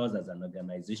helped us as an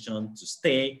organization to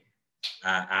stay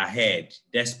ahead,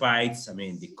 despite, I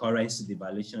mean, the currency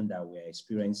devaluation that we're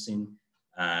experiencing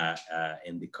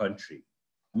in the country.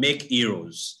 Make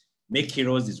heroes. Make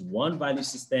heroes is one value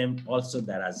system also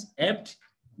that has helped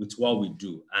with what we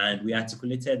do. And we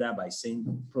articulated that by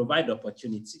saying, provide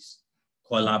opportunities,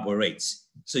 collaborate.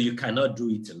 So you cannot do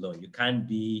it alone. You can't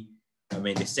be, I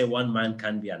mean, they say one man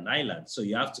can't be an island. So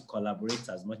you have to collaborate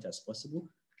as much as possible.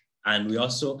 And we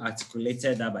also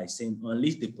articulated that by saying,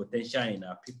 unleash the potential in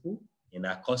our people, in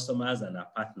our customers and our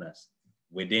partners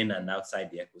within and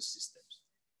outside the ecosystems.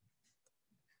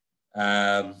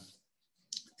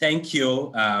 Thank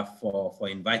you for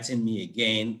inviting me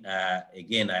again.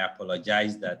 Again, I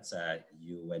apologize that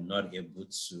you were not able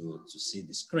to see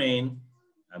the screen.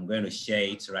 I'm going to share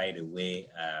it right away,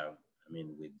 I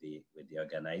mean, with the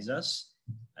organizers,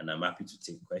 and I'm happy to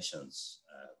take questions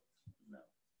now.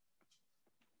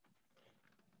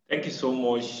 Thank you so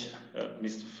much,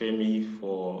 Mr. Femi,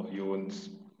 for your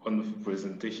wonderful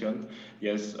presentation.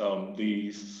 Yes,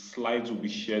 the slides will be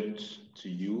shared to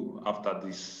you after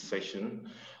this session.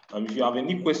 If you have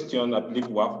any question, I believe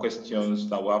we have questions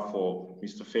that were for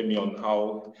Mr. Femi on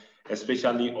how,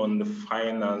 especially on the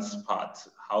finance part,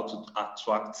 how to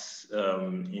attract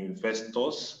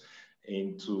investors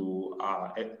into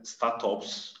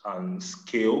startups and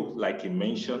scale, like he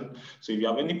mentioned. So if you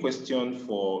have any question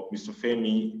for Mr.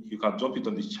 Femi, you can drop it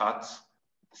on the chat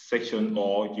section,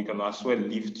 or you can as well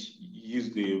use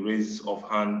the raise of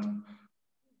hand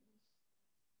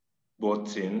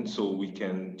button so we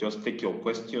can just take your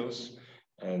questions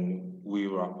and we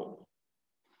wrap up.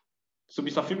 So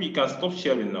Mr. Femi, you can stop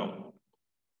sharing now.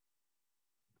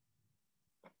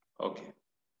 Okay.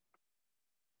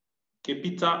 Okay,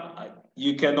 Peter,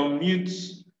 you can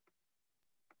unmute.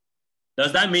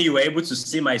 Does that mean you were able to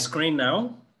see my screen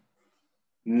now?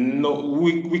 No,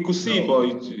 we could see, but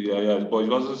it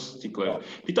wasn't still clear.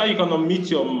 Peter, you can unmute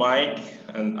your mic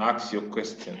and ask your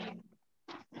question.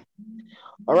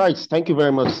 All right, thank you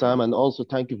very much, Sam, and also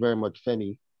thank you very much,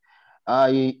 Femi.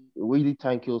 I really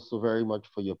thank you so very much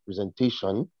for your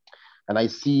presentation, and I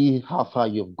see how far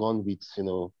you've gone with,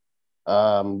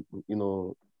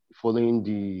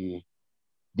 following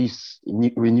this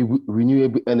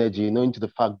renewable energy, into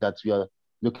the fact that we are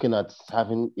looking at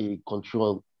having a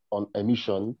control on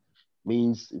emission,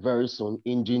 means very soon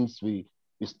engines will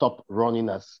stop running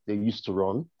as they used to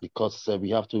run, because we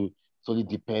have to solely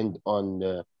depend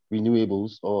on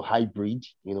renewables or hybrid,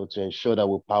 to ensure that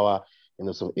we'll power,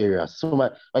 some areas. So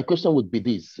my question would be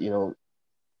this,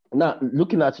 now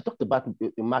looking at, you talked about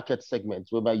the market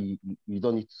segments, whereby you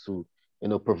don't need to,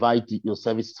 provide your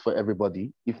services for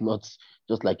everybody. If not,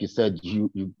 just like you said, you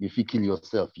kill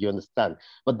yourself, you understand.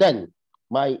 But then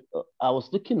I was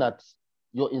looking at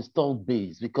your installed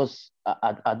base, because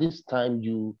at this time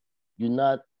you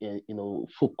not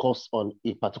focus on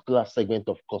a particular segment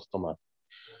of customers.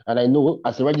 And I know,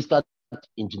 as a registered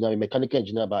engineer, mechanical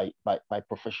engineer by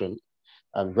profession,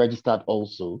 and registered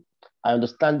also, I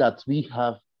understand that we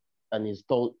have an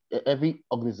installed, every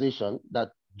organization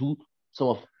that do some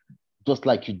of, just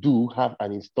like you do, have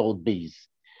an installed base.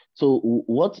 So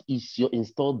what is your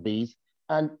installed base?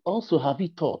 And also, have you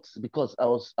thought, because I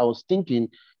was thinking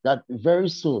that very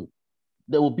soon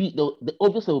there will be,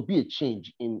 obviously there will be a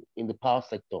change in the power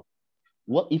sector.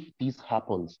 What if this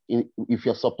happens? If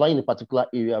you're supplying a particular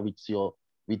area with your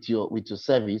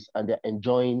service, and they're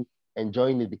enjoying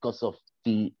it because of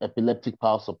the epileptic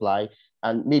power supply,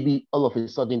 and maybe all of a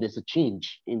sudden there's a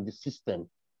change in the system,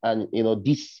 and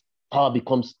this power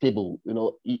becomes stable.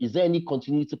 Is there any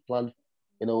continuity plan?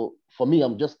 For me,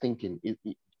 I'm just thinking,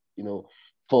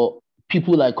 for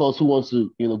people like us who want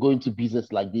to, go into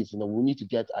business like this, we need to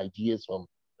get ideas from,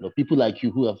 people like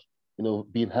you who have,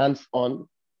 been hands-on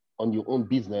on your own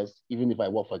business, even if I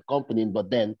work for a company, but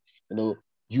then,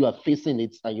 you are facing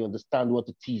it and you understand what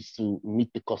it is to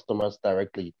meet the customers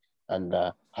directly and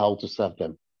how to serve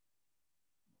them.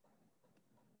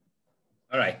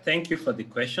 All right, thank you for the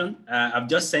question. I've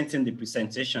just sent in the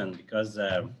presentation because,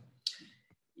 so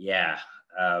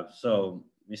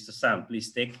Mr. Sam,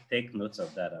 please take notes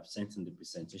of that. I've sent in the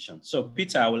presentation. So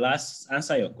Peter, I will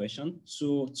answer your question,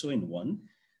 two in one.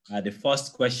 The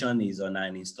first question is on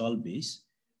an install base.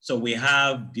 So we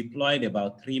have deployed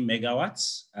about 3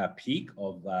 megawatts peak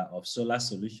of solar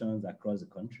solutions across the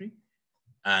country,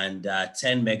 and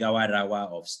 10 megawatt hour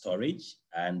of storage.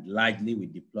 And largely we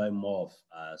deploy more of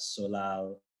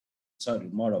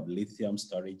more of lithium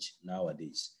storage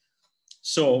nowadays.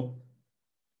 So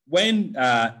when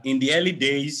in the early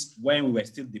days, when we were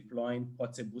still deploying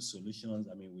portable solutions,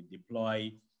 we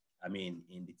deploy, in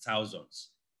the thousands.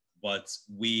 but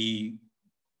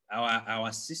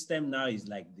our system now is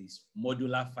like this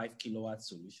modular 5 kilowatt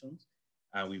solutions,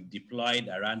 and we've deployed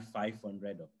around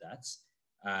 500 of that.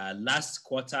 Last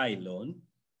quarter alone,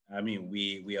 I mean,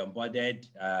 we onboarded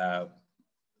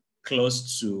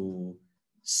close to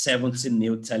 70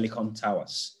 new telecom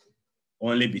towers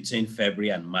only between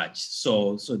February and March.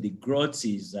 So the growth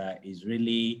is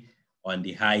really on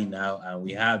the high now, and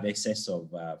we have excess of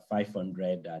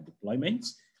 500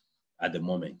 deployments at the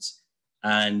moment.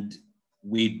 And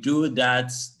we do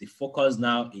that. The focus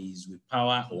now is we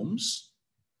power homes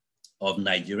of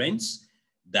Nigerians,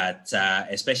 that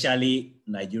especially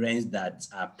Nigerians that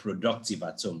are productive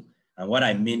at home. And what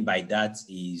I mean by that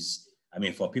is, I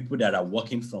mean, for people that are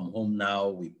working from home now,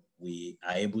 we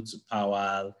are able to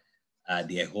power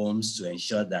their homes to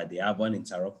ensure that they have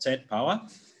uninterrupted power.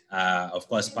 Of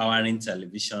course, powering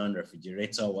television,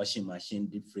 refrigerator, washing machine,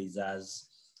 deep freezers,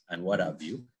 and what have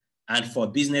you. And for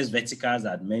business verticals,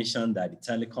 I'd mentioned that the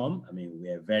telecom, I mean, we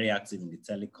are very active in the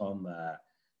telecom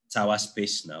tower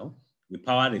space now. We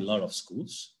powered a lot of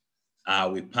schools.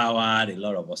 We powered a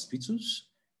lot of hospitals.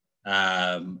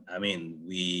 I mean,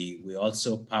 we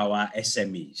also power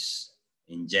SMEs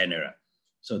in general.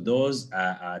 So those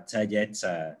are our target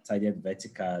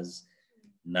verticals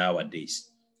nowadays.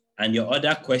 And your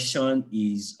other question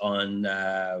is on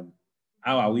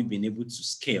how are we being able to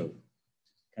scale?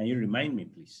 Can you remind me,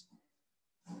 please?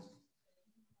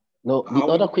 No, the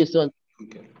other question.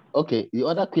 Okay, the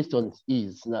other question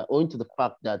is now owing to the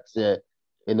fact that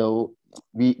you know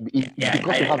because we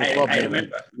have a problem. I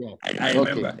remember. Yeah. I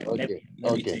remember.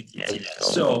 Let me take it.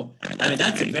 So I mean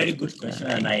that's a very good question,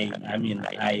 and I mean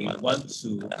I want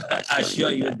to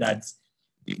assure you that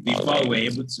before we're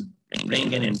able to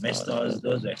bring in investors,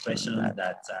 those were questions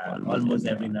that almost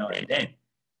every now and then.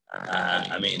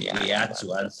 I mean we had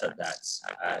to answer that,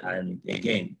 and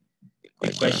again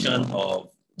the question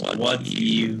of what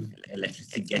if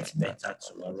electricity gets better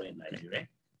tomorrow in Nigeria?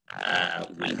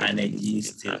 Will energy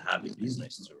still have a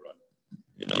business to run?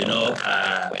 You know,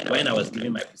 when I was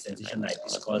giving my presentation, I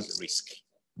discussed risk.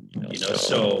 You know,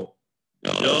 so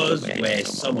those were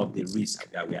some of the risks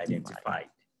that we identified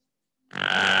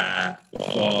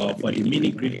for the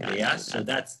mini grid players. So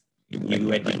that's if we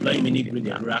were deploying mini grid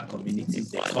in rural communities,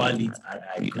 they call it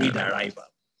a grid arrival.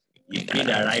 If grid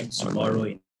arrives tomorrow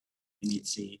in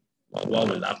community, what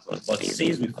will happen? But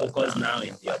since we focus now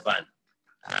in the urban,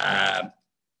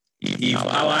 if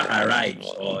power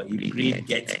arrives or if grid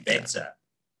gets better,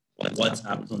 what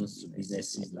happens to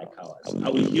businesses like ours? I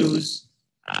will use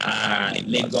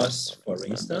Lagos, for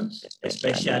instance,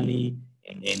 especially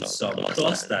in some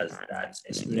clusters that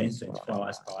experience 24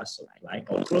 hours power supply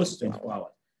or close to 24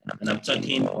 hours. And I'm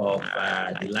talking of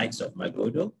the likes of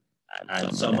Magodo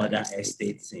and some other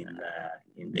estates in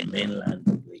the mainland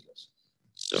of Lagos.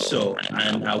 So,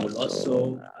 and I will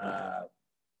also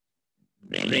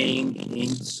bring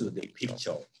into the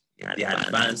picture the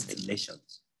advanced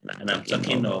nations. And I'm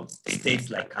talking of states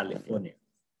like California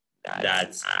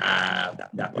that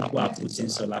people are putting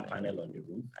solar panel on the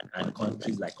roof, and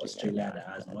countries like Australia that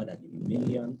has more than 1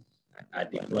 million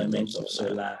deployments of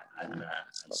solar and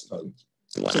storage.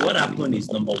 So what happened is,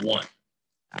 number one,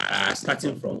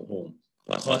 starting from home,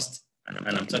 cost,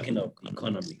 and I'm talking of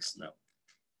economics now.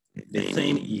 The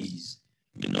thing is,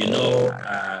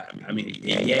 I mean,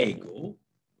 a year ago,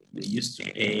 we used to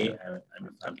pay,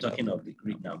 I'm talking of the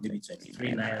grid now, maybe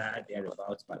 23 naira,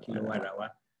 thereabouts per kilowatt hour.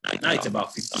 Now it's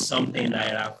about 50 something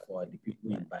naira for the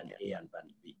people in band A and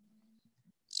band B.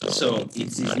 So it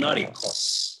is not a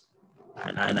cost.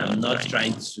 And I'm not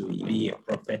trying to be a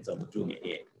prophet of doom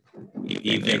here.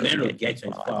 If they're going to get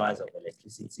 24 hours of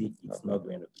electricity, it's not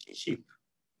going to be cheap,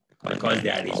 because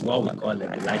there is what we call the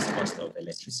levelized cost of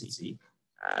electricity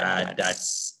that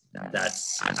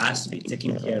has to be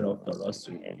taken care of for us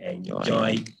to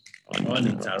enjoy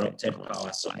uninterrupted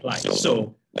power supply.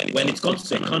 So when it comes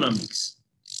to economics,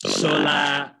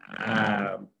 solar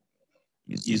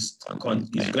is going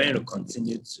to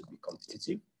continue to be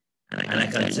competitive. And I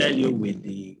can tell you, with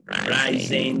the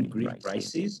rising grid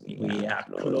prices, we are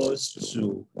close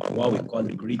to what we call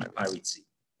the grid parity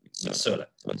with solar.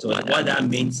 So what that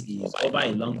means is, over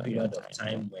a long period of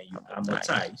time, when you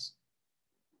amortize.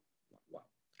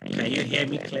 Can you hear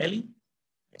me clearly?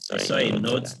 I saw a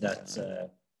note that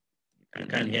you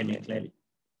can't hear me clearly.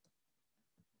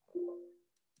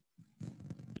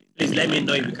 Please let me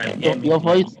know if you can hear me.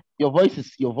 Your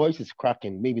voice is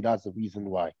cracking. Maybe that's the reason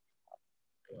why.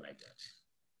 Oh my gosh.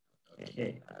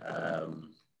 Okay.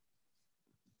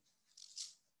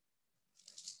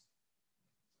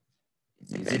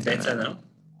 Is it better now?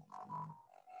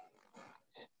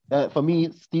 For me,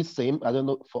 it's still same. I don't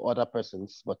know for other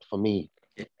persons, but for me.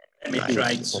 Let me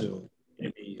try to,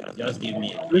 maybe just give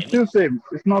me a minute. It's still same.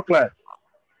 It's not clear.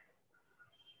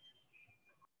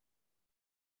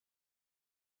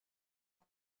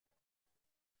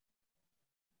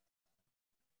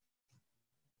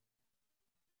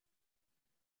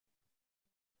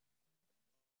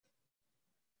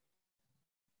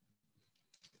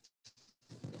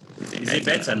 Is it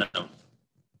better now?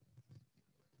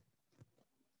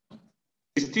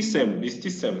 It's still same. It's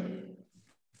still same.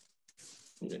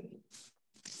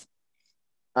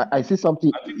 I see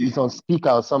something is on speaker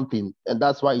or something, and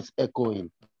that's why it's echoing.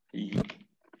 Yeah,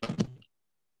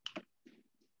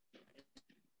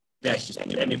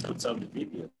 let me put up the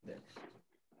video then.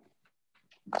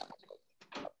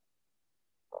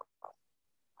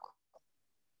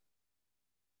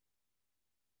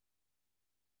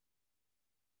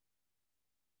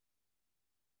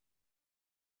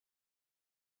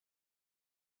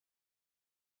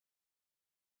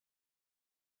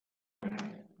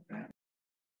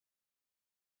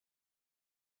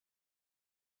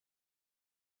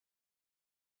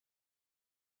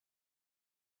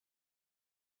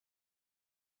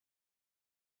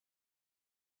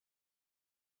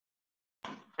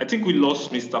 I think we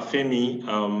lost Mr. Femi,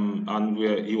 and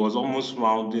he was almost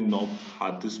rounding up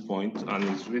at this point, and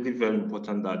it's really very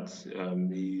important that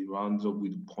he rounds up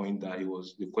with the point that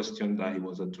the question that he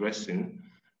was addressing.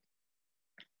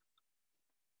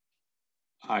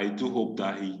 I do hope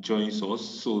that he joins us.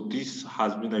 So this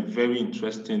has been a very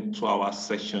interesting 2-hour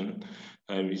session.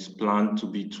 It's planned to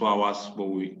be 2 hours, but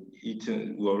we're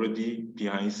already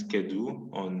behind schedule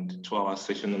on the 2-hour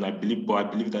session, and I believe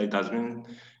that it has been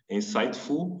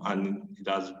insightful, and it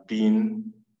has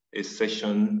been a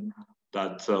session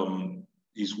that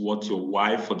is worth your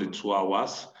while for the 2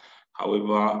 hours.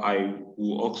 However, I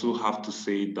will also have to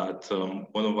say that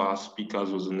one of our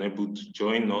speakers was unable to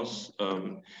join us.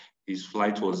 His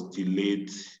flight was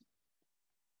delayed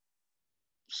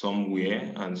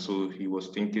somewhere, and so he was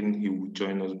thinking he would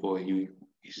join us, but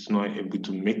he's not able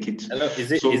to make it. Hello,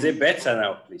 is it better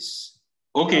now, please?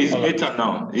 Okay, it's better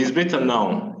now. It's better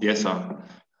now. Yes, sir.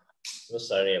 So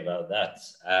sorry about that.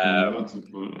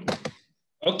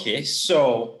 Okay,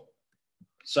 so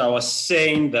I was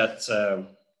saying that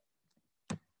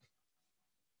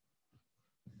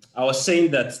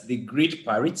the grid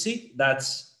parity,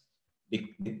 that's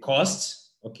the cost.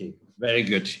 Okay, very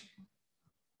good.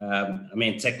 I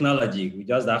mean, technology, we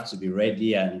just have to be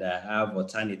ready and have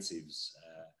alternatives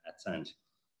at hand.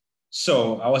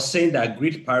 So I was saying that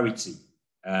grid parity,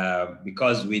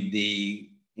 because with the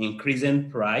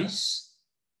increasing price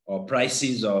or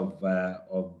prices of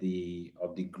the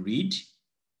grid,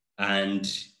 and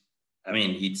I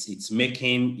mean, it's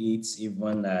making it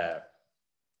even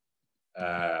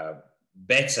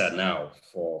better now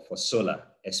for solar,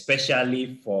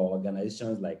 especially for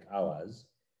organizations like ours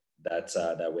that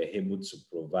we're able to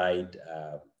provide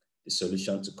the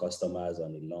solution to customers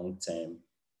on a long-term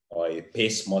or a pay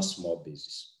small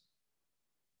basis.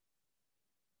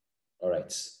 All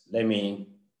right, let me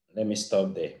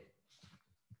stop there.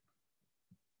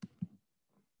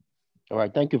 All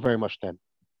right, thank you very much, Dan.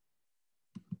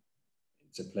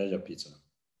 It's a pleasure, Peter.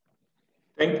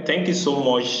 Thank you so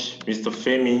much, Mr.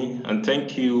 Femi, and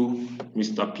thank you,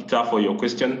 Mr. Peter, for your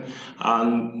question.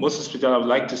 And most especially, I would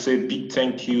like to say a big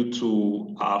thank you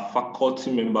to our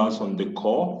faculty members on the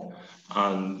call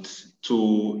and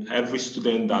to every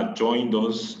student that joined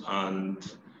us and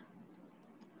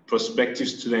prospective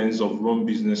students of Rome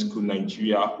Business School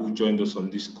Nigeria who joined us on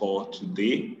this call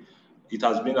today. It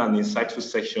has been an insightful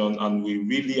session, and we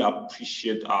really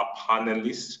appreciate our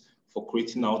panelists for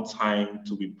creating our time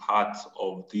to be part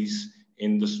of this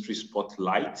industry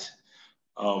spotlight.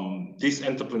 This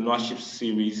entrepreneurship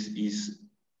series is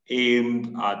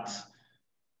aimed at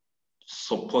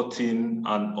supporting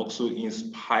and also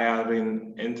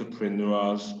inspiring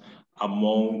entrepreneurs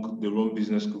among the Rome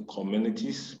Business School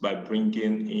communities by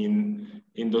bringing in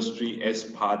industry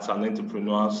experts and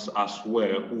entrepreneurs as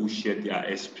well who will share their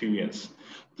experience.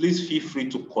 Please feel free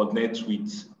to connect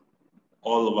with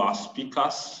all of our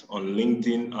speakers on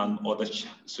LinkedIn and other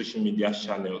social media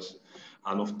channels.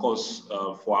 And of course,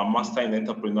 for our Master in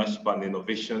Entrepreneurship and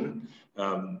Innovation,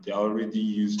 they are already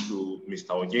used to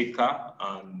Mr. Onyeka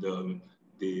and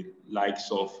the likes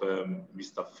of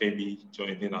Mr. Femi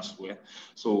joining as well.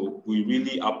 So we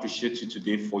really appreciate you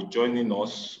today for joining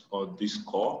us on this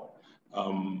call.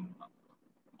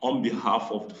 On behalf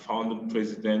of the founding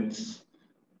president,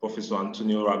 Professor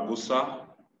Antonio Ragusa,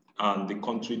 and the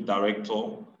country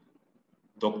director,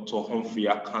 Dr. Humphrey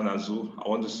Akanazu, I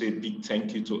want to say a big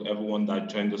thank you to everyone that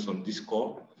joined us on this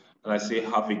call. And I say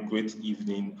have a great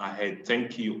evening ahead.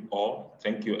 Thank you all.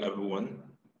 Thank you, everyone.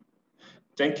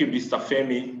 Thank you, Mr.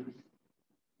 Femi.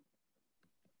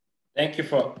 Thank you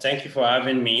for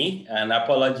having me, and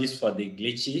apologies for the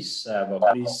glitches,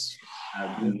 but please.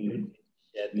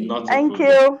 Not Thank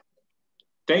you.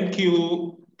 Thank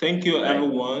you. Thank you,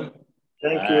 everyone.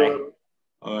 Thank you.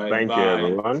 All right, Thank bye. you,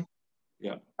 everyone.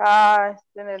 Yeah. It's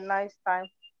been a nice time.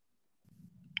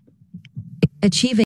 Achieving